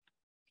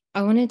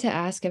wanted to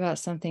ask about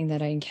something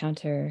that I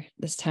encounter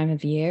this time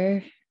of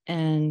year,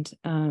 and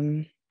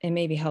it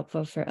may be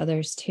helpful for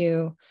others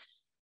too,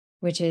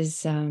 which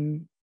is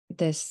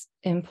this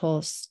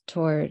impulse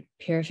toward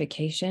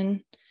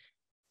purification.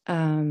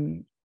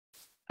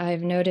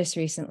 I've noticed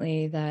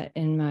recently that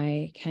in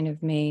my kind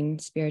of main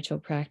spiritual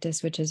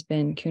practice, which has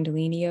been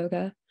Kundalini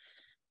yoga,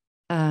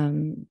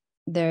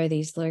 there are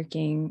these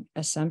lurking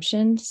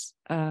assumptions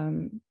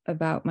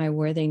about my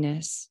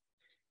worthiness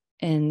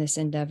in this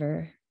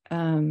endeavor.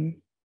 And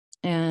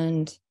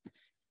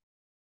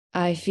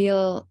I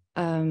feel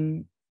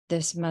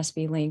this must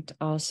be linked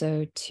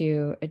also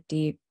to a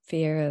deep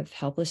fear of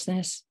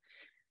helplessness.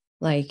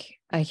 Like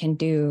I can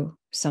do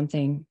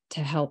something to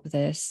help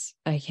this.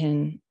 I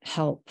can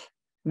help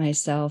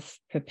myself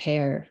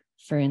prepare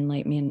for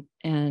enlightenment.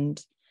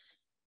 And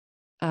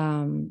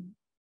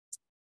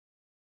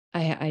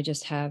I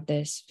just have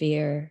this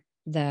fear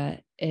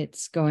that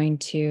it's going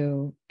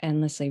to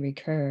endlessly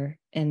recur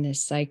in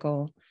this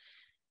cycle,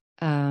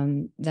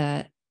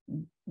 that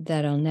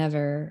I'll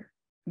never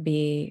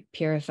be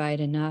purified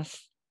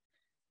enough,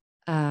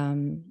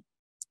 and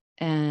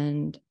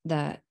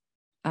that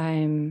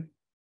I'm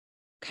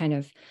kind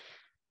of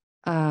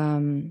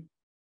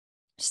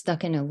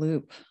stuck in a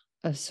loop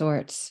of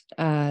sorts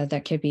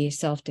that could be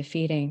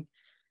self-defeating.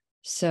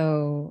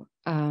 So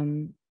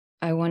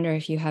I wonder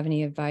if you have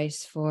any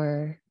advice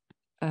for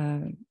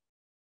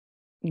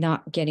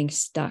not getting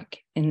stuck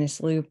in this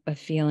loop of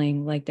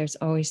feeling like there's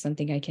always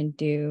something I can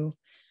do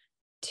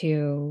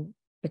to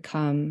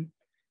become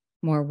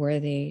more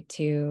worthy,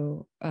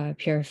 to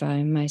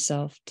purify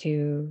myself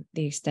to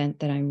the extent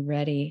that I'm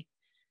ready.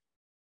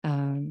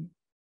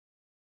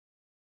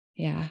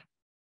 Yeah.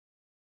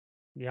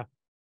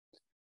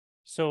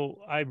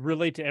 So I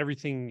relate to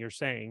everything you're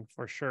saying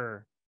for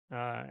sure.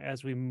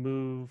 As we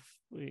move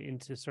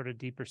into sort of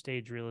deeper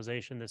stage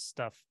realization, this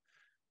stuff,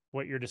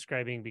 what you're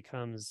describing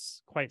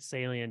becomes quite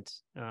salient,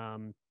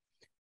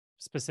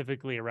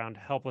 specifically around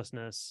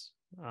helplessness,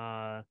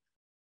 the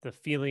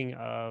feeling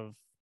of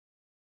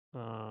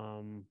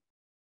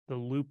the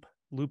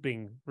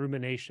looping,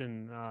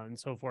 rumination, and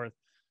so forth.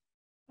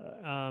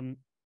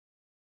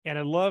 And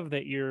I love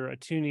that you're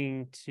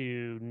attuning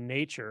to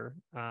nature,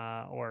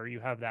 or you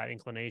have that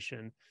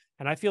inclination.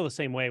 And I feel the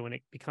same way when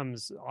it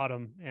becomes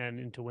autumn and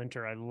into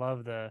winter. I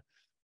love the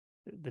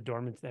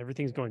dormant,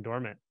 everything's going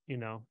dormant,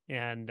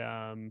 and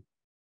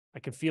I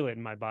can feel it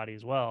in my body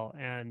as well.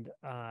 And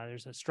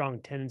there's a strong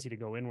tendency to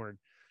go inward.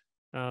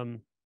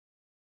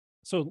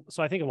 So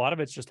I think a lot of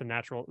it's just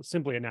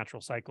simply a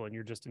natural cycle, and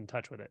you're just in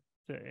touch with it,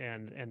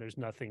 and there's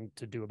nothing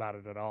to do about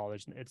it at all.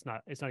 It's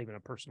not even a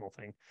personal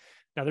thing.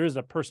 Now there is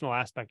a personal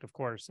aspect, of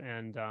course,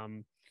 and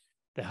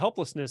the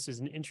helplessness is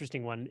an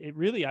interesting one. It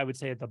really, I would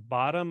say, at the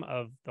bottom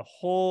of the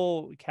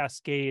whole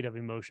cascade of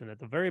emotion, at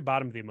the very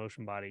bottom of the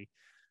emotion body,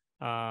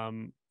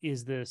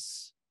 is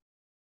this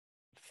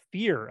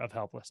fear of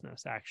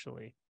helplessness,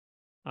 actually,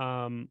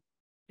 and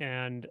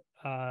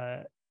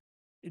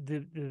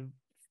the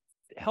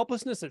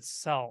helplessness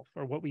itself,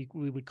 or what we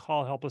would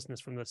call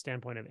helplessness from the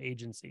standpoint of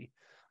agency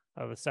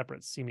of a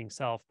separate seeming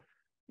self,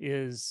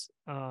 is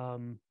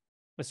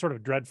sort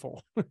of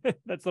dreadful.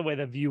 That's the way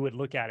the view would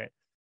look at it.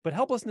 But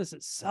helplessness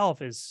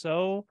itself is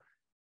so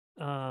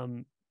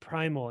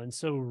primal and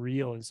so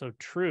real and so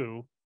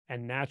true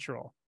and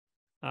natural.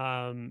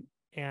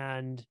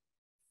 And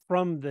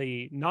from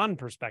the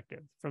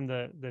non-perspective, from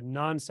the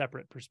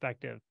non-separate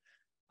perspective,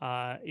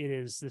 it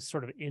is this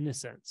sort of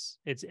innocence.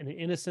 It's an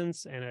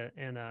innocence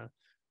and a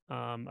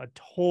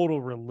total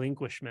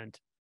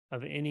relinquishment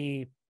of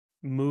any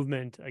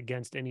movement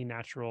against any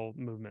natural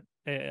movement,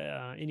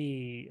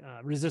 any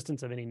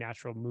resistance of any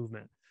natural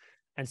movement.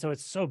 And so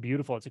it's so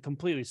beautiful. It's a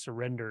completely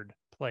surrendered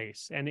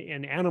place. And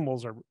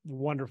animals are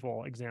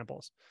wonderful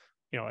examples.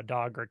 You know, a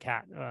dog or a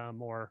cat,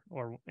 or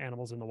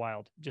animals in the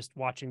wild, just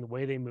watching the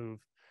way they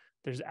move.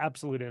 There's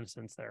absolute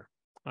innocence there.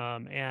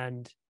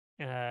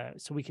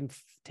 So we can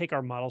take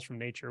our models from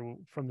nature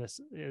from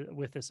this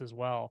with this as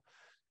well.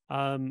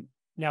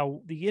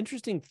 Now, the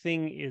interesting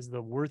thing is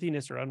the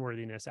worthiness or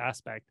unworthiness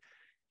aspect.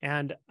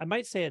 And I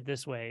might say it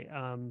this way.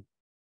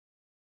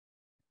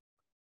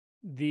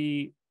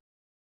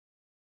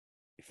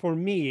 For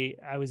me,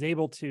 I was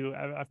able to,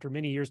 after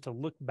many years, to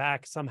look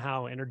back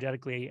somehow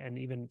energetically and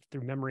even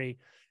through memory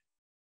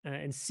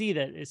and see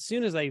that as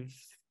soon as I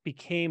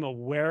became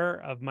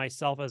aware of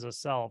myself as a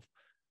self,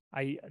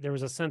 there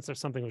was a sense of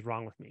something was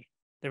wrong with me.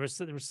 There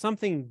was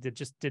something that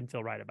just didn't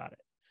feel right about it.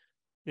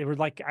 They were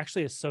like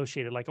actually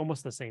associated, like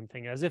almost the same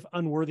thing, as if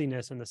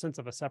unworthiness and the sense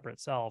of a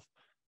separate self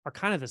are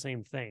kind of the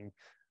same thing.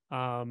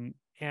 And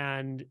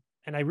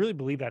I really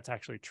believe that's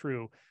actually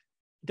true.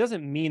 It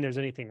doesn't mean there's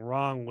anything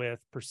wrong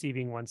with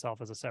perceiving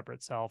oneself as a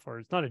separate self, or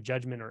it's not a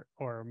judgment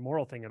or a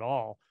moral thing at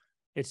all.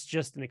 It's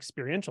just an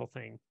experiential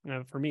thing.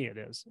 For me, it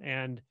is.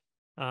 And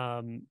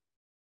now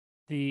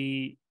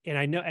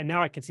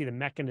I can see the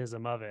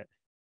mechanism of it.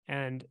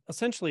 And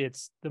essentially,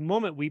 it's the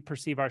moment we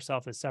perceive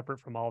ourselves as separate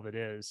from all that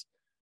is,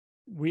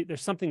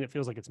 there's something that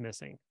feels like it's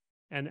missing,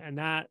 and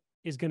that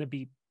is going to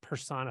be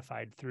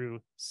personified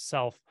through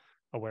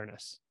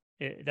self-awareness.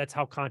 That's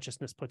how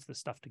consciousness puts this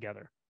stuff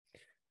together.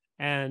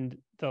 And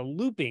the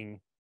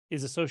looping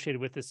is associated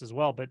with this as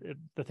well. But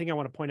the thing I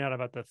want to point out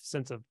about the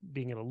sense of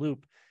being in a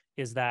loop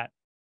is that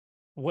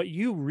what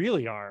you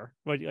really are,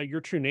 what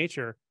your true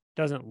nature,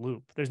 doesn't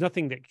loop. There's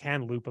nothing that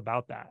can loop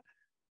about that.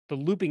 The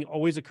looping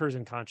always occurs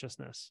in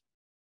consciousness.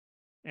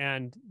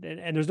 And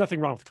there's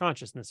nothing wrong with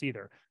consciousness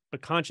either.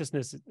 But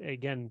consciousness,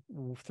 again,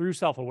 through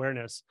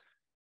self-awareness,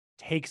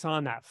 takes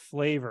on that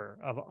flavor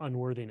of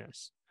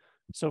unworthiness.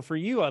 So for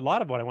you, a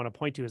lot of what I want to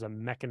point to is a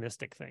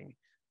mechanistic thing.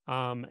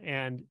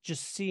 And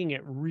just seeing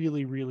it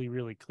really, really,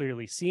 really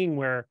clearly,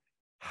 seeing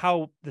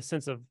how the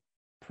sense of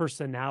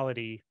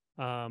personality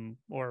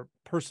or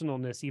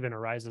personalness even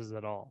arises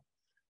at all.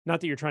 Not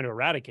that you're trying to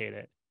eradicate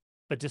it,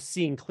 but just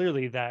seeing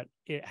clearly that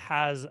it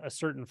has a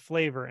certain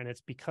flavor, and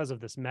it's because of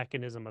this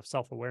mechanism of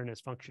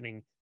self-awareness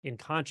functioning in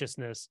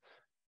consciousness,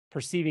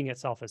 perceiving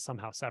itself as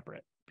somehow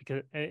separate.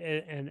 Because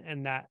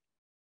and that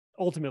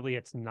ultimately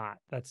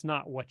that's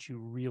not what you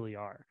really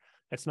are.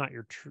 It's not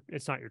your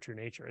true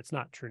nature. It's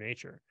not true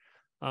nature.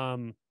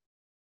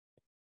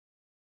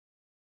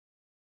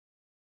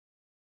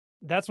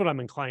 That's what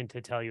I'm inclined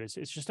to tell you. It's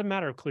just a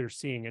matter of clear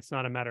seeing. It's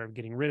not a matter of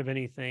getting rid of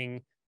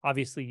anything.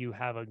 Obviously, you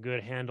have a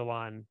good handle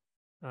on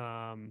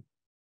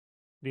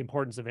the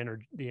importance of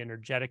the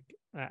energetic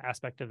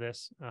aspect of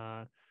this,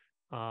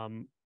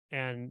 and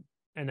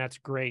that's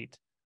great.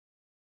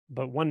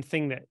 But one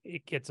thing that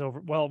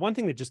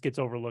just gets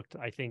overlooked,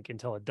 I think,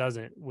 until it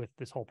doesn't with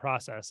this whole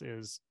process,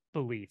 is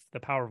belief. The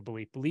power of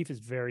belief. Belief is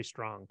very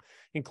strong,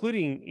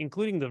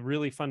 including the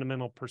really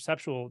fundamental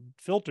perceptual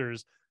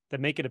filters that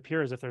make it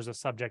appear as if there's a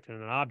subject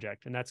and an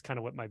object. And that's kind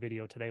of what my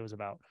video today was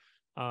about.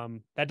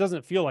 That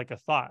doesn't feel like a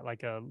thought,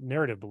 like a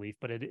narrative belief,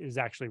 but it is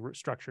actually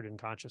structured in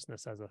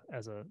consciousness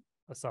as a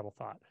subtle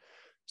thought.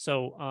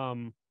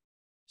 So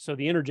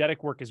the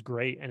energetic work is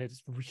great, and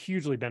it's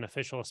hugely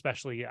beneficial,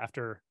 especially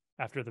after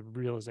the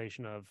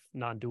realization of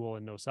non-dual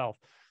and no self.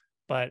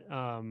 But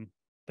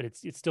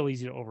it's still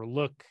easy to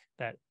overlook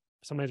that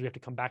sometimes we have to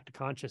come back to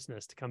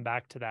consciousness, to come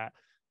back to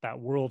that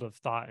world of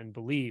thought and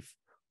belief,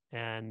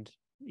 and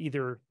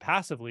either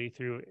passively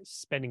through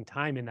spending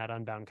time in that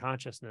unbound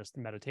consciousness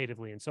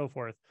meditatively and so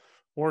forth,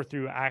 or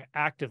through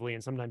actively,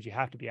 and sometimes you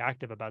have to be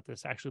active about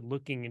this, actually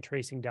looking and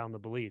tracing down the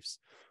beliefs.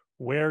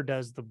 Where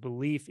does the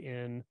belief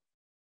in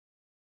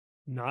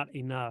not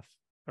enough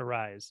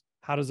arise?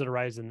 How does it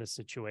arise in this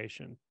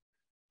situation?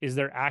 Is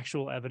there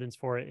actual evidence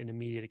for it in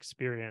immediate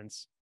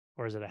experience,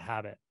 or is it a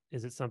habit?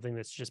 Is it something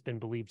that's just been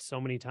believed so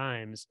many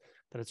times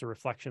that it's a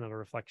reflection of a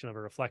reflection of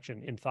a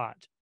reflection in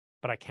thought,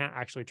 but I can't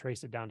actually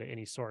trace it down to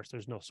any source?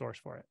 There's no source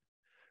for it.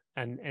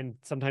 And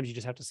sometimes you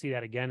just have to see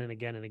that again and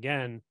again and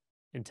again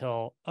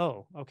until,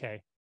 oh,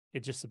 okay, it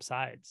just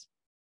subsides.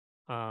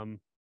 The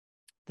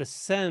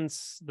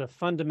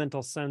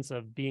fundamental sense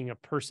of being a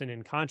person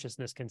in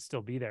consciousness can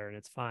still be there, and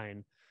it's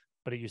fine.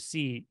 But you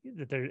see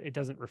that it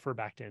doesn't refer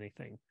back to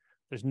anything.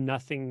 There's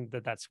nothing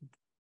that's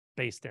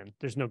based in.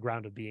 There's no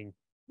ground of being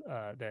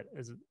that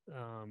is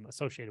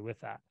associated with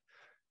that.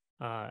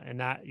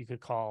 And that you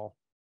could call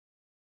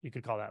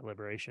that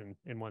liberation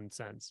in one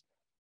sense.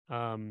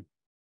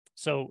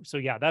 So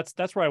yeah,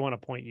 that's where I want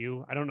to point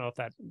you. I don't know if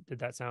did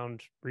that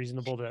sound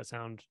reasonable? Did that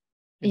sound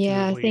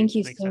Yeah, thank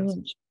you so sense?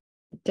 much.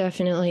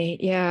 Definitely.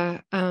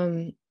 Yeah.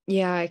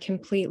 yeah, I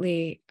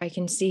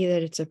can see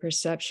that it's a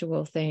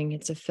perceptual thing.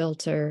 It's a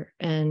filter.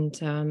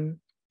 And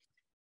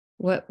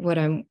what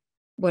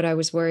I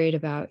was worried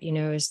about,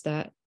 is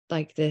that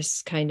like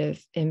this kind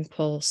of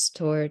impulse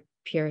toward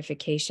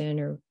purification,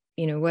 or,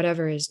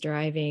 whatever is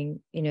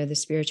driving, the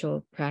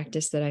spiritual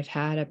practice that I've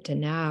had up to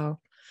now.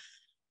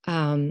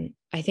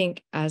 I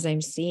think as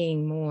I'm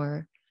seeing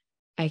more,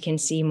 I can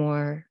see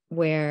more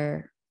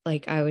where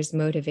like I was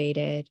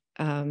motivated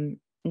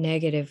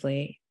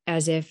negatively,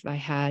 as if I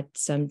had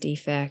some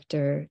defect,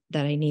 or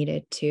that I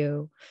needed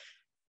to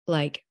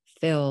like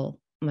fill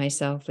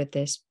myself with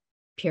this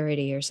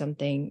purity or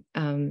something.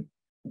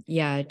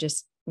 I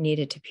just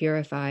needed to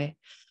purify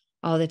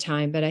all the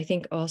time. But I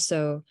think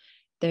also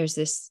there's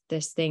this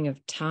thing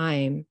of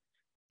time,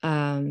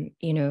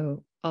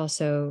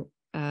 also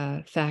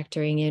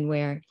factoring in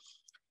where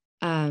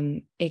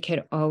it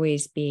could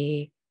always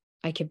be,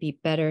 I could be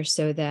better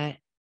so that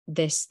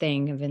this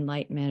thing of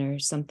enlightenment or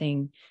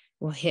something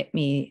will hit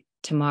me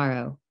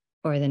tomorrow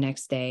or the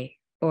next day,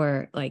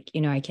 or like,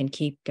 I can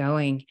keep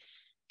going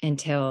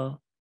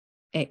until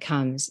it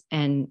comes.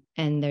 And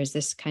there's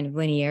this kind of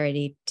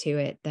linearity to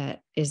it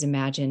that is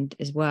imagined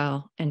as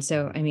well. And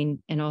so, I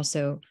mean, and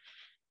also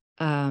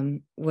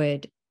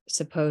would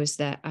suppose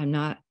that I'm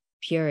not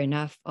pure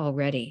enough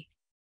already.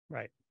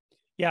 Right.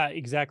 Yeah,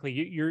 exactly.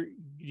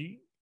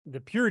 The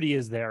purity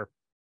is there,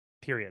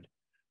 period.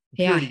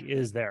 Purity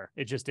is there.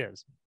 It just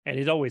is. And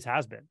it always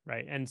has been.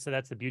 Right. And so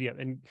that's the beauty of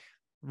it. And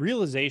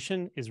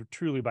realization is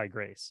truly by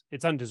grace.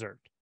 It's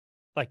undeserved.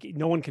 Like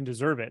no one can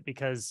deserve it,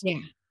 because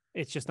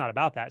it's just not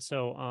about that.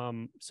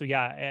 So,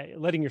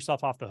 letting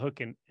yourself off the hook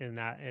in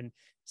that, and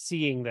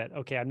seeing that,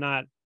 okay,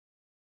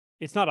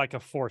 it's not like a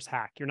force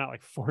hack. You're not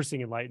like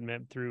forcing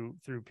enlightenment through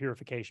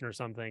purification or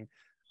something.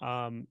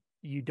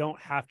 You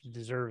don't have to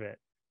deserve it.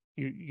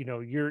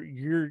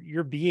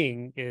 Your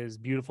being is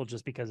beautiful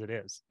just because it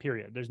is,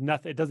 period. There's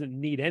nothing, it doesn't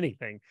need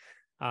anything.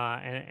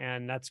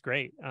 And that's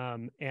great.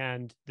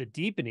 And the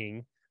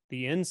deepening,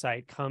 the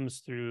insight comes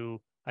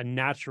through a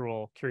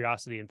natural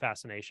curiosity and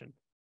fascination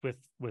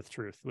with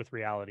truth, with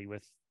reality,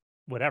 with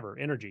whatever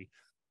energy.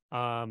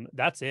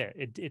 That's it.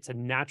 It's a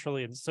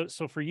naturally, and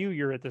so for you,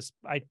 you're at this,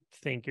 I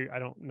think I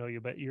don't know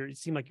you, but it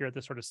seem like you're at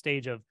this sort of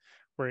stage of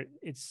where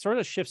it sort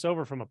of shifts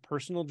over from a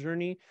personal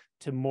journey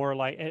to more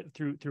like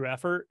through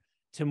effort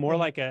to more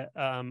like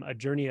a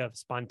journey of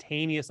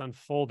spontaneous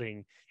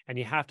unfolding. And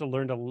you have to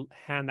learn to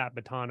hand that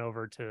baton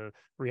over to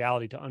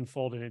reality to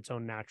unfold in its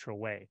own natural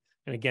way.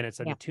 And again, it's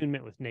an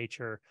attunement with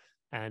nature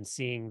and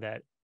seeing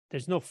that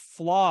there's no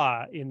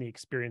flaw in the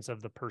experience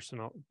of the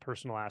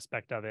personal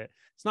aspect of it.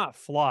 It's not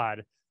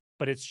flawed,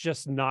 but it's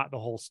just not the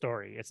whole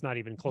story. It's not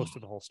even close to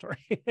the whole story.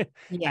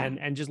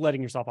 And just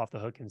letting yourself off the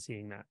hook and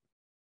seeing that.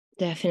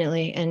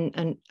 Definitely.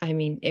 And I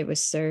mean, it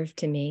was served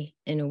to me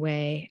in a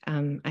way.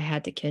 I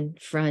had to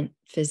confront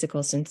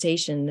physical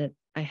sensation that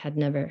I had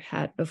never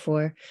had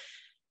before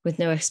with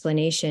no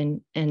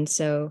explanation. And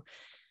so,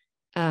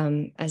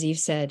 as you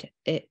said,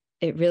 it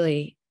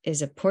really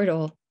is a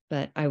portal,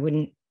 but I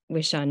wouldn't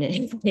wish on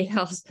anybody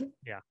else.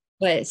 Yeah.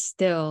 But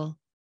still,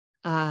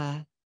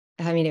 I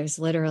mean, it was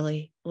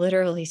literally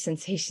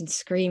sensation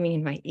screaming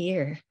in my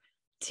ear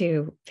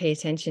to pay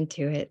attention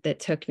to it, that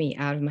took me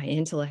out of my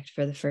intellect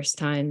for the first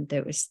time.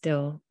 That was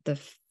still the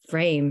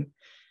frame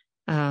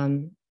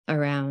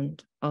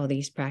around all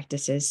these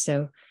practices.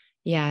 So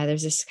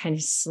there's this kind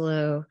of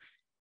slow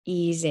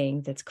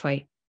easing that's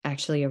quite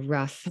actually a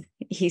rough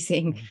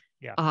easing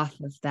off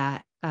of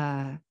that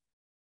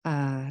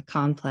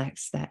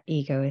complex, that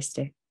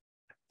egoistic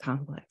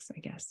complex, I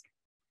guess.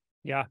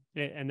 Yeah.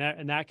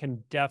 And that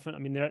can definitely,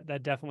 I mean,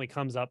 that definitely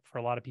comes up for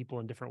a lot of people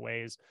in different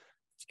ways.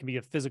 It can be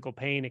a physical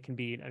pain. It can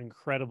be an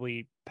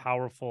incredibly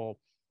powerful,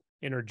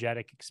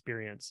 energetic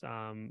experience.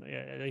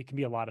 It can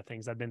be a lot of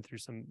things. I've been through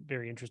some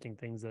very interesting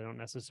things that I don't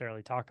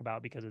necessarily talk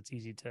about because it's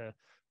easy to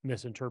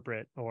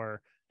misinterpret, and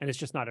it's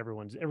just not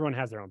everyone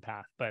has their own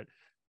path, but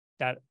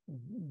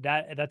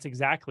that's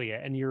exactly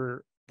it. And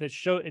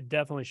it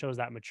definitely shows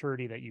that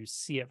maturity, that you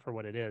see it for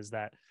what it is,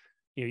 that,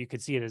 you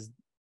could see it as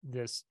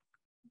this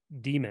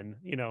demon,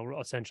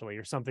 essentially,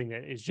 or something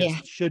that is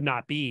just should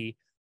not be,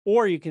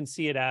 or you can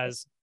see it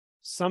as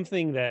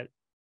something that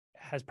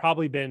has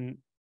probably been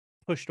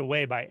pushed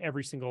away by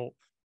every single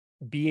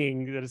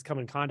being that has come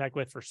in contact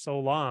with for so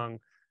long,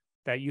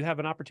 that you have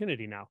an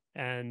opportunity now,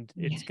 and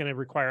it's going to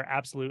require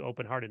absolute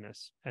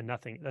open-heartedness and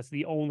nothing. That's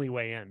the only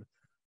way in,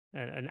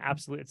 and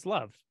absolute, it's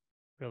love,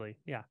 really.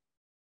 Yeah.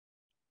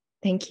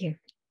 Thank you.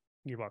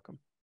 You're welcome.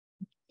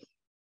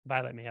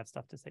 Violet may have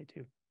stuff to say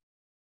too.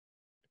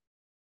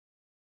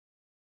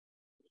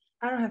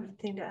 I don't have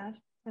anything to add.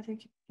 I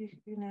think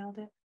you nailed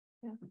it.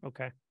 Yeah.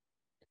 Okay.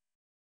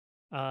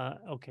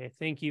 Okay.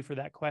 Thank you for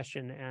that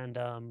question. And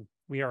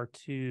we are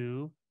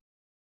to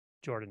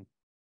Jordan.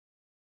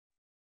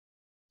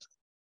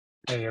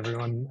 Hey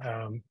everyone.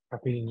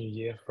 Happy New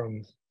Year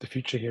from the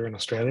future here in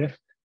Australia.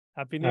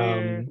 Happy New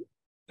Year.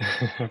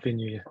 Happy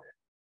New Year.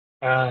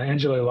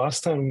 Angelo,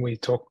 last time we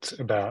talked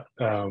about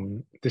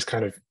this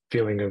kind of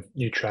feeling of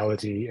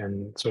neutrality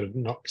and sort of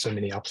not so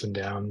many ups and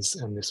downs,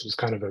 and this was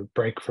kind of a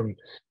break from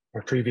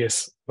my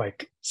previous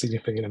like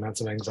significant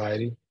amounts of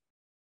anxiety.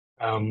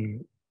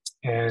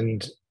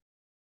 And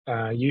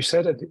you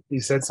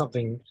said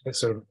something that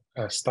sort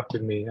of stuck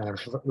with me, and I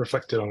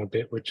reflected on a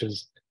bit, which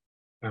is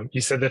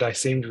you said that I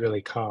seemed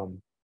really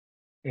calm,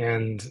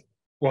 and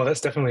well,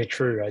 that's definitely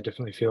true. I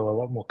definitely feel a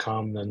lot more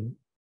calm than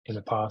in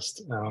the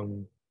past.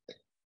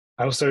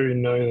 I also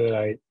know that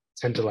I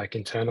tend to like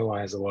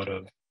internalize a lot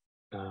of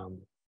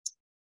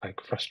like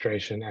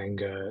frustration,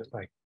 anger,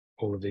 like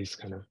all of these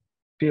kind of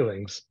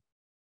feelings.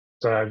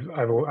 So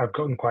I've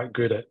gotten quite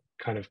good at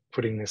kind of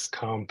putting this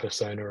calm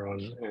persona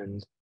on.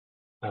 And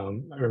I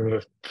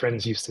remember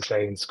friends used to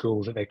say in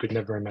school that they could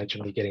never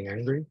imagine me getting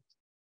angry.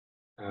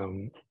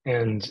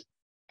 And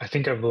I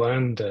think I've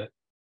learned that,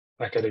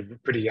 like at a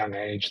pretty young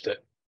age, that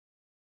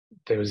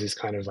there was this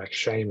kind of like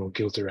shame or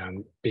guilt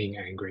around being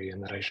angry,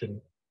 and that I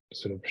shouldn't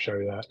sort of show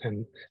that,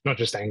 and not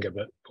just anger,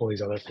 but all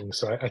these other things.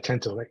 So I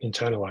tend to like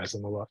internalize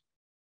them a lot.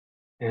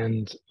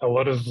 And a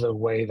lot of the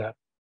way that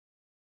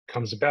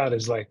comes about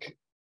is like,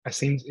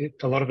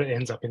 a lot of it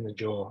ends up in the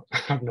jaw.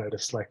 I've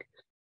noticed it's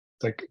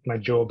like my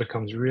jaw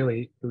becomes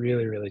really,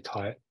 really, really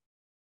tight.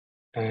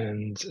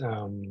 And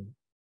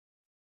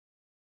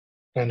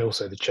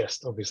also the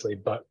chest, obviously.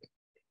 But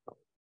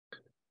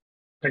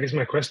I guess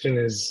my question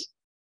is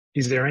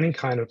there any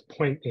kind of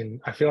point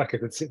I feel like I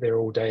could sit there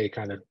all day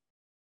kind of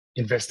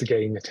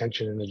investigating the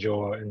tension in the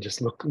jaw and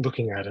just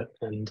looking at it,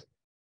 and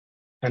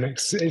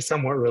it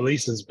somewhat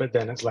releases, but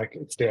then it's like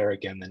it's there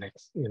again the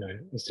next,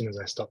 as soon as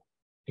I stop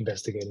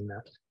investigating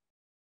that.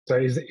 So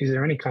is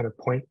there any kind of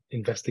point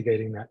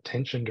investigating that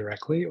tension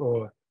directly,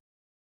 or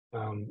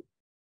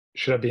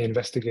should I be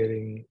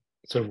investigating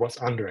sort of what's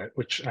under it,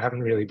 which I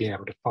haven't really been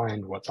able to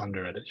find what's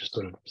under it. It just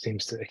sort of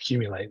seems to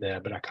accumulate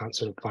there, but I can't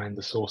sort of find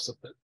the source of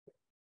it.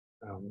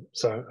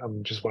 So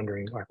I'm just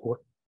wondering, like,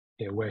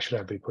 where should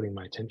I be putting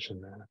my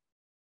attention there?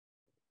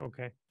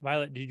 Okay.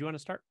 Violet, did you want to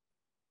start?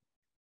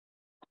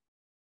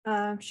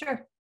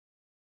 Sure.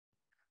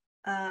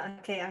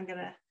 Okay, I'm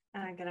gonna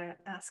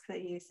ask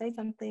that you say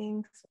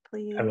something,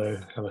 please. Hello.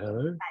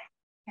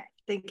 Hi.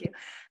 Thank you.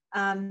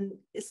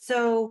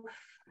 So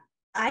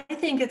I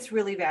think it's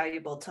really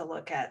valuable to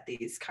look at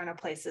these kind of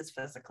places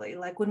physically.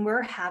 Like when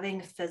we're having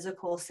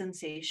physical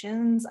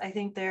sensations, I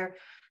think they're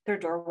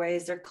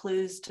doorways, they're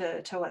clues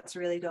to what's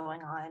really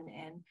going on,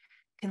 and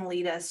can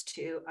lead us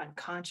to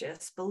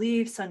unconscious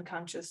beliefs,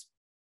 unconscious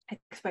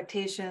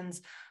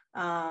expectations,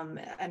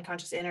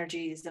 unconscious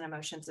energies and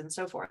emotions, and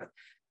so forth.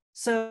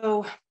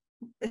 So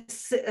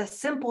it's a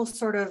simple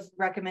sort of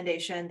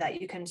recommendation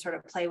that you can sort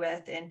of play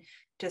with and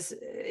just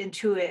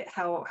intuit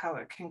how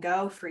it can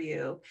go for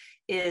you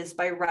is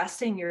by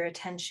resting your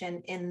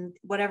attention in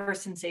whatever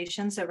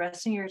sensation. So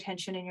resting your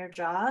attention in your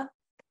jaw,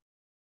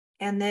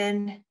 and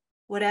then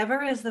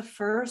whatever is the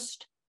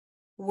first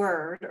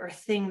word or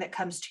thing that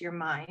comes to your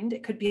mind.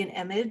 It could be an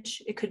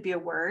image, it could be a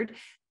word,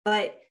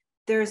 but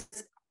there's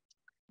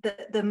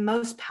the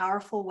most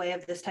powerful way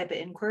of this type of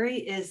inquiry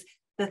is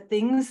the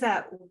things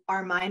that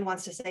our mind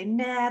wants to say,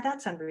 nah,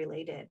 that's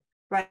unrelated,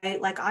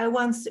 right? Like I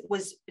once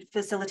was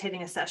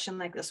facilitating a session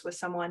like this with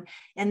someone,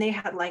 and they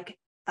had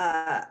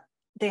a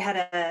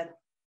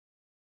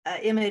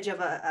image of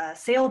a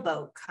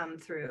sailboat come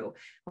through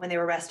when they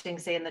were resting,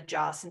 say in the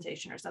jaw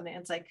sensation or something.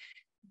 It's like,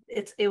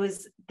 it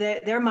was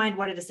their mind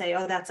wanted to say,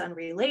 oh, that's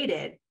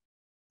unrelated.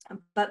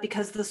 But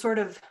because the sort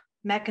of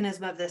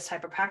mechanism of this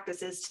type of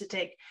practice is to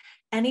take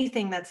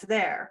anything that's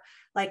there,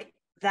 like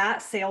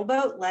that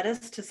sailboat led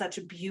us to such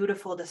a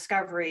beautiful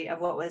discovery of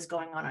what was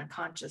going on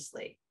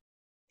unconsciously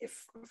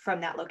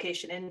from that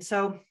location. And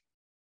so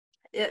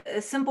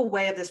a simple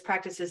way of this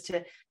practice is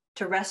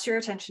to rest your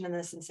attention in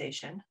the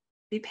sensation,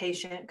 be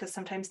patient, because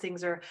sometimes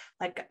things are,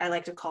 like I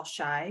like to call,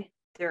 shy.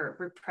 They're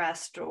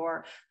repressed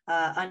or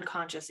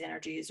unconscious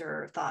energies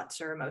or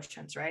thoughts or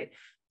emotions, right?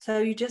 So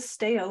you just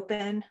stay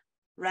open,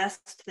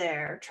 rest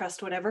there,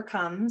 trust whatever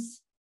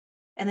comes,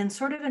 and then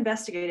sort of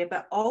investigate it,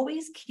 but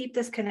always keep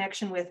this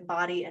connection with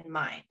body and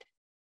mind.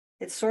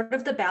 It's sort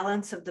of the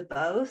balance of the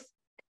both.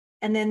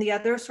 And then the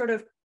other sort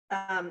of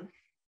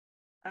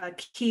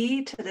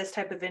key to this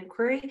type of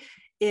inquiry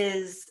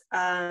is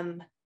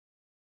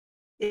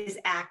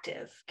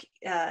active.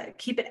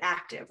 Keep it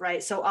active,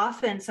 right? So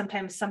often,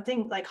 sometimes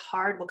something like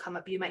hard will come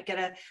up. You might get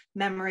a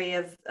memory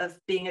of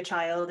being a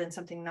child and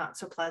something not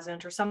so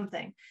pleasant or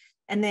something.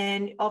 And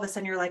then all of a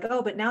sudden you're like,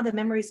 oh, but now the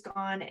memory's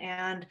gone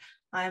and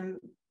I'm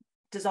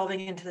dissolving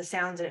into the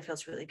sounds and it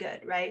feels really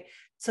good, right?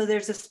 So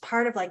there's this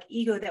part of like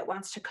ego that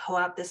wants to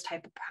co-opt this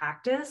type of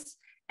practice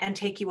and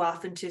take you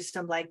off into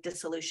some like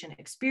dissolution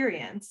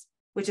experience,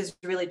 which is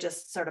really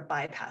just sort of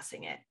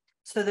bypassing it.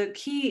 So the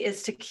key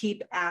is to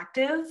keep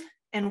active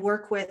and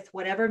work with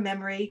whatever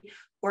memory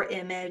or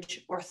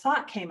image or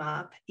thought came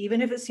up,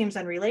 even if it seems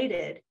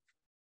unrelated,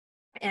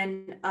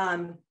 and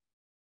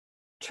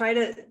try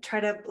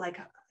to like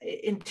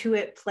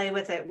intuit, play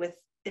with it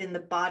in the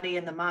body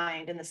and the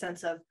mind, in the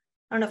sense of,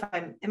 I don't know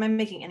if am I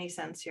making any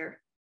sense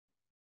here?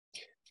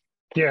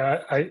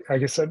 Yeah, I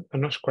guess I'm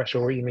not quite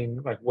sure what you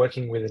mean, like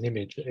working with an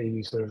image. Are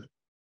you sort of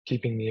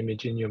keeping the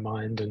image in your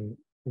mind and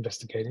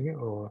investigating it,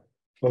 or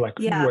like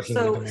Yeah, working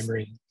with a so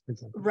memory, for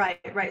example?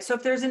 right. So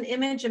if there's an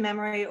image, a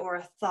memory, or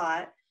a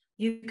thought,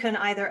 you can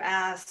either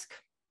ask,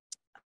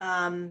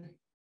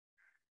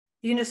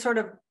 you just sort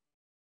of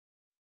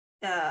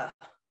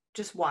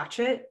just watch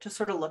it, just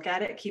sort of look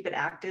at it, keep it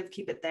active,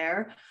 keep it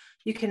there.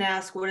 You can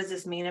ask, what does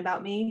this mean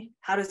about me?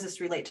 How does this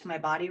relate to my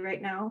body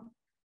right now?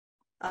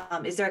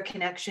 Is there a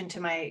connection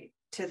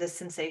to the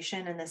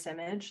sensation in this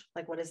image?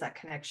 Like, what is that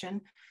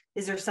connection?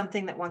 Is there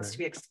something that wants to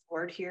be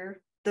explored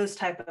here? Those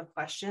type of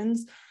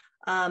questions.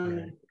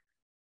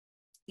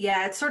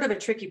 Yeah, it's sort of a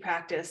tricky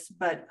practice,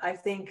 but I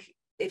think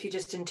if you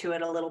just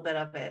intuit a little bit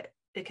of it,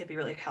 it could be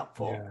really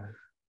helpful.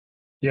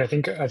 Yeah, I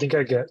think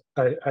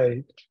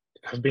I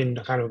have been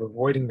kind of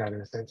avoiding that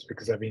in a sense,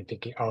 because I've been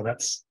thinking, oh,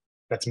 that's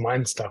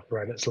mind stuff,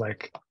 right? It's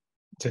like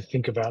to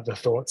think about the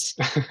thoughts.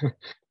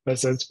 But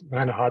so it's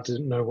kind of hard to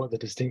know what the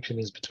distinction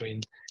is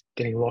between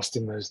getting lost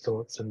in those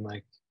thoughts and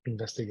like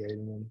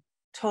investigating them.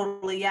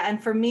 Totally. Yeah.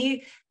 And for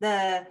me,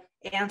 the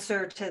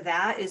answer to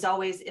that is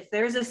always, if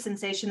there's a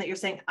sensation that you're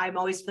saying, I'm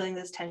always feeling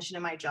this tension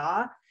in my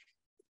jaw,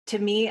 to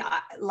me,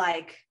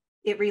 like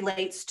it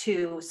relates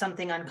to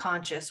something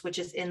unconscious, which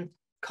is in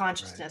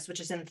consciousness, which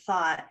is in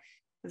thought,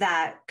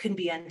 that can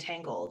be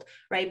untangled,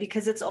 right?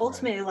 Because it's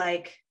ultimately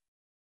like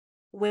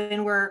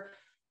when we're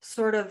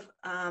sort of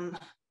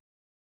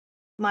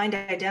mind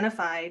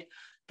identified,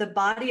 the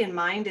body and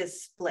mind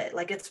is split.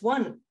 Like it's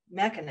one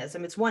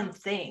mechanism, it's one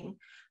thing,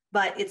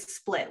 but it's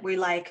split. We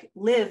like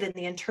live in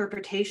the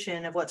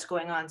interpretation of what's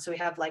going on. So we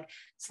have like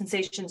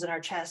sensations in our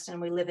chest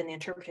and we live in the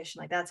interpretation,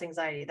 like that's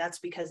anxiety. That's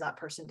because that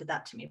person did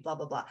that to me, blah,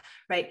 blah, blah,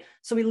 right?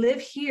 So we live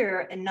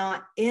here and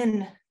not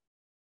in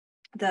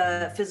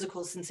the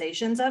physical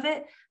sensations of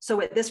it. So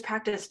what this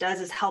practice does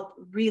is help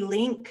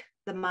relink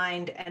the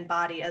mind and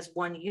body as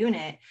one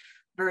unit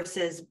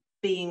versus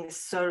being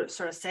sort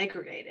of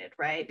segregated,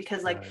 right?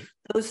 Because like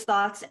those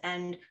thoughts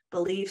and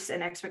beliefs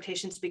and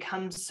expectations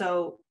become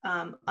so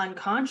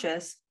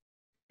unconscious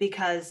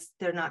because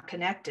they're not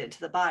connected to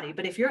the body.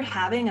 But if you're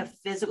having a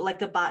physical, like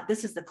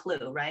this is the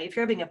clue, right? If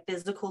you're having a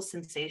physical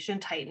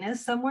sensation,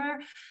 tightness somewhere,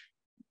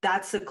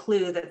 that's a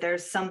clue that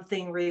there's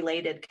something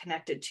related,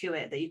 connected to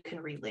it that you can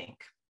relink,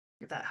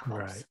 if that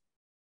helps. Right.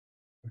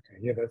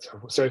 Okay, yeah, that's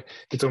helpful. So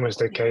it's almost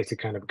okay to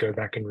kind of go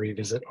back and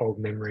revisit old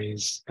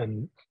memories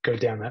and go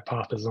down that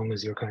path as long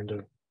as you're kind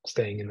of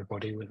staying in the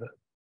body with it.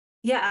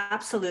 Yeah,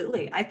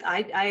 absolutely.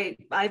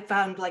 I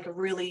found like a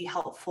really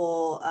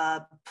helpful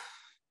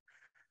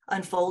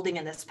unfolding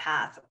in this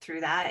path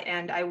through that.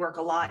 And I work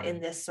a lot in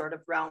this sort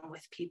of realm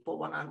with people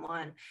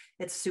one-on-one.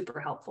 It's super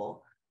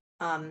helpful.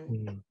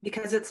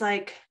 Because it's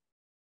like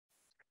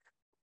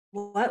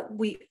what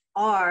we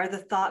are, the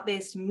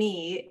thought-based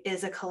me,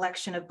 is a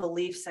collection of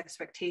beliefs,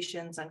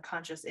 expectations,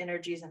 unconscious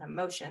energies, and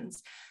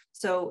emotions.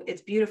 So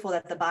it's beautiful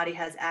that the body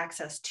has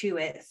access to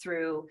it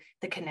through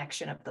the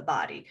connection of the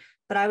body.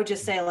 But I would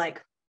just say,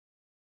 like,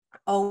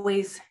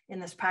 always in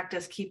this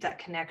practice, keep that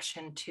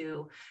connection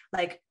to,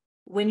 like,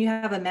 when you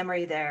have a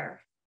memory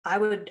there, I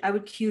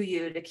would cue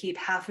you to keep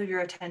half of your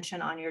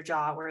attention on your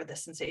jaw where the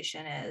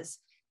sensation is,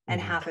 and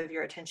half of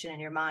your attention in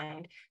your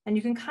mind. And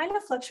you can kind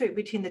of fluctuate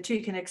between the two.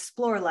 You can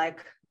explore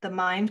like the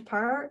mind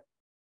part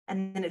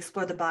and then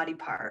explore the body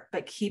part,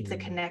 but keep the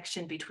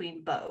connection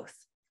between both,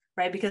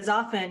 right? Because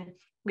often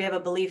we have a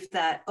belief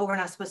that, oh, we're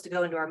not supposed to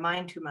go into our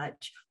mind too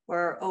much,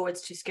 or, oh,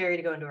 it's too scary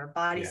to go into our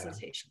body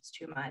sensations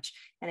too much.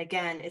 And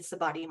again, it's the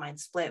body mind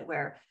split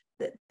where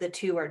the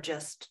two are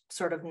just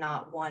sort of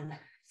not one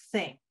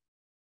thing.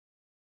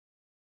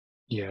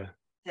 Yeah.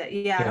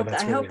 I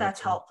hope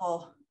that's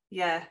helpful.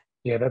 Yeah.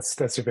 Yeah, that's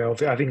super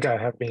helpful. I think I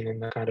have been in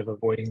the kind of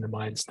avoiding the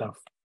mind stuff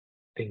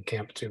in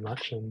camp too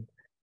much, and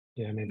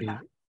maybe.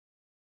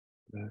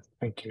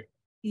 Thank you.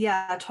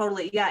 Yeah,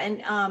 totally. Yeah,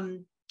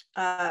 and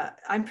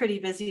I'm pretty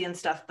busy and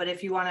stuff, but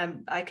if you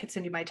want to, I could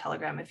send you my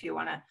Telegram if you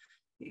want to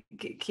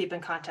keep in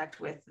contact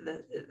with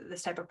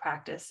this type of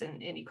practice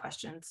and any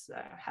questions.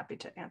 Happy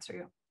to answer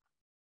you.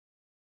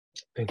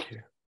 Thank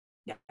you.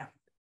 Yeah.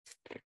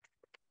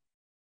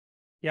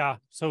 Yeah.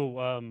 So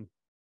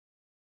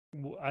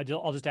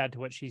I'll just add to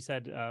what she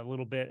said a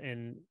little bit,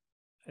 and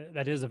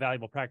that is a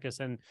valuable practice.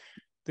 And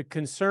the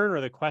concern or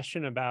the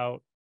question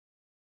about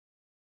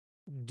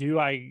do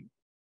I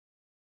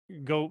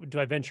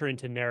venture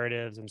into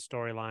narratives and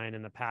storyline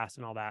in the past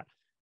and all that?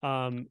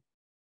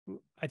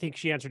 I think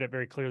she answered it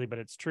very clearly, but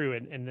it's true.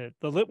 And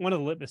one of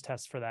the litmus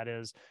tests for that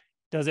is,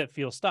 does it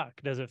feel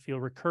stuck? Does it feel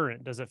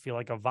recurrent? Does it feel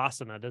like a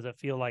vasana? Does it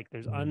feel like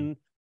there's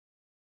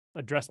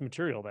unaddressed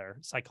material there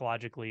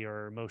psychologically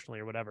or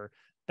emotionally or whatever?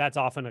 That's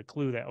often a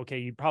clue that, okay,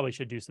 you probably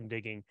should do some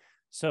digging.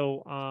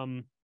 So,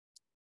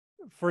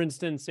 for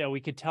instance, we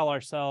could tell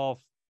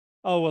ourselves,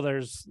 oh, well,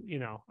 there's,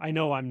 I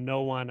know I'm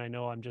no one. I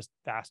know I'm just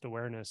vast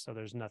awareness. So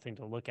there's nothing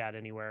to look at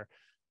anywhere.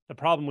 The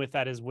problem with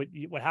that is what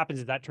happens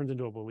is that turns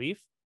into a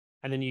belief.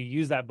 And then you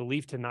use that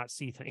belief to not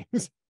see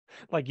things.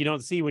 Like you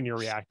don't see when you're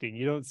reacting,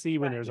 you don't see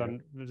when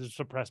Right. there's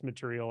suppressed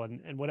material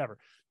and whatever.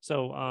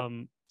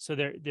 So so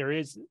there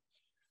is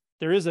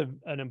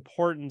an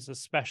importance,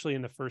 especially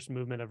in the first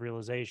movement of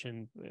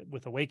realization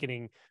with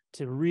awakening,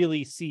 to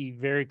really see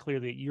very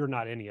clearly that you're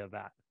not any of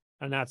that.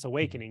 And that's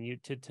awakening, you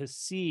to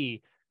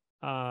see,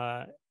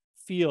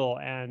 feel,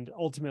 and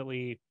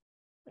ultimately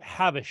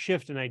have a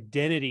shift in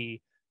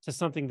identity to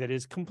something that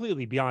is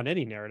completely beyond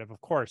any narrative.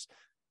 Of course,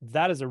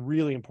 that is a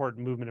really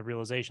important movement of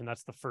realization.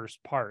 That's the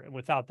first part. And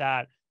without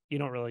that, you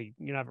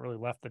haven't really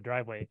left the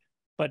driveway.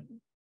 But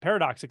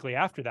paradoxically,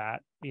 after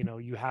that,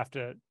 you have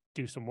to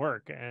do some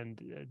work.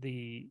 And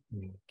the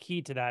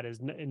key to that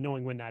is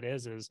knowing when that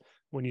is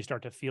when you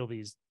start to feel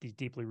these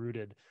deeply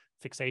rooted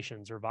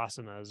fixations or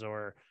vasanas,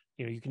 or,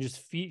 you can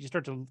just you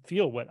start to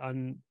feel what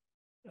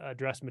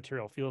unaddressed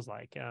material feels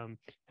like.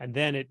 And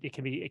then it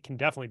can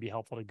definitely be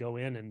helpful to go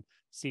in and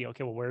see,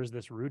 okay, well, where is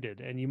this rooted?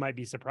 And you might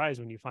be surprised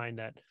when you find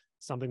that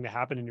something that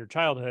happened in your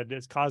childhood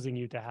is causing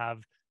you to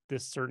have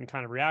this certain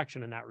kind of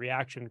reaction, and that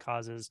reaction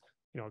causes,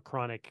 a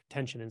chronic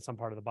tension in some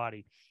part of the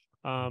body.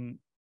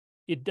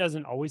 It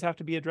doesn't always have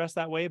to be addressed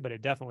that way, but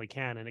it definitely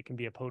can, and it can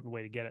be a potent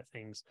way to get at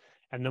things.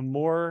 And the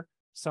more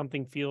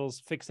something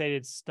feels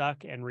fixated,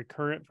 stuck, and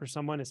recurrent for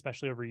someone,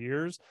 especially over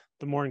years,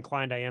 the more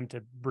inclined I am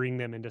to bring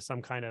them into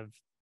some kind of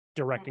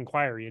direct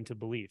inquiry into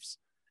beliefs,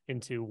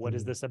 into what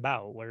is this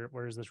about?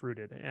 Where is this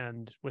rooted?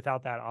 And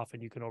without that, often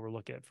you can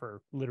overlook it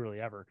for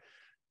literally ever.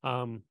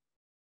 Yeah,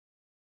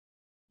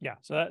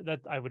 so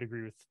that I would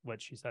agree with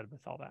what she said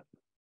with all that.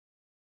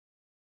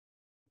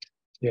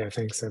 Yeah,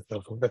 thanks. That's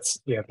helpful. I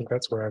think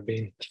that's where I've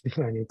been.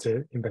 I need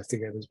to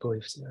investigate those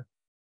beliefs. Yeah.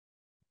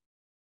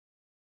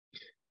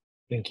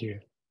 Thank you.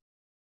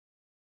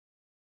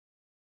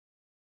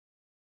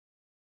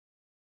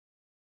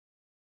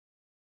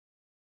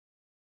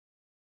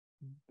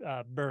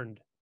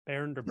 Bernd,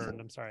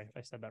 I'm sorry if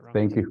I said that wrong.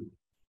 Thank you.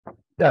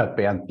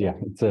 Bernd, yeah,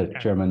 it's a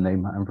German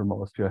name. I'm from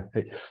Austria.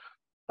 Hey.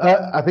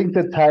 I think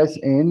that ties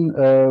in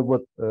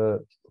what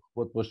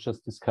was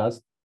just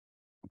discussed,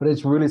 but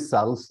it's really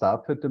subtle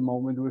stuff at the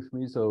moment with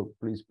me, so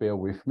please bear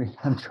with me.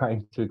 I'm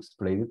trying to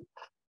explain it.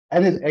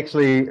 And it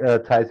actually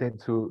ties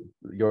into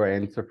your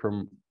answer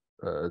to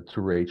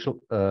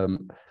Rachel.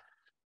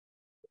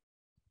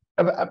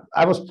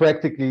 I was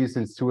practically,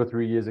 since 2 or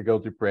 3 years ago,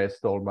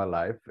 depressed all my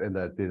life, and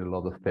I did a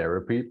lot of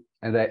therapy.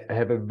 And I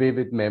have a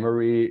vivid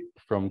memory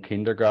from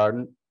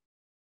kindergarten,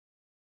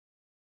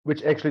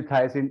 which actually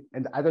ties in.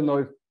 And I don't know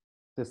if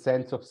the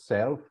sense of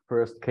self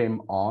first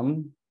came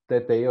on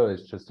that day, or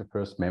it's just the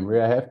first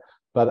memory I have.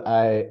 But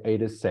I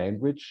ate a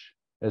sandwich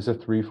as a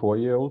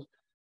 3-4-year-old,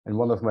 and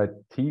one of my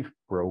teeth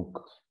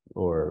broke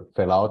or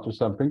fell out or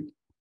something.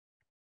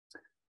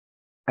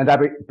 And I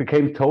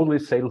became totally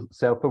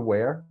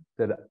self-aware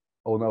that,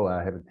 oh no,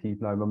 I have a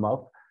teeth now in my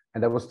mouth.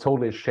 And I was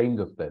totally ashamed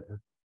of that.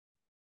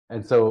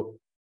 And so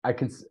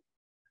it's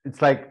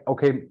like,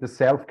 okay, the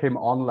self came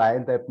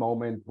online that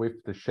moment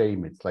with the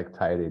shame. It's like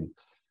tied in.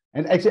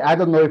 And actually, I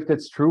don't know if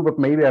that's true, but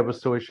maybe I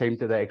was so ashamed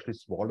that I actually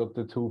swallowed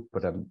the tooth,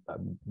 but I'm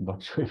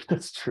not sure if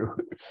that's true.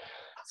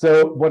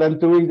 So what I'm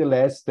doing the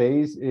last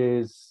days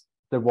is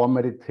the one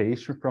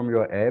meditation from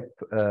your app,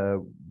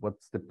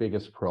 what's the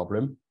biggest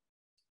problem?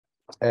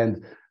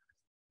 And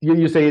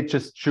you say it,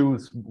 just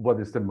choose what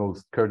is the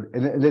most current.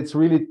 And it's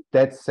really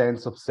that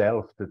sense of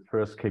self that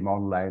first came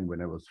online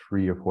when I was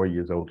 3 or 4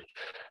 years old.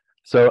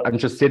 So I'm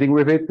just sitting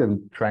with it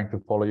and trying to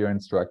follow your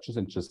instructions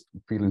and just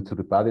feel into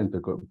the body and to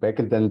go back,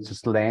 and then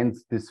just land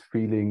this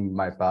feeling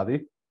my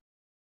body.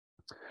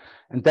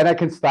 And then I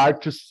can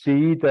start to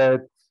see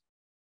that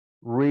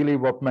really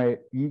what my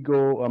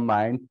ego or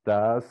mind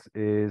does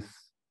is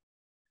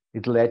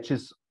it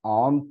latches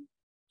on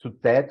to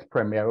that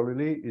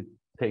primarily. It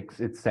takes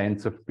its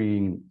sense of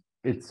being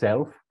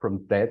itself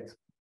from that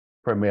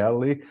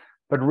primarily.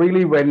 But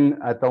really,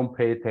 when I don't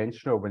pay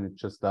attention, or when it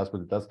just does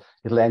what it does,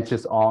 it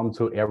latches on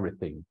to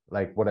everything.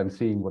 Like what I'm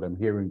seeing, what I'm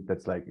hearing,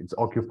 that's like it's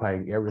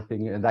occupying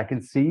everything. And I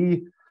can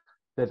see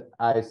that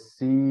I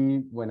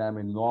see, when I'm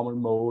in normal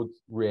mode,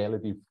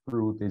 reality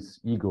through this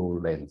ego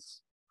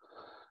lens.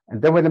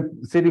 And then when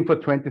I'm sitting for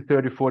 20,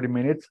 30, 40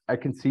 minutes, I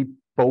can see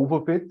both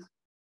of it.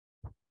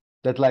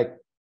 That like,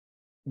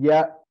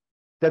 yeah,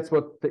 that's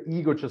what the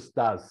ego just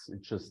does.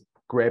 It just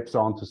grabs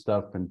onto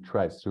stuff and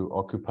tries to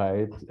occupy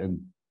it and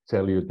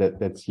tell you that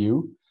that's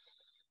you.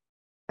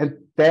 And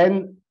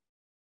then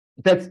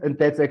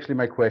that's actually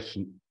my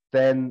question.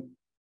 Then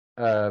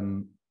I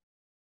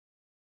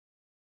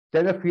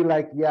feel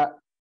like, yeah,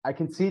 I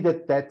can see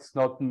that that's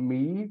not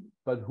me,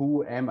 but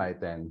who am I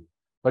then?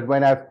 But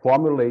when I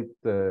formulate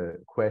the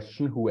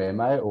question, who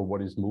am I, or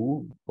what is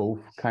mu,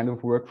 both kind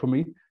of work for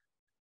me,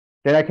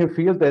 then I can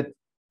feel that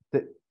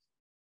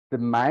the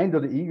mind or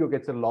the ego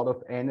gets a lot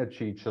of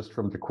energy just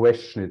from the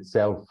question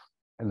itself.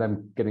 And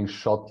I'm getting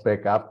shot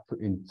back up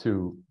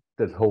into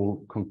that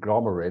whole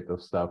conglomerate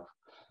of stuff.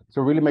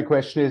 So really my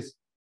question is,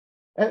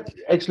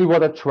 actually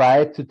what I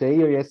tried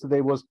today or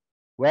yesterday was,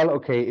 well,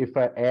 okay, if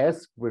I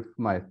ask with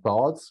my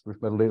thoughts,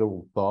 with my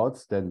little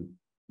thoughts, then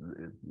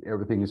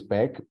everything is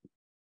back.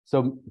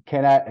 So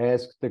can I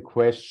ask the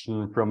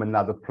question from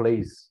another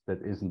place that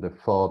isn't a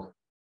thought?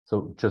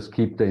 So just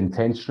keep the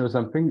intention or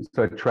something.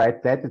 So I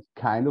tried that, it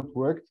kind of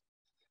worked.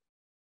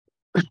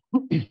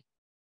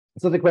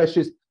 So the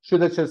question is,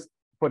 should I just,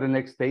 for the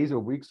next days or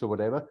weeks or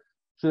whatever,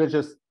 should I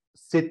just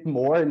sit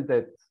more in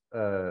that,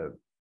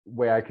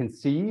 where I can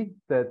see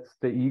that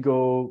the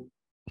ego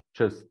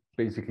just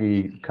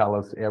basically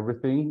colors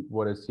everything,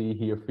 what I see,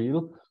 hear,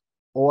 feel?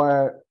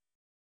 Or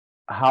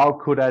how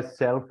could I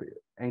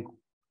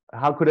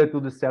how could I do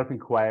the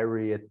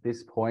self-inquiry at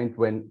this point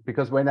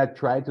because when I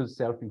try to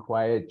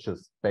self-inquire, it's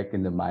just back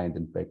in the mind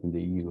and back in the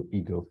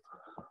ego.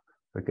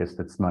 I guess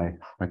that's my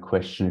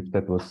question, if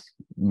that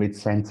made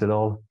sense at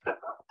all.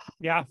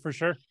 Yeah, for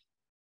sure.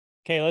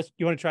 Okay,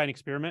 you want to try an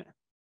experiment?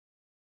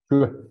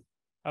 Sure.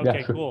 Okay,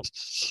 yeah, sure.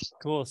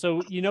 Cool.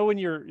 So, when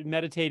you're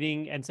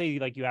meditating and say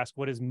like you ask,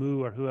 what is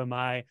mu, or who am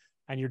I?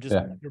 And you're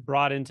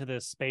brought into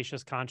this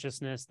spacious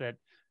consciousness that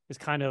is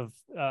kind of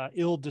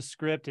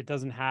ill-descript. It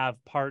doesn't have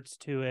parts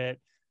to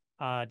it.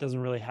 It doesn't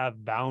really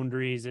have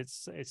boundaries. It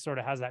sort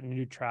of has that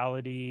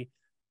neutrality.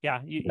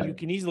 Yeah, you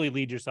can easily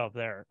lead yourself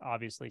there,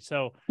 obviously.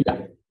 So,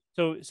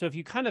 so if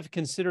you kind of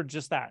consider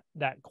just that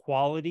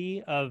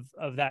quality of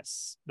that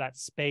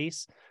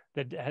space,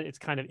 that it's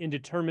kind of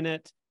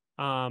indeterminate,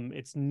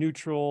 it's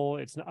neutral,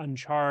 it's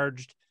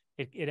uncharged.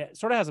 It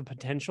sort of has a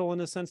potential in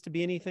a sense to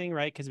be anything,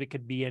 right? Because it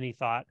could be any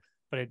thought,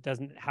 but it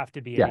doesn't have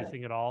to be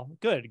anything at all.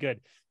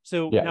 Good.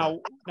 So now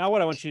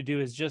what I want you to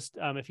do is just,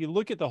 if you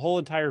look at the whole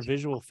entire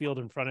visual field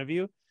in front of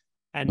you,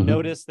 and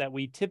notice that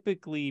we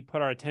typically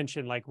put our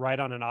attention like right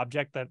on an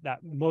object, that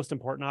most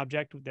important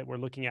object that we're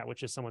looking at,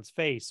 which is someone's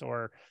face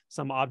or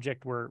some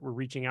object we're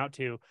reaching out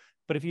to.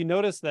 But if you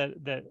notice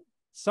that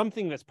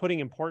something that's putting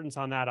importance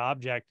on that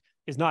object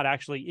is not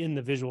actually in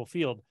the visual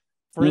field.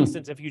 For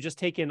instance, if you just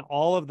take in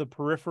all of the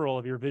peripheral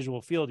of your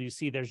visual field, you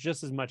see there's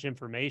just as much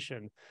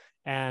information,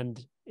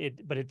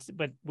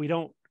 but we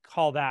don't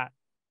call that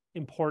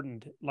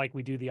important like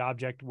we do the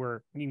object we're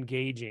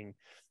engaging.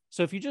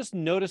 So if you just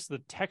notice the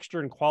texture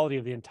and quality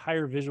of the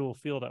entire visual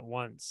field at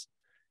once,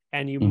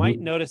 and you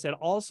might notice it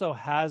also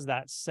has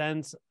that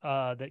sense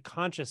that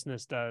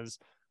consciousness does,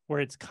 where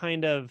it's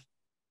kind of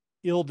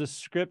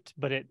ill-descript,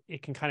 but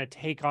it can kind of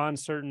take on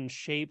certain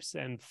shapes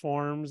and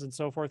forms and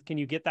so forth. Can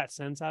you get that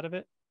sense out of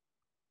it?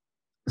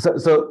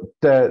 So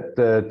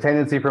the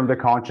tendency from the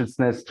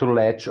consciousness to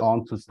latch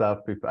onto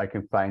stuff, if I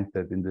can find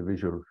that in the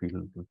visual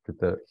field.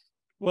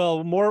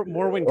 Well, more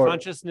when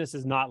consciousness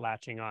is not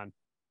latching on.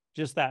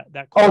 Just that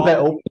quality,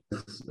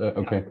 openness.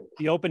 Okay.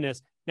 The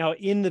openness. Now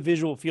in the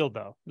visual field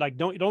though, like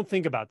don't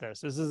think about this.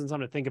 This isn't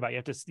something to think about.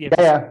 You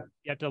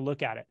have to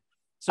look at it.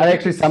 So I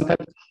actually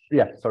sometimes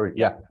sorry.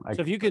 Yeah.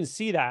 So if you can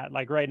see that,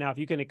 like right now, if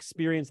you can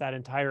experience that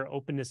entire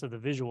openness of the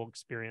visual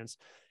experience,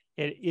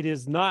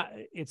 it's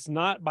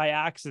not by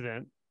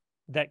accident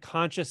that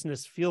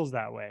consciousness feels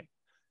that way.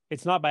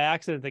 It's not by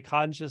accident that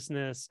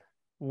consciousness,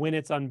 when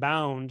it's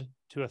unbound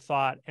to a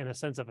thought and a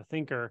sense of a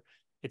thinker,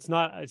 it's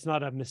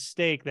not a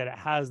mistake that it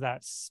has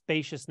that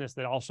spaciousness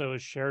that also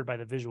is shared by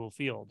the visual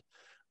field.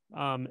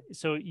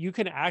 So you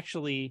can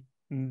actually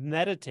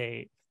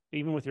meditate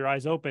even with your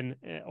eyes open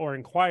or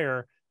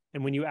inquire.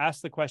 And when you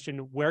ask the question,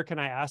 where can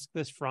I ask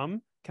this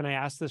from? Can I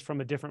ask this from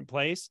a different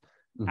place?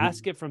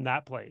 Ask it from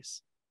that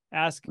place.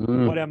 Ask,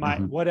 what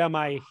am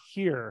I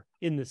here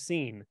in the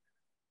scene?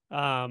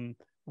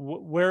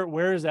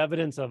 Where is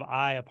evidence of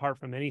I apart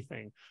from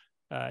anything?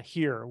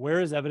 Here. Where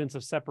is evidence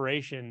of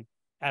separation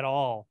at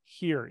all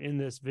here in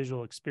this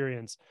visual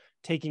experience,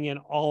 taking in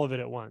all of it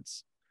at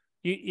once?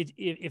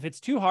 If it's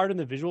too hard in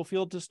the visual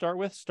field to start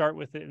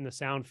with it in the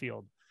sound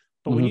field.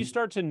 But when you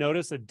start to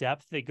notice a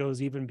depth that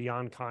goes even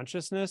beyond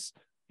consciousness,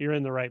 you're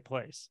in the right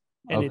place.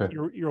 And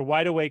you're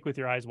wide awake with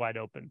your eyes wide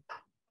open.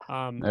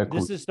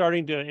 This is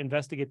starting to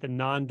investigate the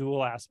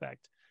non-dual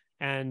aspect.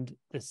 And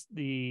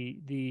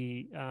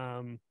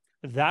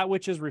that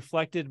which is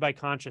reflected by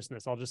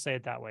consciousness, I'll just say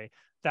it that way,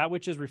 that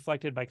which is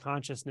reflected by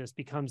consciousness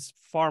becomes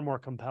far more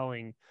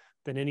compelling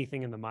than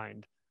anything in the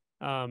mind.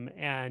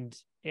 And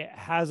it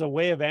has a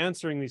way of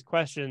answering these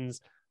questions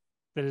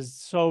that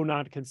is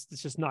it's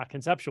just not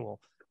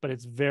conceptual, but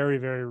it's very,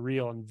 very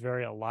real and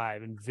very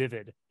alive and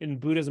vivid. In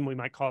Buddhism, we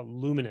might call it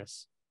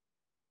luminous.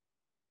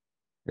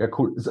 Yeah,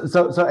 cool.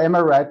 So am I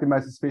right in my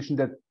suspicion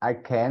that I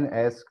can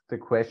ask the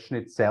question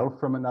itself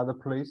from another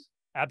place?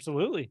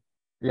 Absolutely.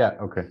 Yeah.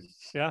 Okay.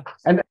 Yeah.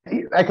 And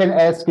I can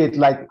ask it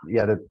like,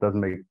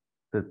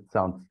 that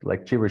sounds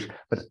like gibberish,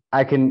 but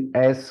I can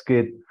ask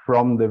it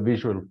from the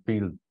visual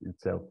field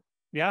itself.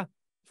 Yeah,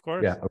 of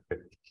course. Yeah.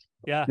 Okay.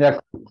 Yeah. Yeah.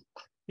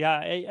 Yeah.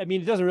 I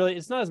mean,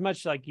 it's not as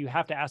much like you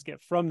have to ask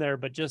it from there,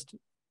 but just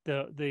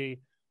the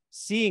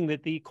seeing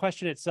that the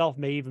question itself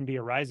may even be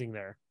arising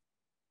there.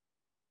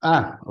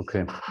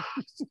 Okay.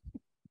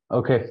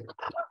 Okay.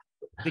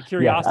 The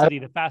curiosity,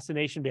 the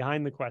fascination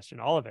behind the question,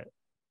 all of it.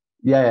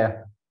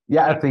 Yeah.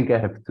 I think I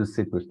have to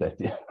sit with that.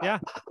 Yeah. Yeah.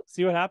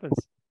 See what happens.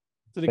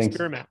 It's an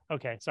experiment.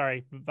 Okay.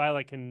 Sorry.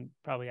 Violet can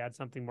probably add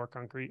something more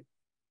concrete.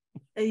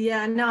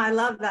 Yeah, no, I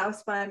love that.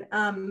 Was fun.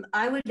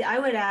 I would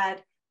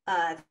add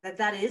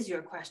that is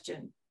your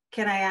question.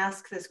 Can I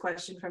ask this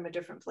question from a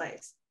different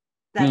place?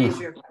 That is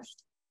your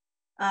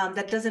question.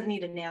 That doesn't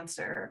need an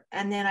answer.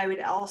 And then I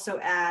would also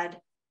add,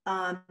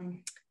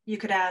 you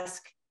could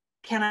ask,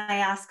 can I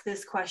ask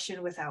this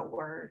question without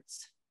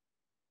words?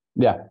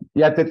 Yeah,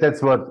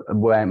 that's what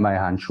my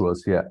hunch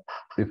was. Yeah,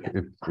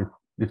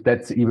 if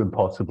that's even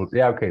possible.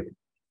 Yeah, okay.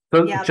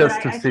 So yeah,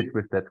 just to sit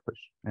with that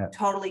question. Yeah,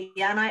 totally.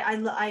 Yeah,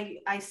 and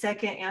I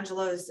second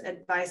Angelo's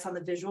advice on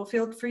the visual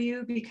field for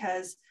you,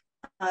 because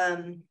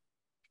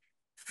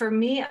for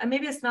me,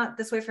 maybe it's not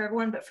this way for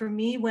everyone, but for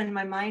me, when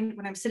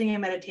I'm sitting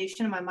in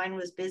meditation and my mind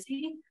was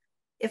busy,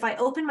 if I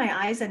open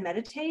my eyes and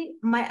meditate,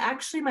 my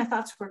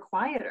thoughts were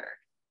quieter.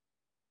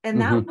 And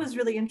that was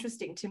really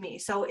interesting to me.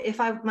 So if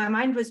my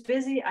mind was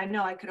busy, I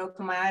know I could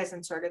open my eyes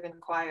and sort of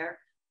inquire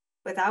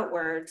without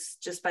words,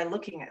 just by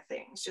looking at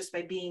things, just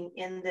by being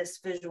in this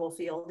visual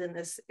field, in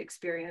this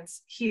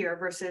experience here,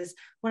 versus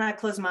when I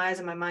close my eyes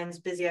and my mind's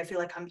busy, I feel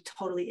like I'm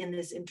totally in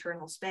this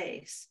internal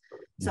space.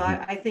 So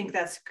I think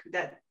that's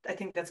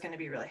going to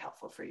be really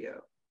helpful for you.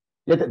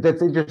 Yeah,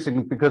 that's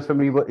interesting, because for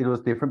me it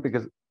was different,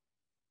 because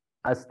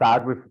I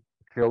start with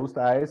closed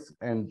eyes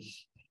and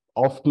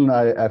often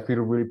I feel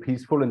really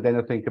peaceful, and then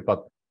I think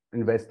about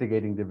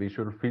investigating the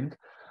visual field.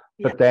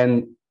 But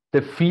then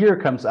the fear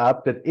comes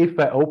up that if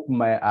I open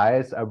my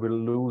eyes, I will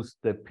lose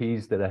the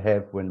peace that I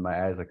have when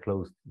my eyes are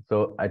closed.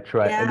 So I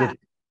try, and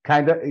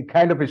it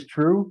kind of is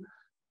true,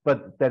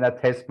 but then I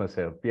test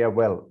myself. Yeah,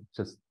 well,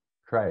 just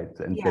try it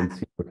and then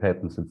see what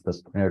happens and stuff.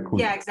 Yeah, cool.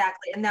 Yeah,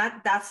 exactly. And I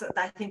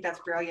think that's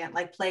brilliant.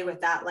 Like, play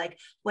with that. Like,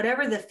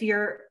 whatever the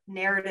fear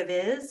narrative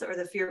is, or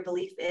the fear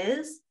belief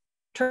is,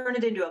 turn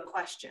it into a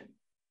question.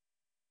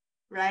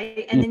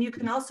 Right. And then you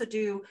can also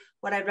do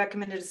what I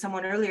recommended to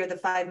someone earlier, the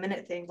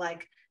 5-minute thing.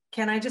 Like,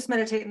 can I just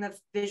meditate in the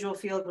visual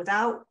field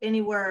without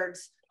any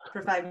words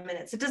for 5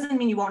 minutes? It doesn't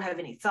mean you won't have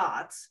any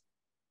thoughts.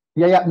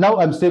 Yeah.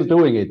 No, I'm still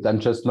doing it. I'm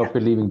just not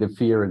believing the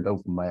fear and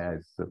open my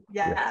eyes. So,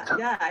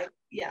 I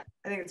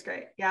think it's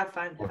great. Yeah, have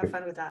fun. Okay. Have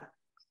fun with that.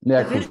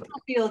 Yeah, the visual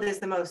field is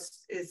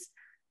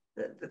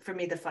for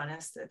me the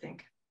funnest, I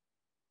think.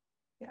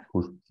 Yeah.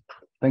 Cool.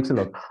 Thanks a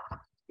lot.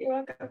 You're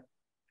welcome.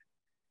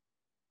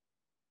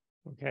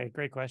 Okay,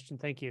 great question.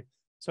 Thank you.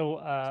 So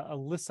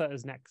Alyssa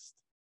is next.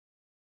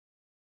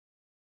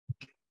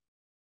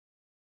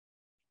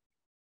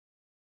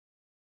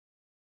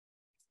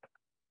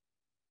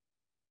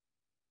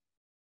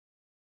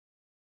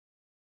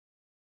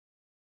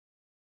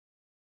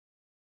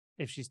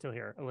 If she's still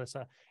here,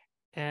 Alyssa.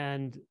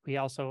 And we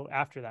also,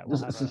 after that, we'll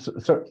have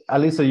so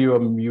Alyssa, you are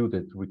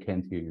muted. We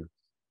can't hear you.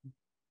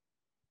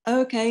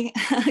 Okay.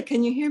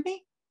 Can you hear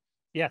me?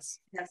 Yes.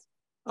 Yes.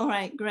 All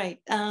right, great.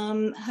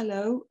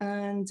 Hello,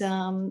 and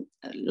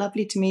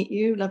lovely to meet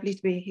you. Lovely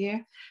to be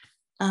here.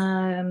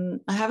 I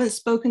haven't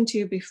spoken to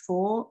you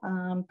before.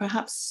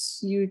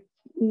 Perhaps you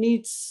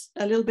need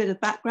a little bit of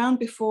background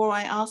before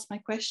I ask my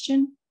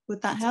question.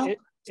 Would that help?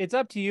 It's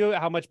up to you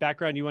how much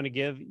background you want to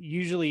give.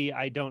 Usually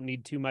I don't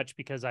need too much,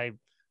 because I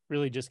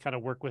really just kind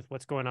of work with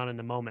what's going on in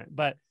the moment.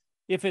 But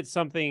if it's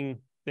something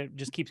that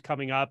just keeps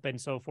coming up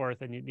and so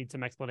forth, and you need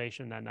some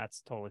explanation, then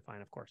that's totally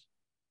fine, of course.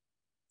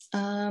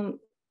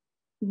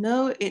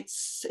 No,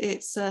 it's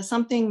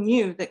something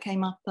new that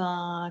came up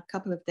a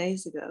couple of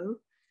days ago.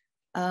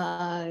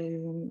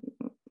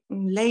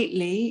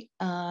 Lately,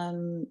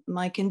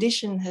 my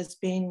condition has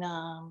been,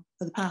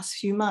 for the past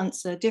few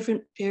months,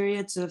 different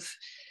periods of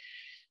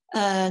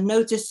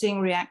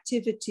noticing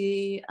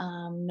reactivity,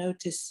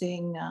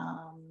 noticing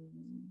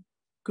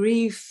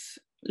grief,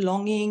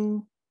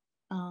 longing.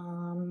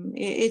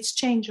 It's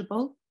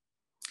changeable.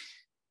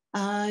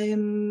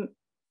 But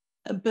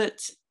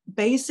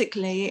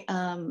basically,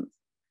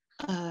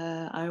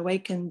 I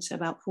awakened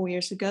about 4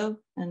 years ago,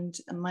 and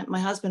my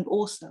husband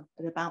also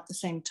at about the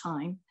same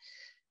time.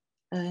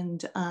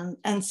 And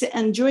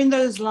during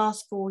those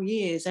last 4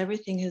 years,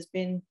 everything has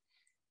been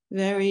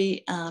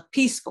very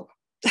peaceful,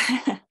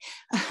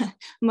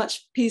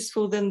 much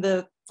peaceful than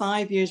the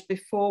 5 years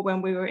before,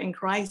 when we were in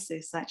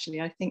crisis.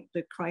 Actually, I think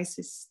the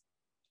crisis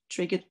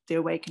triggered the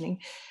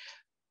awakening.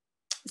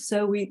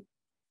 So we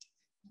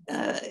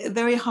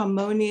very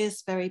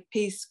harmonious, very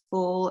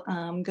peaceful,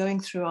 going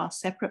through our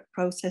separate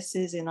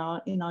processes in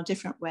our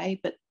different way,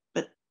 but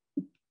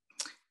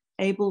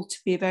able to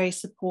be very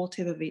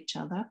supportive of each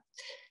other.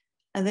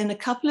 And then a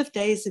couple of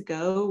days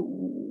ago,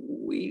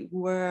 we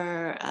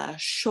were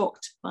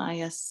shocked by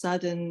a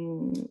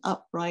sudden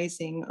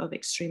uprising of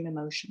extreme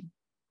emotion.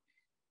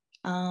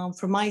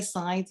 From my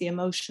side, the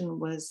emotion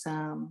was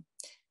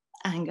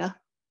anger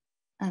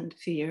and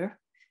fear.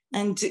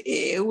 And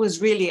it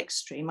was really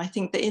extreme. I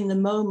think that in the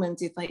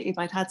moment, if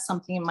I'd had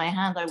something in my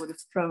hand, I would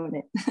have thrown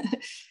it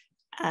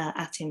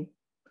at him.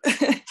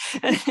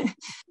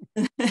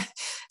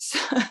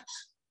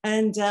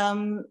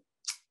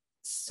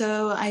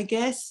 So I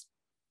guess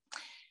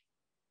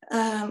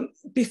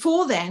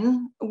before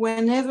then,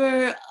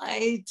 whenever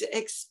I'd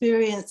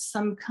experienced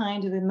some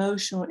kind of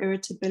emotional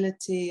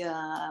irritability,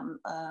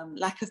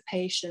 lack of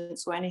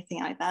patience, or anything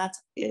like that,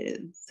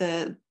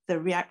 the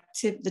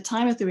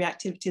time of the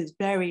reactivity is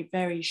very,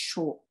 very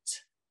short.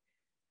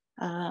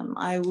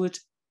 I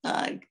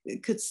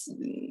could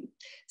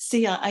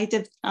see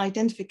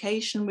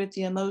identification with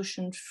the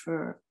emotion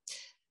for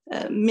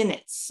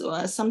minutes,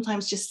 or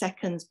sometimes just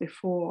seconds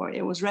before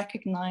it was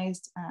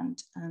recognized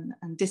and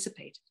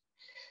dissipated.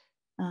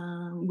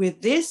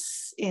 With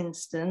this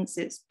instance,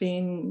 it's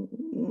been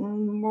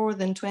more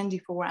than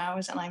 24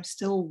 hours and I'm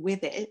still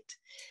with it.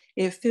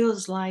 It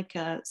feels like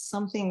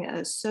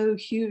something so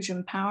huge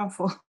and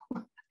powerful,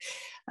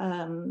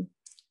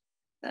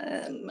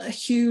 a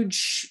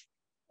huge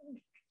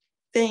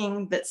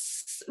thing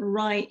that's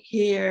right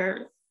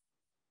here,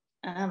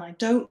 and I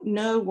don't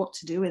know what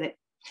to do with it.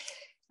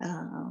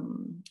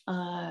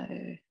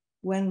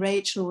 When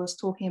Rachel was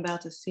talking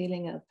about a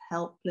feeling of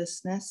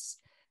helplessness,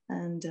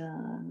 and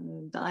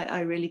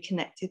I really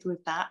connected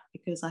with that,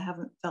 because I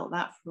haven't felt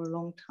that for a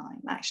long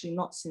time, actually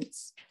not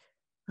since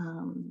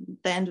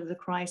the end of the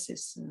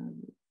crisis.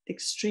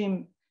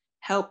 Extreme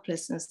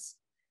helplessness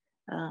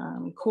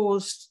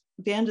caused,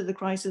 the end of the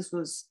crisis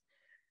was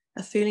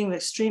a feeling of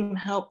extreme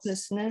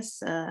helplessness.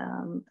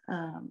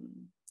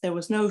 There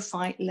was no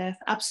fight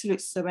left.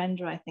 Absolute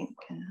surrender, I think,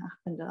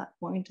 happened at that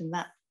point, and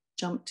that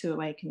jumped to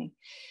awakening.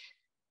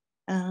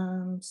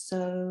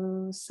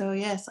 So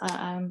yes,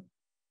 I'm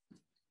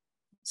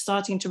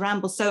starting to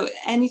ramble. So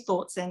any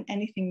thoughts and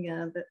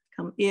anything that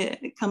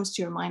comes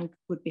to your mind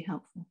would be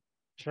helpful.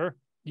 Sure.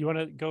 You want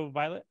to go,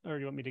 Violet, or do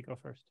you want me to go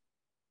first?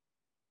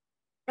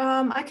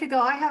 I could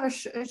go. I have a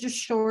just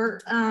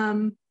short.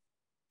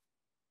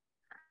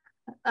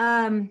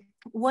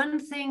 One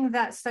thing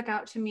that stuck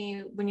out to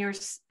me when you were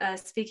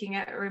speaking,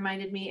 it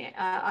reminded me,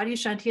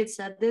 Adyashanti had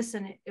said this,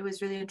 and it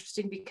was really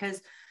interesting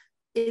because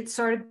it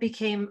sort of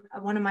became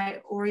one of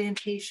my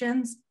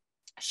orientations,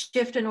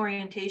 shift in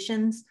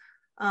orientations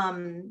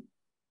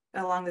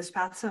along this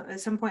path at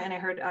some point. And I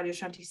heard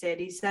Adyashanti say it.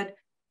 He said,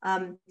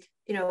 you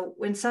know,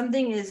 when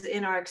something is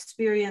in our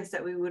experience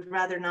that we would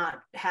rather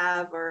not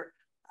have, or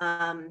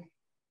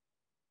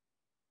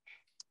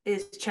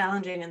is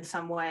challenging in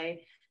some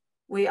way,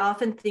 we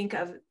often think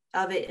of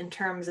it in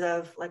terms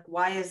of like,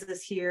 why is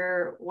this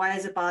here? Why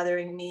is it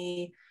bothering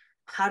me?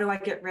 How do I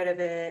get rid of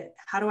it?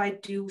 How do I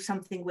do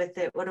something with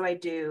it? What do I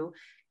do?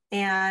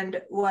 And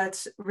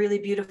what's really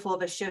beautiful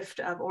of a shift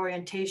of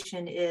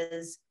orientation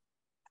is,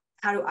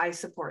 how do I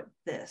support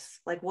this?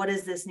 Like, what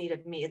does this need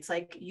of me? It's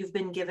like you've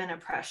been given a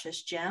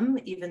precious gem,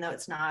 even though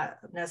it's not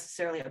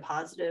necessarily a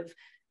positive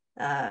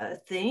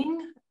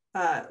thing.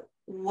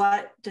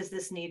 What does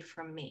this need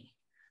from me?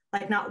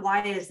 Like, not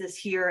why is this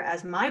here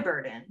as my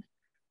burden,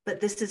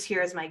 but this is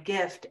here as my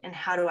gift, and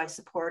how do I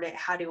support it?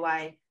 How do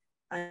I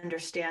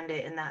understand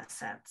it in that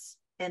sense?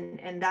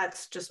 And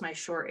that's just my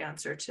short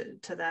answer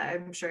to that.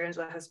 I'm sure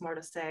Angela has more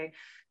to say,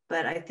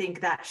 but I think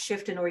that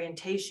shift in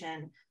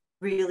orientation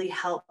really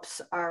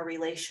helps our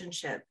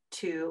relationship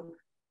to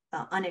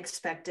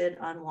unexpected,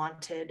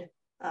 unwanted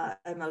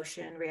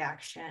emotion,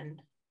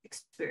 reaction,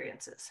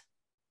 experiences.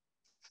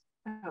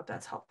 I hope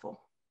that's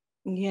helpful.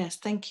 Yes,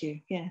 thank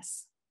you.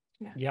 Yes.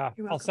 Yeah,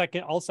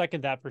 I'll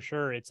second that for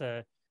sure. It's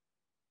a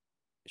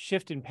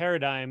shift in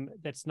paradigm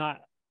that's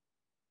not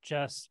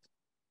just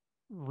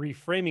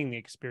reframing the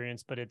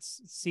experience, but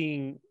it's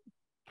seeing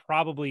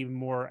probably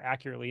more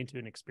accurately into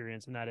an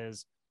experience, and that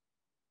is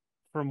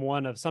from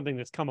one of something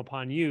that's come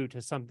upon you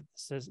to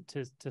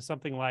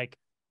something like,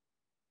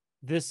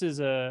 this is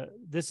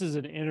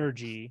an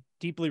energy,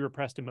 deeply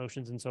repressed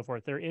emotions and so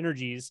forth. They're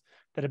energies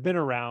that have been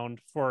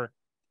around for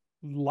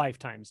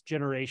lifetimes,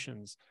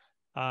 generations,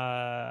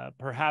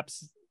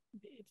 perhaps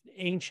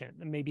ancient,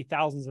 and maybe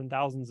thousands and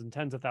thousands and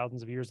tens of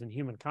thousands of years in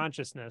human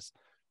consciousness.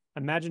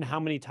 Imagine how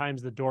many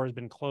times the door has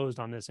been closed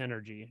on this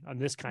energy, on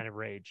this kind of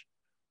rage.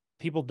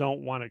 People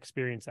don't want to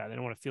experience that. They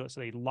don't want to feel it.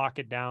 So they lock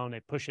it down, they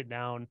push it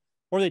down,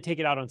 or they take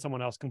it out on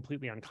someone else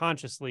completely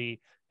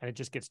unconsciously, and it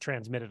just gets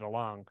transmitted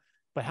along.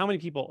 But how many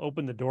people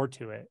open the door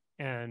to it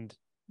and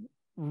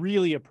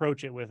really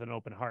approach it with an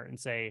open heart and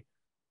say,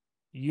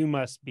 you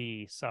must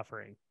be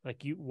suffering.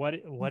 Like,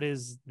 what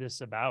is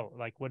this about?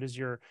 Like, what does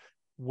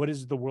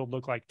the world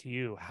look like to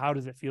you? How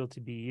does it feel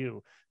to be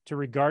you? To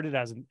regard it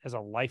as a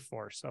life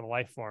force, a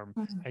life form.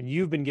 Mm-hmm. And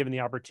you've been given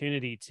the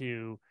opportunity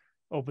to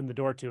open the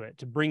door to it,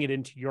 to bring it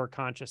into your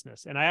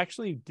consciousness. And I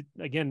actually,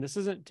 again, this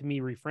isn't to me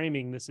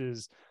reframing, this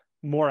is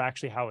more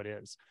actually how it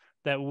is.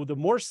 That the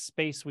more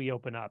space we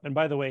open up, and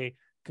by the way,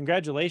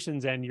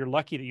 congratulations, and you're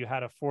lucky that you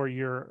had a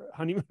 4-year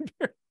honeymoon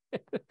period.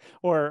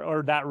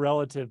 or that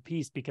relative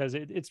piece, because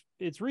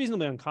it's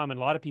reasonably uncommon.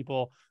 A lot of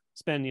people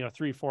spend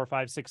 3, 4,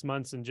 5, 6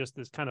 months in just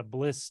this kind of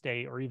bliss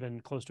state, or even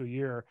close to a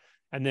year,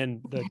 and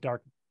then the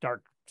dark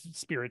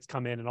spirits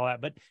come in and all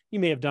that. But you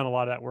may have done a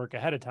lot of that work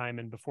ahead of time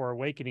and before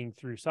awakening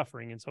through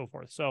suffering and so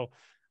forth. So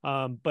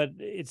but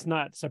it's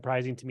not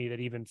surprising to me that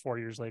even 4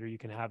 years later you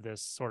can have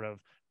this sort of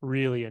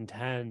really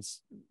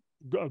intense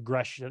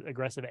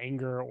aggressive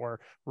anger or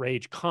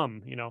rage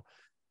come,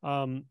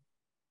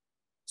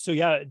 so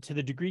yeah, to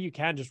the degree you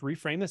can, just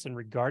reframe this and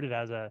regard it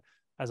as a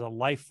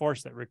life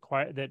force that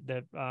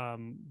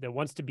that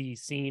wants to be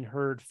seen,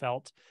 heard,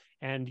 felt.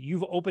 And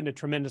you've opened a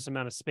tremendous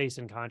amount of space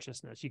in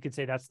consciousness. You could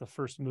say that's the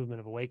first movement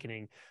of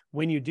awakening.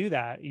 When you do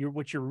that,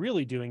 what you're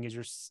really doing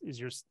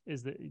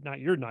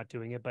you're not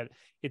doing it, but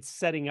it's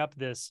setting up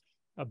this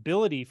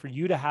ability for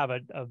you to have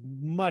a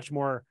much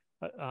more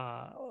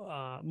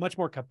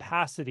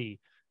capacity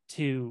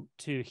to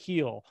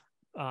heal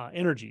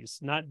energies,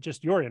 not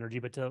just your energy,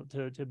 but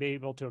to be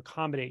able to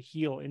accommodate,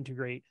 heal,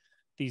 integrate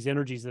these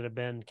energies that have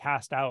been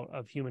cast out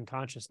of human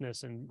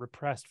consciousness and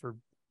repressed for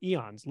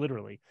eons,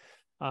 literally.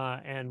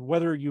 And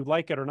whether you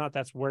like it or not,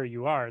 that's where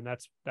you are. And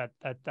that's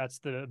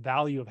the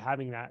value of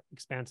having that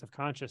expansive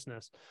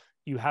consciousness.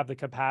 You have the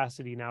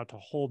capacity now to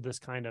hold this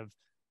kind of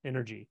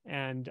energy.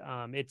 And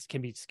it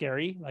can be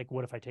scary. Like,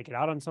 what if I take it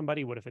out on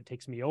somebody? What if it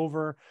takes me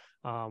over?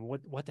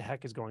 What the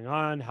heck is going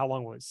on? How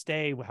long will it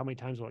stay? How many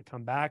times will it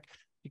come back?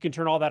 You can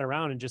turn all that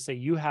around and just say,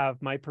 you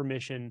have my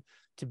permission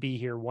to be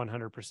here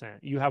 100%.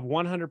 You have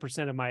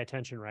 100% of my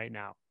attention right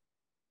now.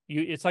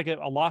 It's like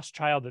a lost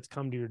child that's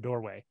come to your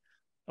doorway.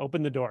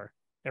 Open the door.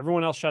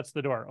 Everyone else shuts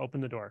the door. Open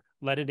the door.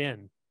 Let it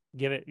in.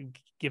 Give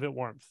it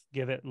warmth.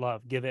 Give it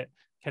love. Give it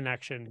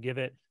connection. Give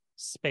it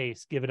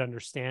space. Give it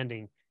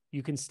understanding.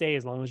 You can stay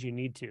as long as you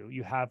need to.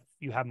 You have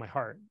my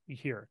heart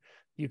here.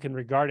 You can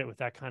regard it with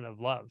that kind of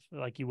love,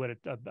 like you would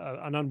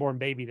an unborn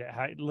baby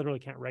that literally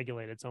can't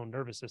regulate its own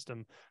nervous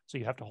system. So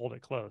you have to hold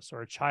it close,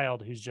 or a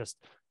child who's just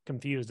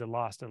confused and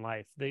lost in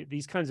life.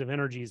 These kinds of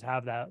energies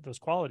have those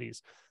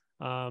qualities.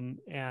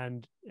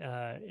 And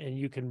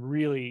you can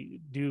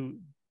really do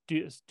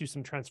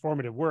some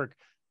transformative work,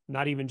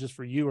 not even just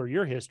for you or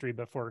your history,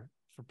 but for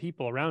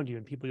people around you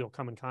and people you'll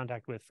come in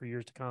contact with for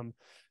years to come,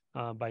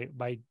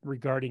 by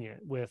regarding it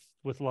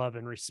with love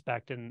and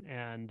respect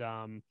and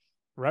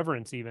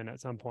reverence, even at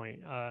some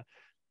point.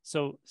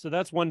 So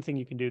that's one thing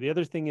you can do. The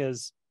other thing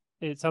is,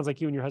 it sounds like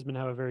you and your husband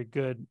have a very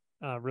good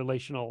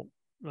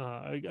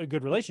a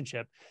good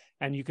relationship,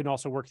 and you can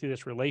also work through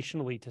this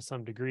relationally to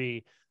some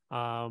degree.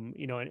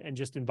 And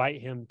just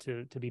invite him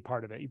to be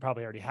part of it. You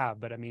probably already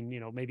have, but I mean,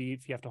 maybe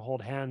if you have to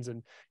hold hands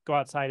and go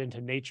outside into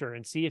nature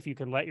and see if you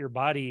can let your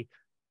body,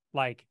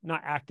 like,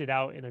 not act it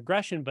out in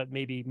aggression, but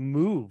maybe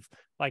move,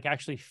 like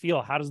actually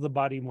feel, how does the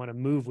body want to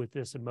move with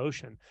this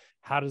emotion?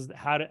 How does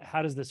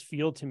this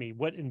feel to me?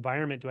 What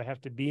environment do I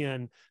have to be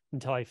in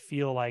until I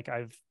feel like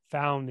I've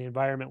found the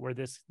environment where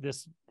this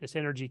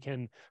energy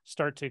can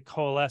start to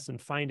coalesce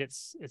and find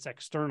its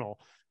external.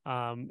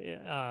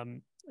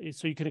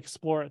 So you can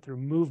explore it through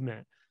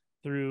movement,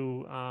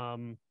 through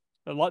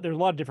there's a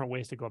lot of different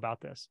ways to go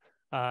about this,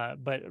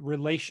 but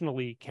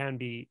relationally can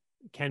be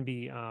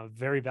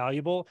very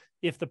valuable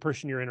if the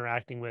person you're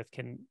interacting with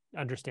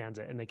understands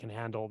it and they can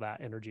handle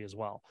that energy as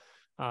well.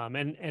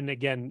 And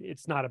again,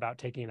 it's not about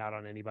taking it out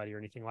on anybody or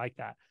anything like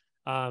that.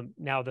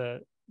 Now,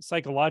 the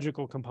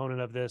psychological component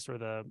of this, or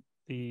the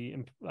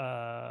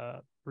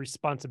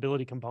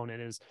responsibility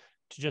component, is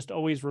to just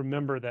always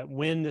remember that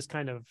when this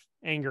kind of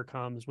anger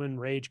comes, when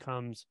rage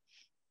comes,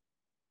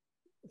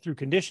 through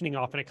conditioning,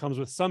 often it comes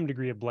with some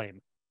degree of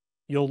blame.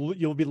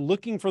 You'll be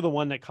looking for the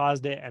one that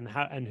caused it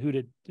and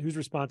who's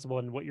responsible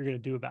and what you're going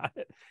to do about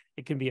it.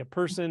 It can be a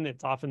person.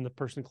 It's often the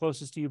person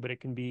closest to you, but it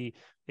can be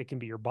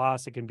your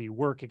boss. It can be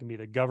work. It can be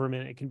the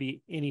government. It can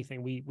be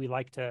anything. We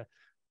like to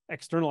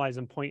externalize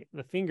and point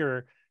the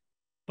finger,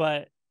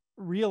 but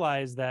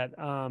realize that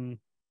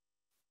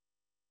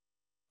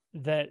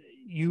that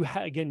you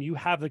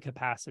have the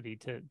capacity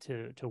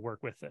to work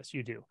with this.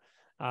 You do.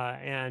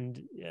 And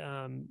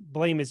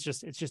blame is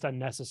just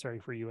unnecessary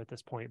for you at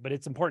this point, but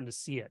it's important to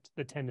see it,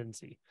 the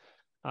tendency,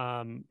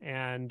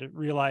 and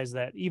realize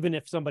that even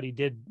if somebody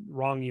did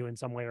wrong you in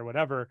some way or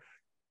whatever,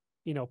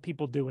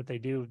 people do what they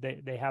do.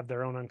 They have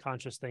their own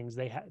unconscious things.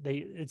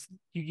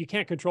 You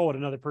can't control what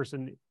another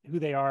person, who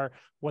they are,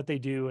 what they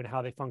do, and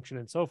how they function,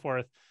 and so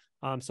forth.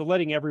 So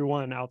letting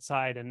everyone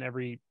outside and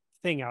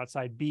everything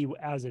outside be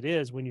as it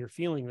is when you're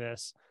feeling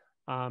this,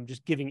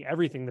 just giving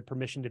everything the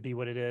permission to be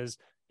what it is,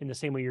 in the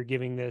same way you're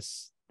giving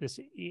this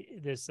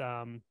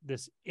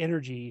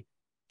energy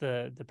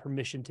the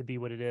permission to be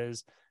what it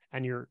is,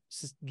 and you're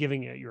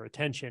giving it your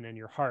attention and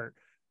your heart.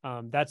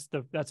 That's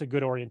a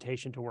good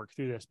orientation to work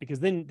through this, because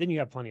then you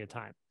have plenty of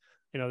time.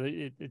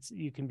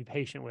 You can be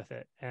patient with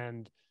it,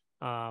 and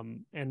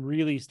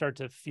really start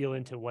to feel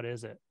into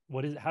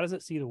how does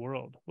it see the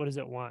world? What does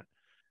it want?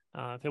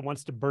 If it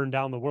wants to burn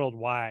down the world,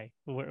 why?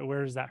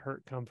 Where does that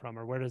hurt come from?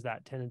 Or where does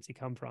that tendency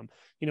come from?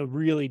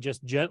 Really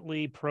just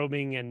gently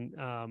probing,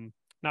 and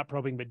not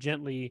probing, but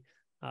gently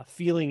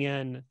feeling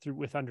in through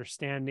with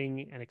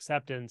understanding and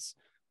acceptance.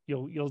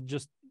 You'll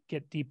just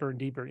get deeper and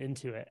deeper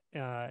into it,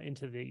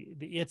 into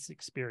its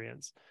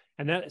experience.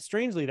 And that,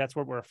 strangely, that's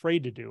what we're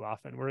afraid to do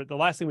often. The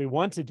last thing we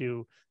want to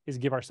do is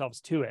give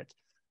ourselves to it.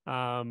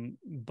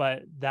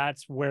 But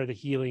that's where the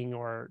healing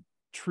or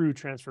true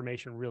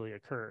transformation really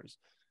occurs.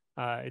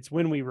 It's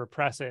when we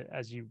repress it,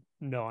 as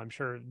I'm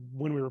sure,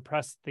 when we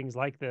repress things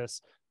like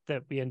this,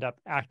 that we end up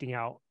acting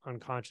out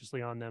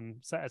unconsciously on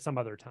them at some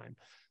other time.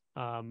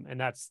 And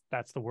that's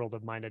the world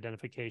of mind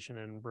identification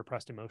and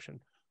repressed emotion.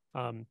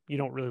 You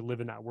don't really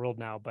live in that world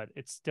now, but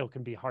it still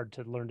can be hard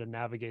to learn to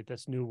navigate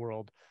this new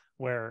world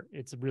where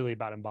it's really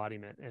about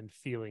embodiment and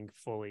feeling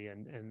fully.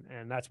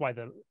 And that's why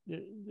the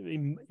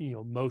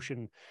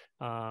motion,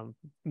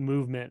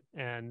 movement,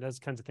 and those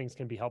kinds of things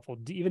can be helpful.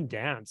 Even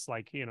dance,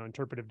 like,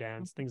 interpretive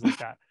dance, things like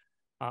that.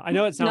 I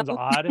know it sounds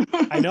odd.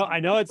 I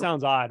know it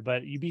sounds odd,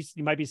 but you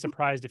might be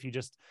surprised if you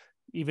just,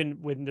 even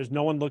when there's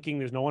no one looking,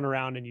 there's no one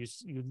around, and you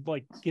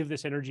like give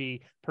this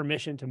energy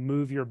permission to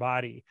move your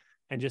body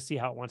and just see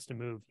how it wants to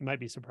move. You might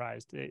be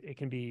surprised. It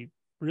can be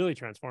really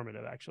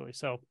transformative, actually.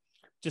 So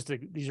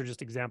these are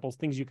just examples,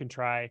 things you can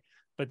try.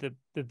 But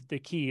the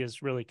key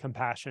is really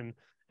compassion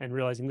and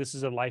realizing this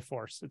is a life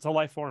force. It's a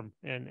life form.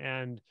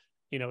 And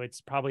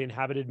it's probably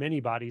inhabited many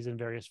bodies in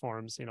various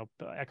forms.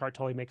 Eckhart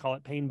Tolle may call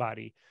it pain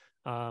body.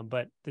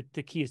 But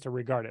the key is to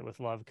regard it with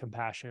love,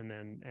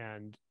 compassion,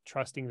 and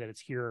trusting that it's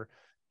here,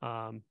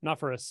 not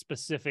for a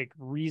specific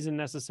reason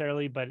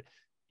necessarily, but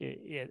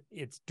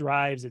its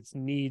drives, its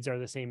needs are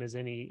the same as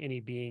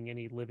any being,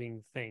 any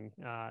living thing,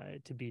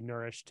 to be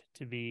nourished,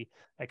 to be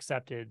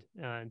accepted,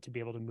 and to be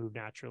able to move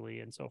naturally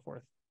and so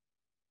forth.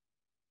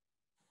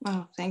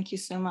 Oh, thank you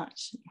so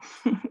much.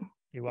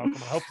 You're welcome.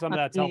 I hope some of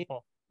that's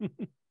helpful.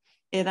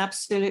 It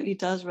absolutely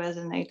does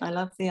resonate. I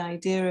love the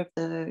idea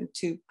of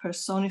to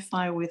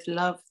personify with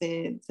love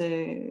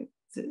the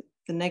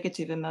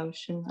negative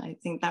emotion. I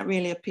think that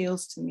really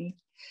appeals to me.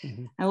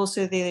 Mm-hmm. And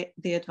also the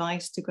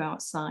advice to go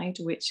outside,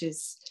 which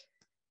is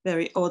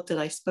very odd that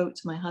I spoke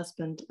to my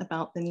husband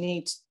about the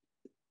need,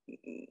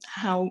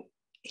 how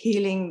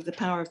healing the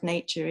power of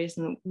nature is,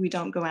 and we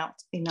don't go out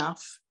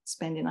enough,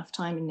 spend enough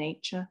time in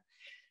nature.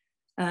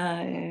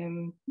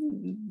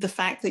 The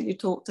fact that you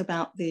talked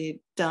about the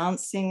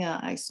dancing,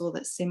 I saw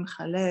that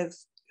Simcha Lev,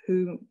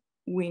 who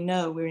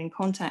we're in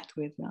contact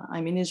with,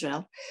 I'm in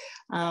Israel.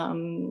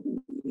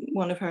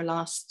 One of her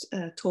last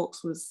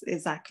talks was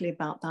exactly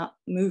about that,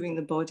 moving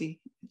the body,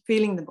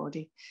 feeling the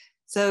body.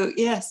 So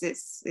yes,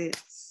 it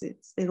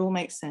all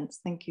makes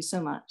sense. Thank you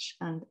so much.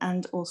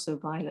 And also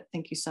Violet,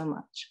 thank you so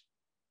much.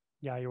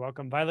 Yeah, you're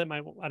welcome. Violet,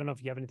 I don't know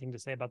if you have anything to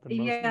say about the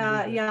motion.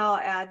 Yeah, I'll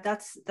add.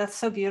 That's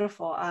so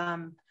beautiful.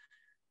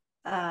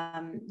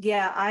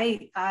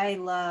 I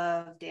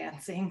love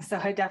dancing, so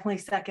I definitely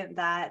second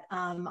that.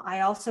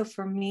 I also,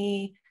 for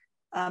me,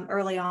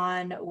 early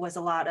on was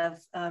a lot of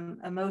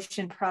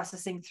emotion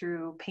processing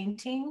through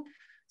painting.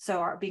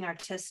 So being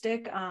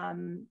artistic,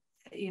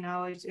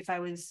 if I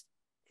was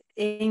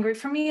angry,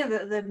 for me,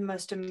 the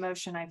most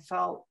emotion I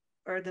felt,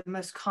 or the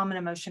most common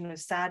emotion,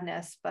 was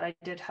sadness, but I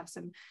did have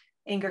some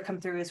anger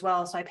come through as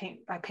well. So I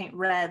paint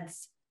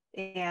reds,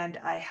 and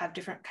I have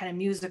different kind of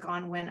music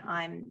on when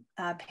I'm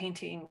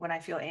painting, when I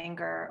feel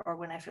anger or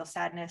when I feel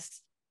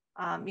sadness.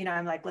 I'm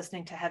like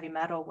listening to heavy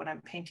metal when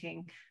I'm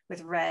painting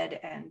with red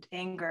and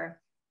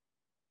anger.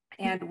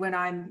 And when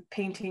I'm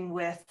painting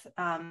with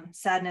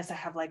sadness, I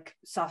have like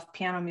soft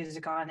piano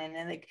music on.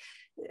 And like,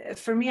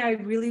 for me, I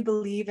really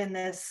believe in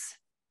this,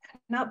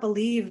 not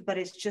believe, but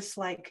it's just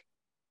like,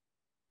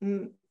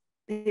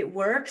 it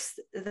works,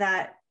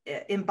 that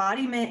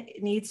embodiment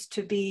needs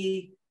to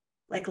be,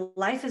 like,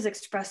 life is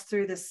expressed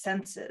through the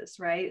senses,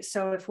 right?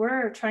 So if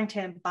we're trying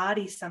to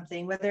embody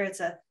something, whether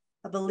it's a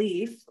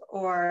belief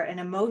or an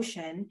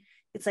emotion,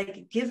 it's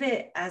like, give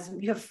it, as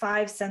you have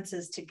 5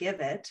 senses to give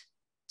it.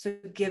 So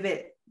give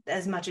it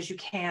as much as you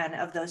can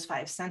of those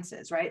 5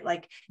 senses, right?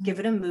 Like, give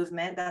it a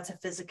movement, that's a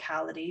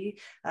physicality,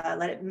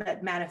 let it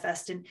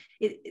manifest. And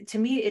to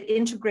me, it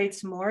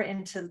integrates more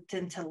into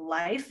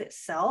life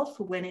itself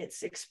when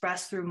it's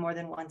expressed through more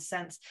than one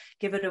sense.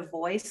 Give it a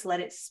voice,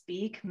 let it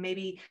speak,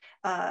 maybe,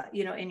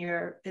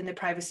 in the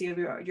privacy of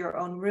your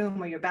own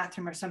room or your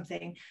bathroom or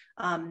something,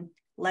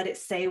 let it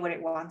say what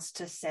it wants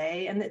to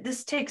say. And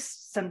this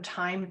takes some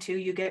time too.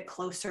 You get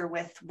closer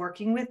with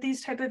working with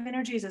these type of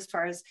energies as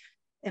far as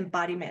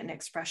embodiment and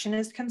expression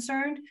is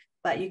concerned,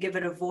 but you give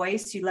it a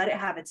voice, you let it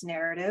have its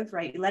narrative,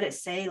 right? You let it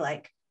say,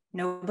 like,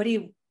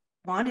 nobody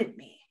wanted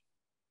me,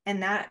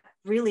 and that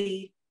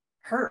really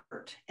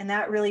hurt, and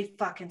that really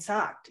fucking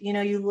sucked.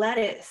 You let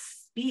it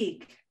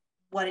speak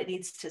what it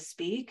needs to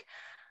speak,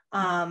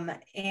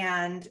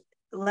 and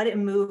let it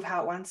move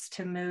how it wants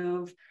to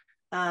move.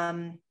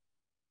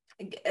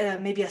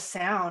 Maybe a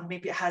sound,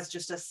 maybe it has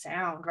just a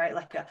sound, right?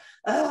 Like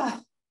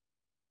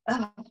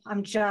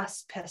I'm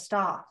just pissed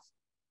off,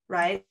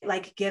 right?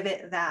 Like, give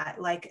it that.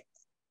 Like,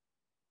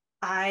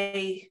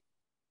 I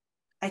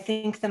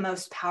think the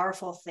most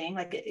powerful thing,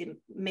 like, it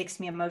makes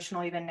me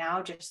emotional even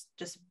now, just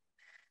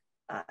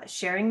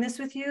sharing this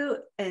with you,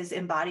 is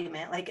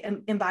embodiment. Like,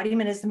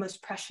 embodiment is the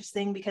most precious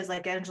thing, because,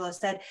 like Angela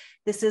said,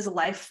 this is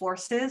life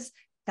forces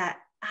that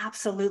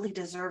absolutely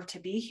deserve to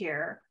be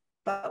here,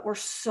 but we're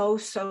so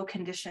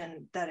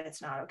conditioned that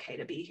it's not okay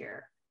to be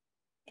here.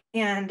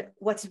 And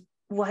what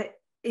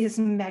is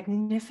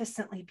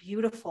magnificently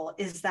beautiful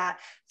is that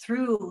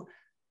through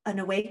an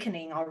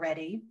awakening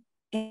already,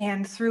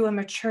 and through a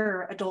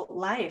mature adult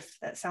life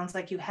that sounds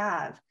like you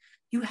have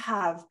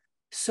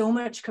so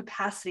much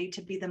capacity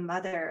to be the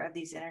mother of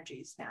these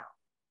energies now.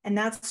 And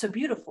that's so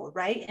beautiful,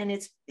 right? And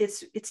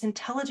it's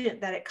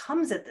intelligent that it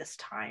comes at this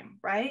time,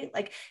 right?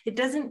 Like it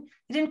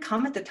didn't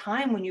come at the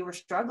time when you were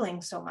struggling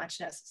so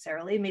much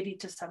necessarily, maybe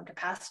to some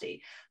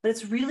capacity, but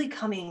it's really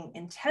coming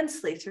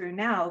intensely through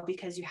now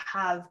because you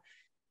have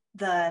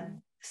the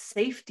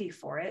safety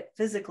for it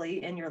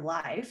physically in your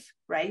life,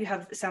 right? You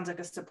have, it sounds like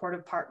a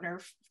supportive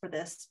partner for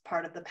this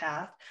part of the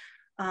path,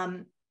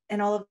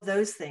 and all of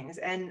those things.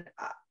 And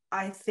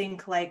I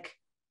think, like,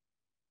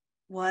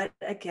 what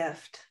a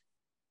gift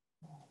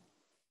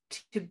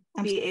to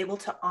be able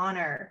to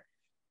honor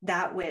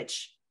that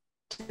which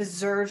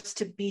deserves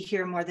to be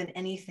here more than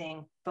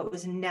anything, but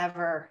was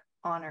never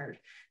honored,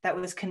 that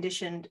was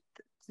conditioned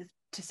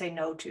to say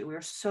no to. We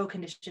were so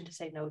conditioned to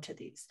say no to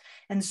these.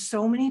 And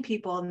so many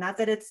people, not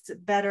that it's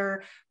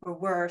better or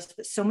worse,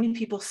 but so many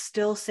people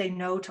still say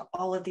no to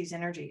all of these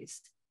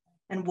energies.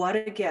 And what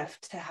a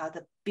gift to have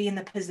be in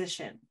the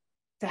position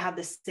to have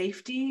the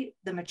safety,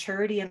 the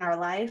maturity in our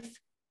life,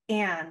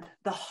 and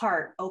the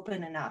heart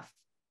open enough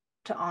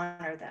to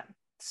honor them.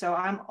 So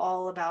I'm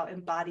all about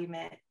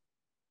embodiment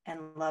and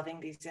loving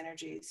these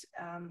energies.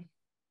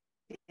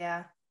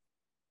 Yeah,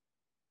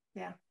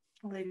 I'll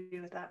leave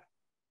you with that.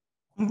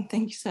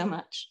 Thank you so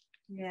much.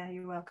 Yeah,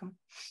 you're welcome.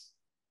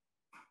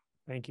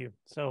 Thank you.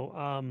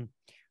 So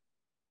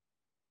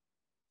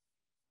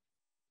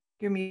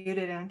you're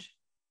muted, Ange.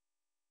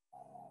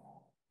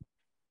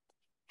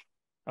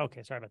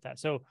 Okay, sorry about that.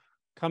 So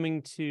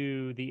coming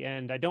to the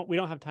end, we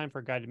don't have time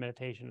for guided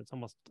meditation. It's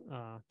almost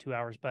 2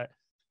 hours, but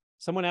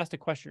someone asked a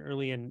question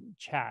early in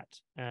chat,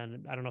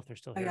 and I don't know if they're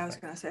still here. I was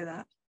going to say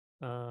that.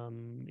 Yeah,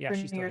 turning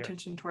she's still your here.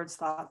 attention towards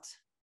thoughts.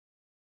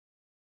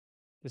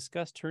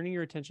 Discuss turning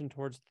your attention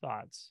towards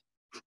thoughts.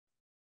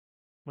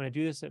 When I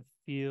do this, it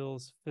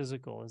feels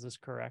physical. Is this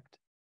correct?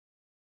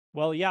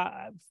 Well,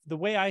 yeah, the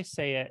way I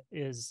say it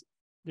is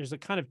there's a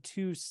kind of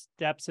 2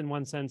 steps in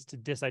one sense to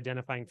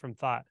disidentifying from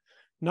thought.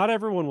 Not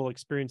everyone will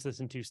experience this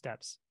in 2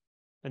 steps.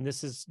 And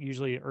this is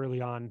usually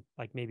early on,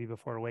 like maybe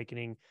before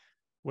awakening,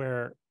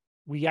 where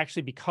we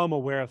actually become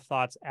aware of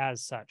thoughts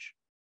as such.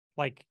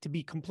 Like, to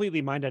be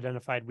completely mind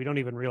identified, we don't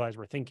even realize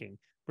we're thinking.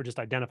 We're just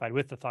identified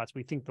with the thoughts.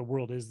 We think the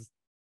world is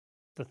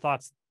the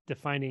thoughts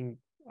defining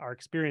our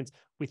experience.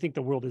 We think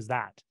the world is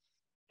that.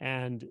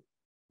 And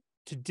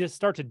to just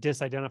start to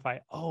disidentify,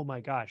 oh my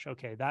gosh,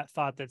 okay, that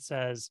thought that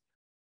says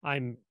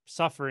I'm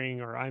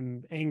suffering or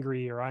I'm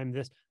angry or I'm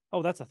this,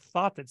 oh, that's a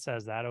thought that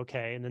says that,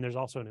 okay. And then there's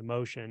also an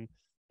emotion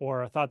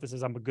or a thought that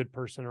says I'm a good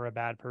person or a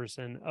bad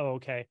person. Oh,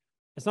 okay.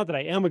 It's not that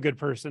I am a good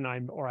person I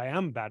am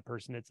a bad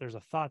person. There's a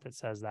thought that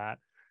says that.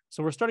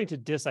 So we're starting to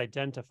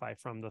disidentify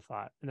from the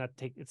thought, and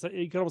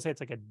you could almost say it's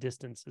like a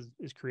distance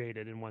is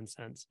created in one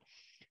sense.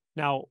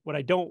 Now, what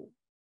I don't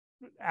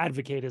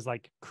advocate is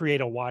like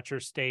create a watcher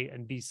state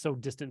and be so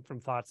distant from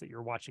thoughts that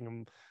you're watching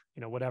them,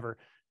 whatever.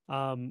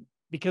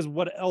 Because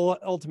what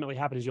ultimately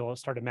happens is you'll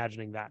start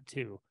imagining that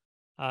too.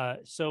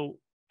 So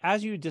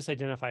as you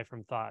disidentify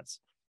from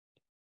thoughts,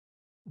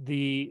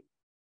 the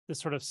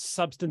sort of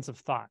substance of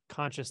thought,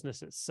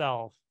 consciousness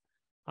itself,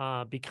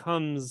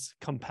 becomes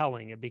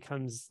compelling. It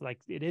becomes like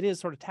it is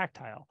sort of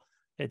tactile.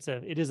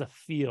 It is a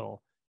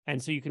feel,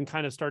 and so you can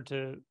kind of start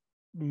to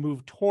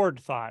move toward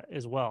thought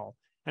as well.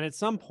 And at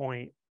some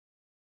point,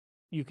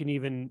 you can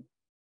even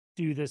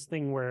do this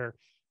thing where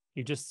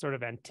you just sort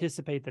of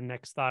anticipate the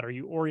next thought, or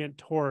you orient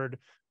toward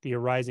the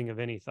arising of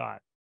any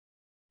thought.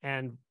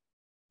 And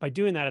by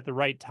doing that at the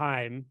right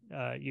time,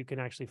 you can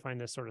actually find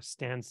this sort of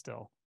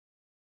standstill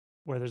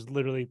where there's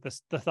literally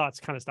the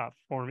thoughts kind of stop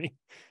forming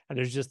and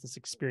there's just this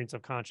experience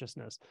of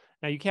consciousness.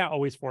 Now, you can't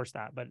always force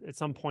that, but at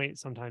some point,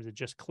 sometimes it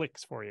just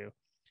clicks for you.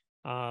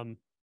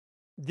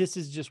 This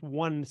is just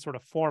one sort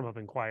of form of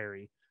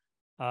inquiry.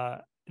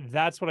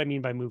 That's what I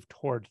mean by move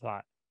toward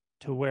thought,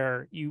 to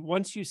where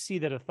once you see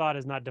that a thought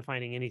is not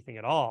defining anything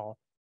at all,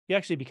 you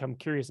actually become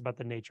curious about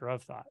the nature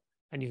of thought,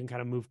 and you can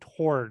kind of move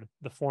toward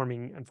the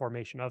forming and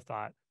formation of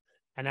thought.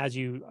 And as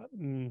you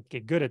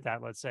get good at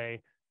that, let's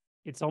say,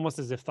 it's almost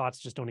as if thoughts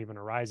just don't even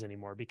arise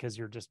anymore because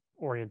you're just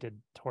oriented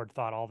toward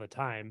thought all the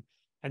time.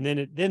 And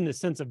then the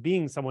sense of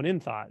being someone in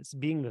thought,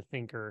 being the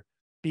thinker,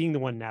 being the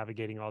one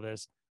navigating all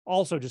this,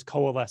 also just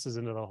coalesces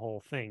into the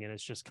whole thing, and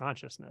it's just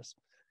consciousness.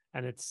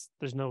 And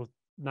there's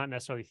not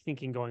necessarily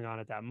thinking going on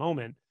at that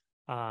moment,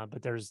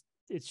 but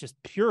it's just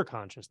pure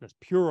consciousness,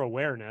 pure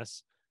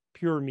awareness,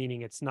 pure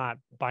meaning it's not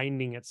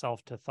binding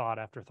itself to thought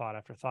after thought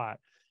after thought.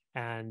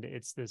 And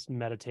it's this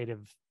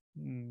meditative,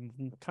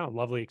 kind of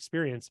lovely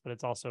experience, but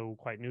it's also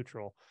quite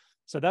neutral.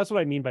 So that's what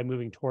I mean by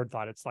moving toward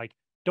thought. It's like,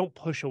 don't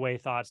push away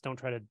thoughts. Don't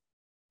try to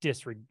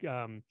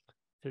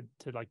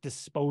like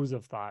dispose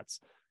of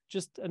thoughts.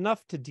 Just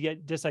enough to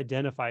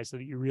disidentify so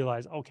that you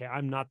realize, okay,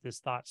 I'm not this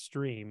thought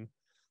stream.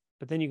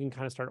 But then you can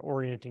kind of start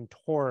orienting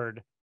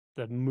toward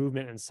the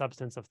movement and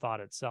substance of thought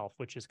itself,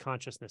 which is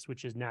consciousness,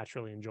 which is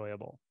naturally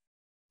enjoyable.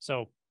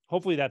 So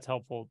hopefully that's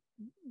helpful.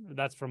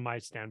 That's from my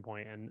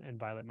standpoint, and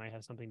Violet might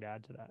have something to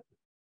add to that.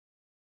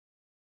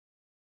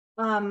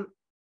 Not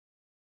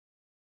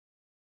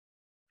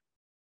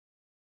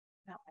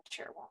much.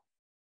 chair won't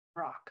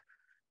rock.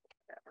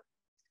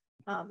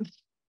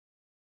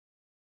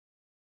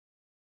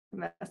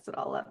 Messed it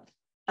all up.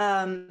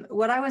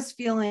 What I was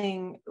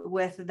feeling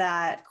with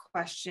that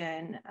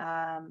question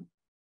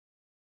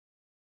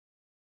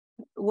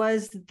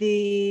was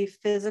the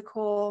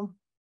physical,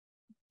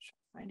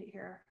 find it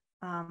here.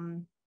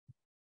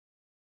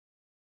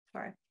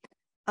 Sorry.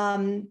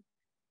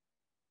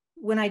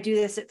 When I do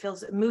this, it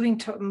feels moving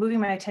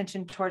my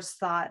attention towards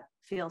thought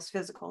feels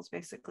physical is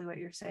basically what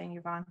you're saying,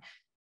 Yvonne.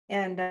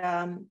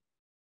 And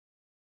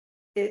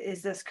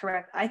is this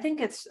correct? I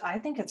think it's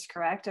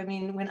correct. I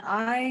mean, when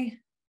I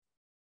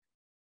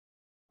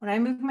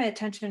move my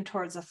attention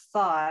towards a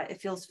thought,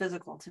 it feels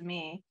physical to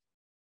me.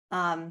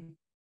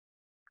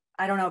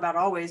 I don't know about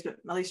always, but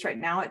at least right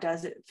now it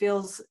does. It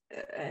feels,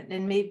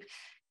 and maybe,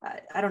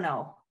 I don't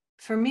know.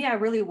 For me, I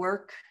really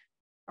work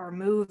or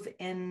move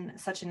in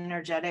such an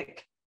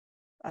energetic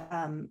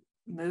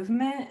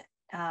movement.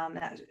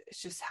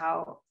 It's just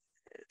how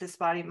this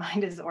body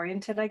mind is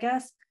oriented, I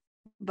guess.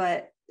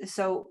 But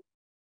so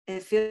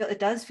it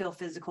does feel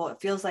physical.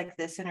 It feels like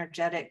this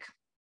energetic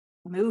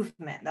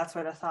movement. That's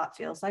what a thought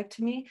feels like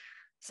to me.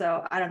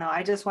 So I don't know.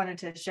 I just wanted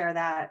to share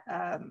that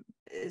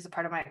as a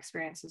part of my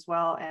experience as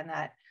well. And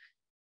that,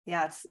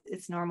 yeah,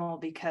 it's normal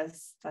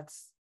because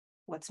that's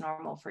what's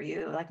normal for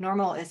you. Like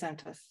normal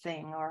isn't a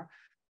thing, or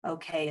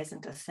okay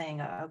isn't a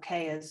thing.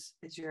 Okay is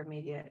your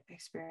immediate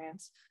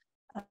experience.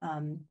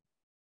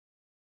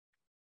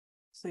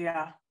 So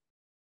yeah,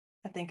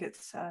 I think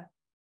it's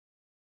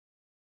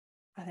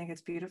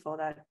beautiful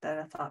that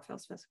a thought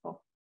feels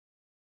physical.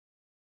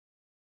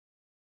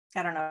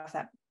 I don't know if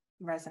that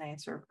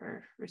resonates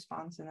or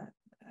responds in it.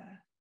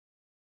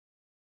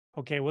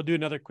 Okay, we'll do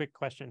another quick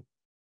question.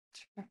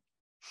 Sure.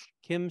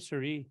 Kim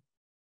Suri.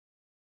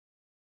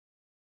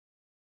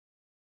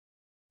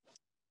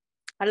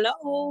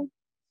 Hello.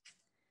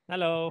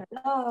 Hello.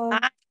 Hello.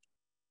 Hi.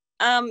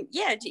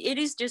 Yeah, it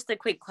is just a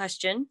quick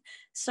question.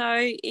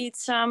 So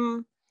it's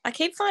I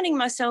keep finding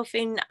myself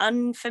in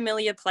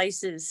unfamiliar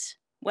places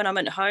when I'm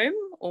at home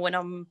or when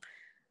I'm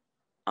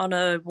on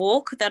a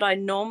walk that I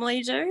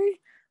normally do.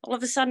 All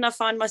of a sudden I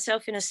find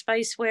myself in a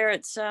space where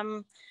it's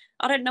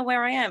I don't know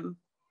where I am.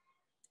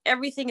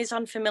 Everything is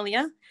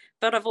unfamiliar,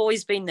 but I've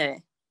always been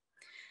there.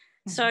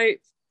 Mm-hmm. So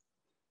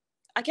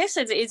I guess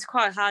it's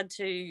quite hard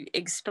to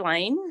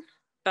explain,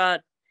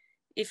 but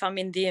if I'm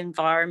in the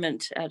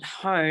environment at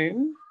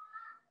home,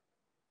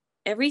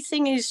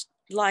 everything is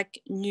like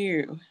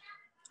new.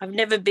 I've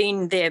never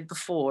been there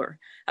before.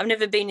 I've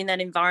never been in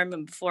that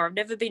environment before. I've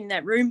never been in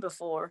that room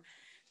before,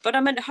 but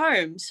I'm at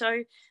home. So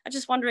I'm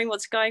just wondering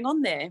what's going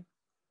on there.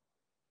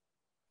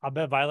 I'll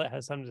bet Violet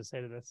has something to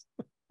say to this.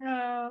 Oh,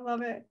 I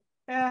love it.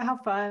 Yeah, how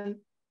fun.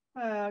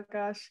 Oh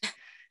gosh.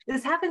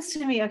 This happens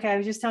to me. Okay, I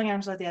was just telling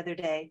Angela the other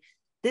day,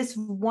 this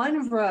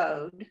one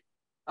road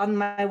on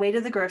my way to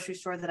the grocery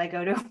store that I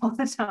go to all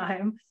the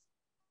time,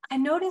 I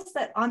noticed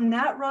that on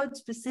that road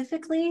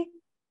specifically,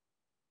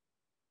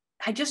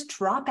 I just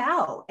drop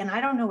out and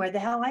I don't know where the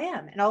hell I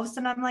am. And all of a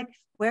sudden I'm like,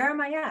 where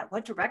am I at?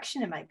 What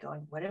direction am I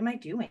going? What am I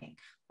doing?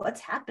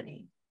 What's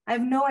happening? I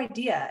have no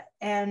idea.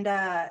 And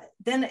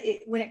then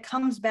when it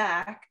comes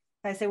back,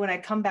 I say when I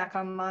come back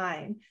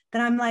online,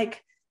 then I'm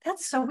like,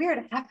 that's so weird.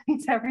 It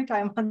happens every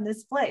time on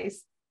this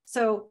place.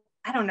 So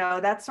I don't know.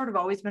 That's sort of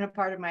always been a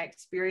part of my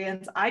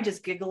experience. I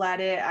just giggle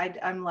at it.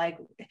 I'm like,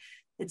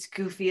 it's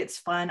goofy. It's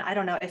fun. I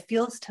don't know. It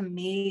feels to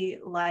me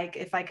like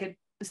if I could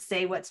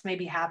say what's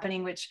maybe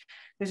happening, which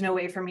there's no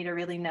way for me to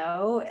really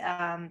know.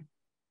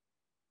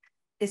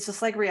 It's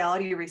just like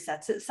reality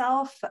resets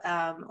itself,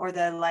 or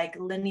the like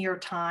linear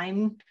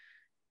time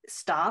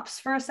stops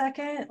for a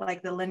second,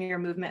 like the linear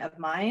movement of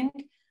mind.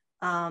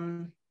 I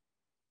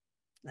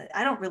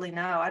don't really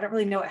know. I don't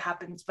really know what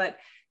happens, but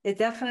it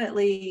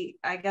definitely,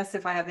 I guess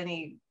if I have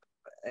any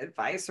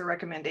advice or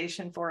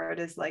recommendation for it,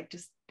 is like,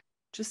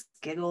 just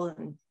giggle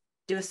and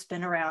do a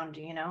spin around,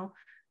 you know,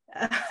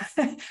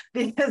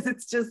 because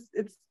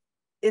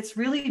it's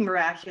really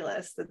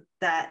miraculous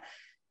that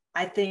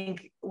I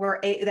think we're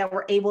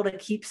able to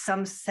keep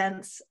some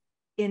sense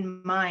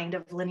in mind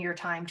of linear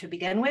time to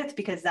begin with,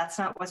 because that's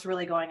not what's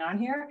really going on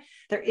here.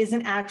 There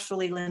isn't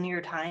actually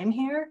linear time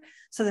here.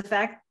 So the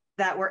fact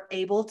that we're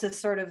able to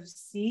sort of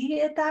see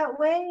it that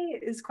way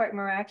is quite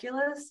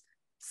miraculous.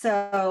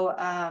 So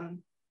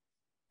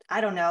I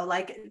don't know,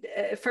 like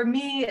for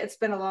me, it's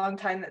been a long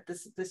time that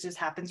this just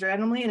happens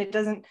randomly, and it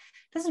doesn't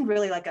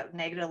really like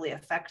negatively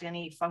affect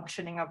any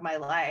functioning of my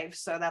life.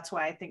 So that's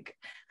why I think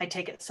I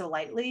take it so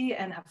lightly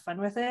and have fun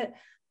with it.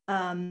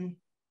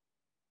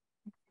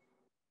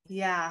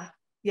 Yeah,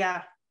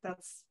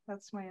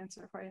 that's my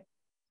answer for you.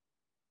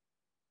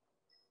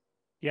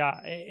 Yeah,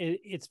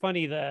 it's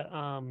funny that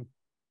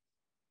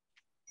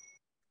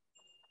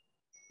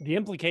the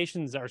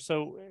implications are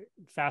so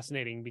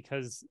fascinating,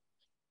 because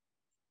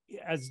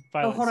as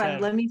Violet hold said,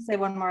 on, let me say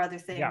one more other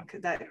thing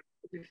that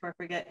before I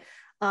forget.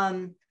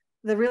 The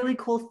really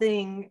cool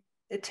thing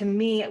to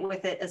me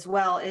with it as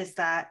well is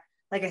that,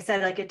 like I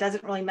said, like it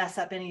doesn't really mess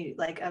up any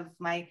like of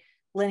my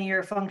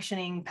linear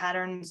functioning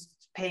patterns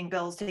paying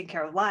bills, taking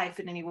care of life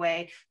in any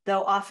way,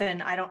 though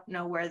often I don't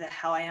know where the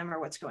hell I am or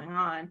what's going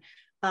on.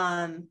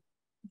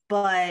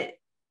 But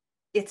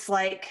it's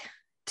like,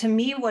 to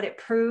me, what it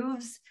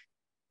proves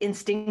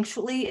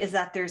instinctually is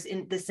that there's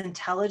this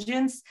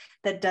intelligence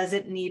that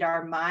doesn't need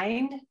our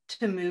mind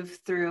to move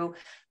through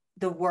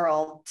the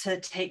world to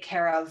take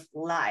care of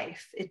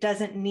life. It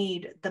doesn't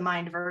need the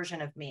mind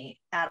version of me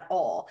at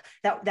all.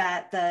 That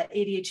the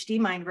ADHD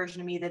mind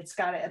version of me that's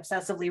got to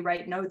obsessively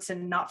write notes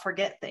and not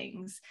forget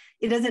things.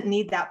 It doesn't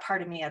need that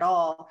part of me at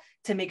all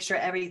to make sure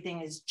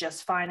everything is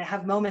just fine. I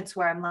have moments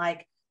where I'm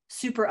like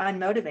super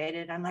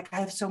unmotivated. I'm like, I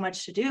have so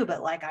much to do,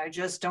 but like, I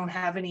just don't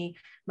have any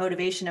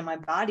motivation in my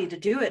body to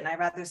do it. And I'd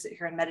rather sit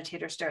here and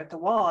meditate or stare at the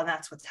wall. And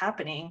that's what's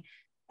happening.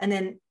 And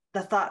then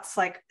the thoughts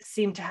like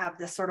seem to have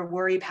this sort of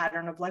worry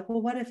pattern of like,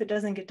 well, what if it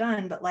doesn't get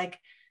done? But like,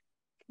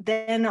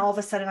 then all of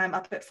a sudden I'm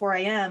up at 4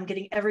 a.m.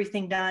 getting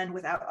everything done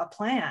without a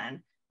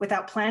plan,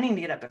 without planning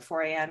to get up at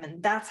 4 a.m.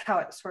 And that's how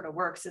it sort of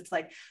works. It's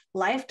like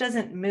life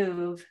doesn't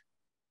move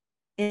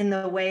in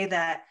the way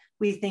that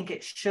we think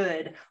it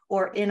should,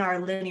 or in our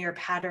linear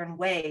pattern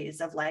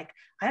ways of like,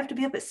 I have to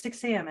be up at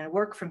 6 a.m. and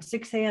work from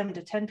 6 a.m.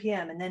 to 10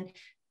 p.m. and then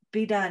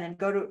be done and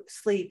go to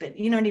sleep. And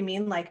you know what I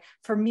mean? Like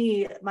for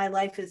me, my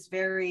life is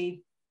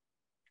very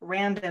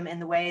random in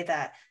the way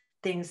that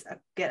things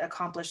get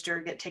accomplished or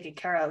get taken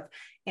care of.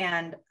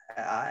 And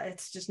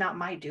it's just not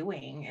my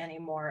doing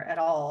anymore at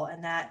all.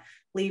 And that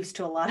leads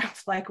to a lot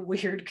of like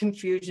weird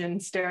confusion,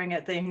 staring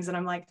at things. And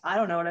I'm like, I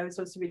don't know what I was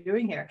supposed to be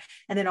doing here.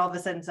 And then all of a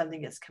sudden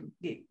something gets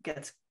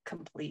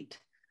complete.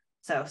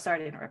 So sorry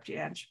to interrupt you,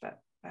 Ange, but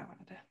I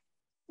wanted to.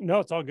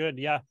 No, it's all good.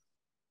 Yeah.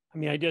 I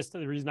mean,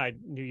 the reason I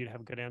knew you'd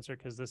have a good answer,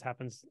 because this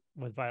happens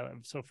with Violet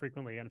so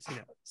frequently and I've seen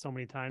it so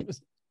many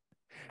times.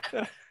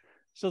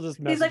 She'll just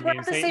message He's like, me we're and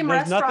at the say, same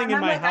there's restaurant. nothing in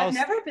I'm my like, house. I've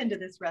never been to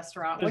this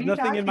restaurant. There's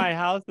nothing in my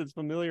house that's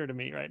familiar to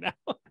me right now.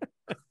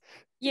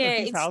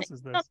 Yeah, whose house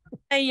is this?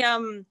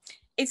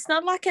 It's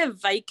not like a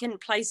vacant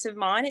place of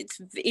mine.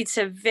 It's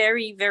a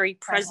very, very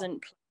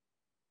present place.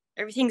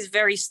 Everything's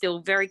very still,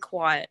 very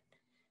quiet.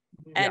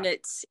 And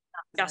it's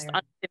just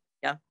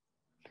unfamiliar.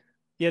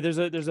 Yeah, there's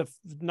a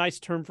nice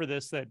term for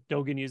this that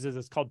Dogen uses.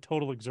 It's called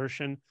total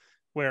exertion,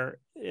 where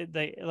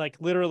they like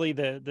literally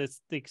the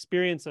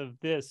experience of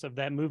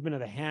that movement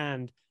of the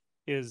hand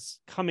is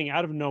coming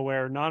out of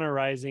nowhere,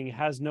 non-arising,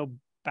 has no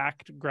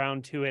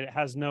background to it, it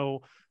has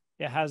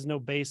no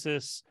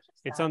basis,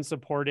 it's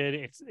unsupported,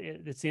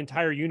 it's the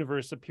entire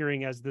universe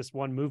appearing as this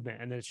one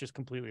movement, and then it's just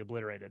completely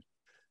obliterated.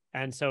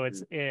 And so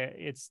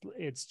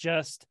it's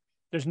just,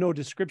 there's no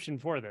description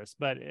for this,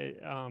 but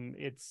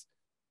it's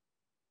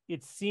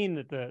seen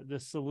that the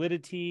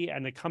solidity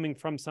and the coming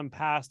from some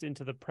past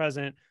into the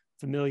present,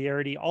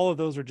 familiarity, all of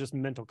those are just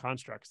mental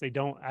constructs. They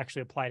don't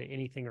actually apply to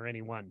anything or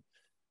anyone.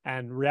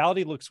 And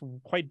reality looks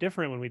quite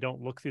different when we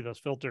don't look through those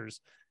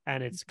filters.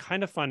 And it's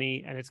kind of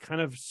funny, and it's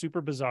kind of super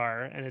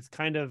bizarre, and it's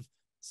kind of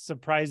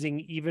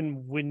surprising.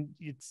 Even when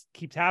it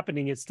keeps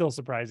happening, it's still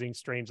surprising,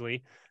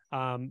 strangely.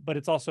 But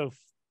it's also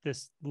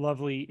this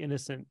lovely,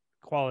 innocent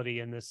quality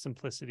and this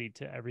simplicity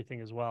to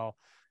everything as well.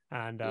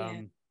 And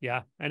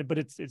but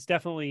it's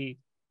definitely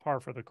par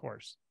for the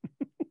course.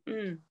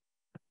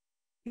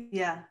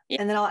 Yeah.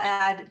 And then I'll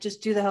add,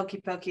 just do the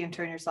hokey pokey and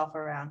turn yourself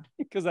around.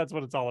 Because that's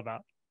what it's all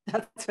about.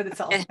 That's what it's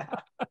all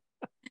about.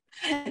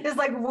 It's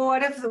like,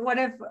 what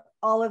if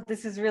all of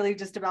this is really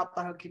just about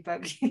the hokey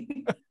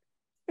pokey?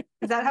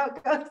 Is that how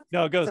it goes?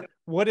 No, it goes,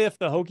 what if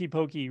the hokey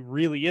pokey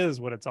really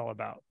is what it's all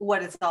about?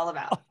 What it's all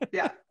about.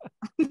 Yeah.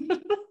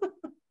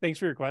 Thanks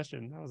for your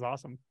question. That was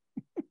awesome.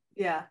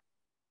 Yeah.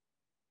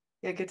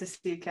 Yeah, good to see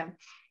you, Kim.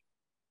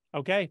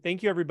 Okay.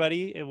 Thank you,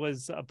 everybody. It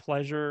was a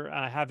pleasure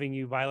having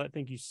you, Violet.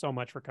 Thank you so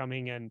much for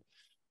coming and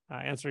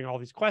answering all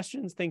these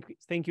questions.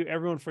 Thank you,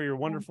 everyone, for your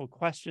wonderful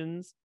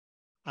questions.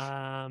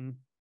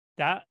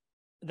 That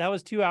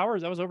was 2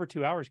 hours. That was over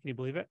 2 hours. Can you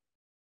believe it?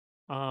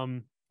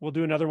 We'll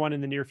do another one in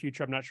the near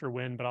future. I'm not sure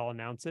when, but I'll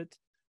announce it.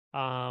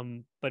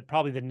 But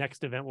probably the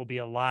next event will be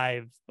a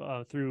live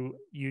through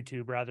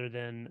YouTube rather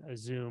than a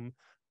Zoom,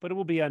 but it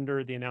will be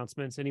under the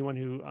announcements. Anyone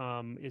who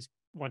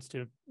wants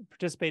to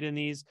participate in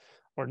these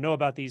or know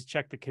about these,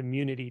 check the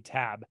community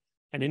tab,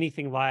 and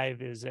anything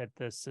live is at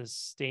the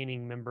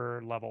sustaining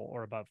member level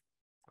or above.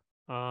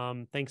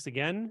 Thanks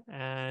again,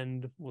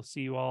 and we'll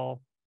see you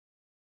all.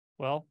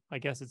 Well, I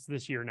guess it's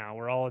this year now.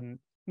 We're all in.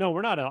 No,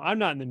 we're not. I'm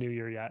not in the new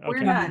year yet. Okay.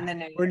 We're not in the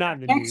new year. We're not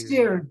in the Next new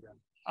year. year.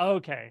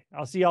 Okay.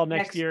 I'll see y'all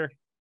next year.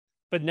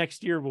 But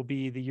next year will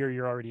be the year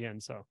you're already in.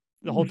 So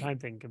the whole time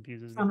thing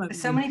confuses me.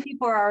 So many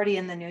people are already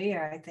in the new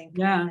year, I think.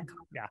 Yeah.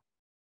 Yeah.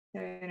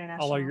 They're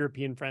international. All our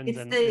European friends.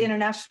 It's the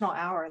international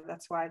hour.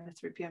 That's why the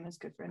 3 p.m. is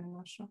good for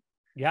international.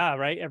 Yeah,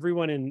 right.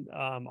 Everyone in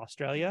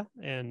Australia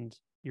and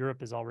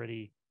Europe is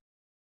already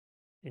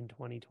in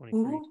 2023.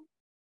 Ooh.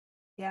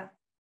 Yeah.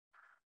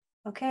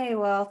 Okay.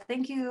 Well,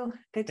 thank you.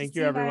 Good to see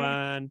you,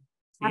 everyone.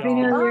 Happy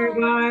New Year.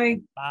 Bye.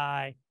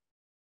 Bye.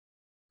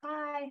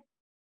 Bye.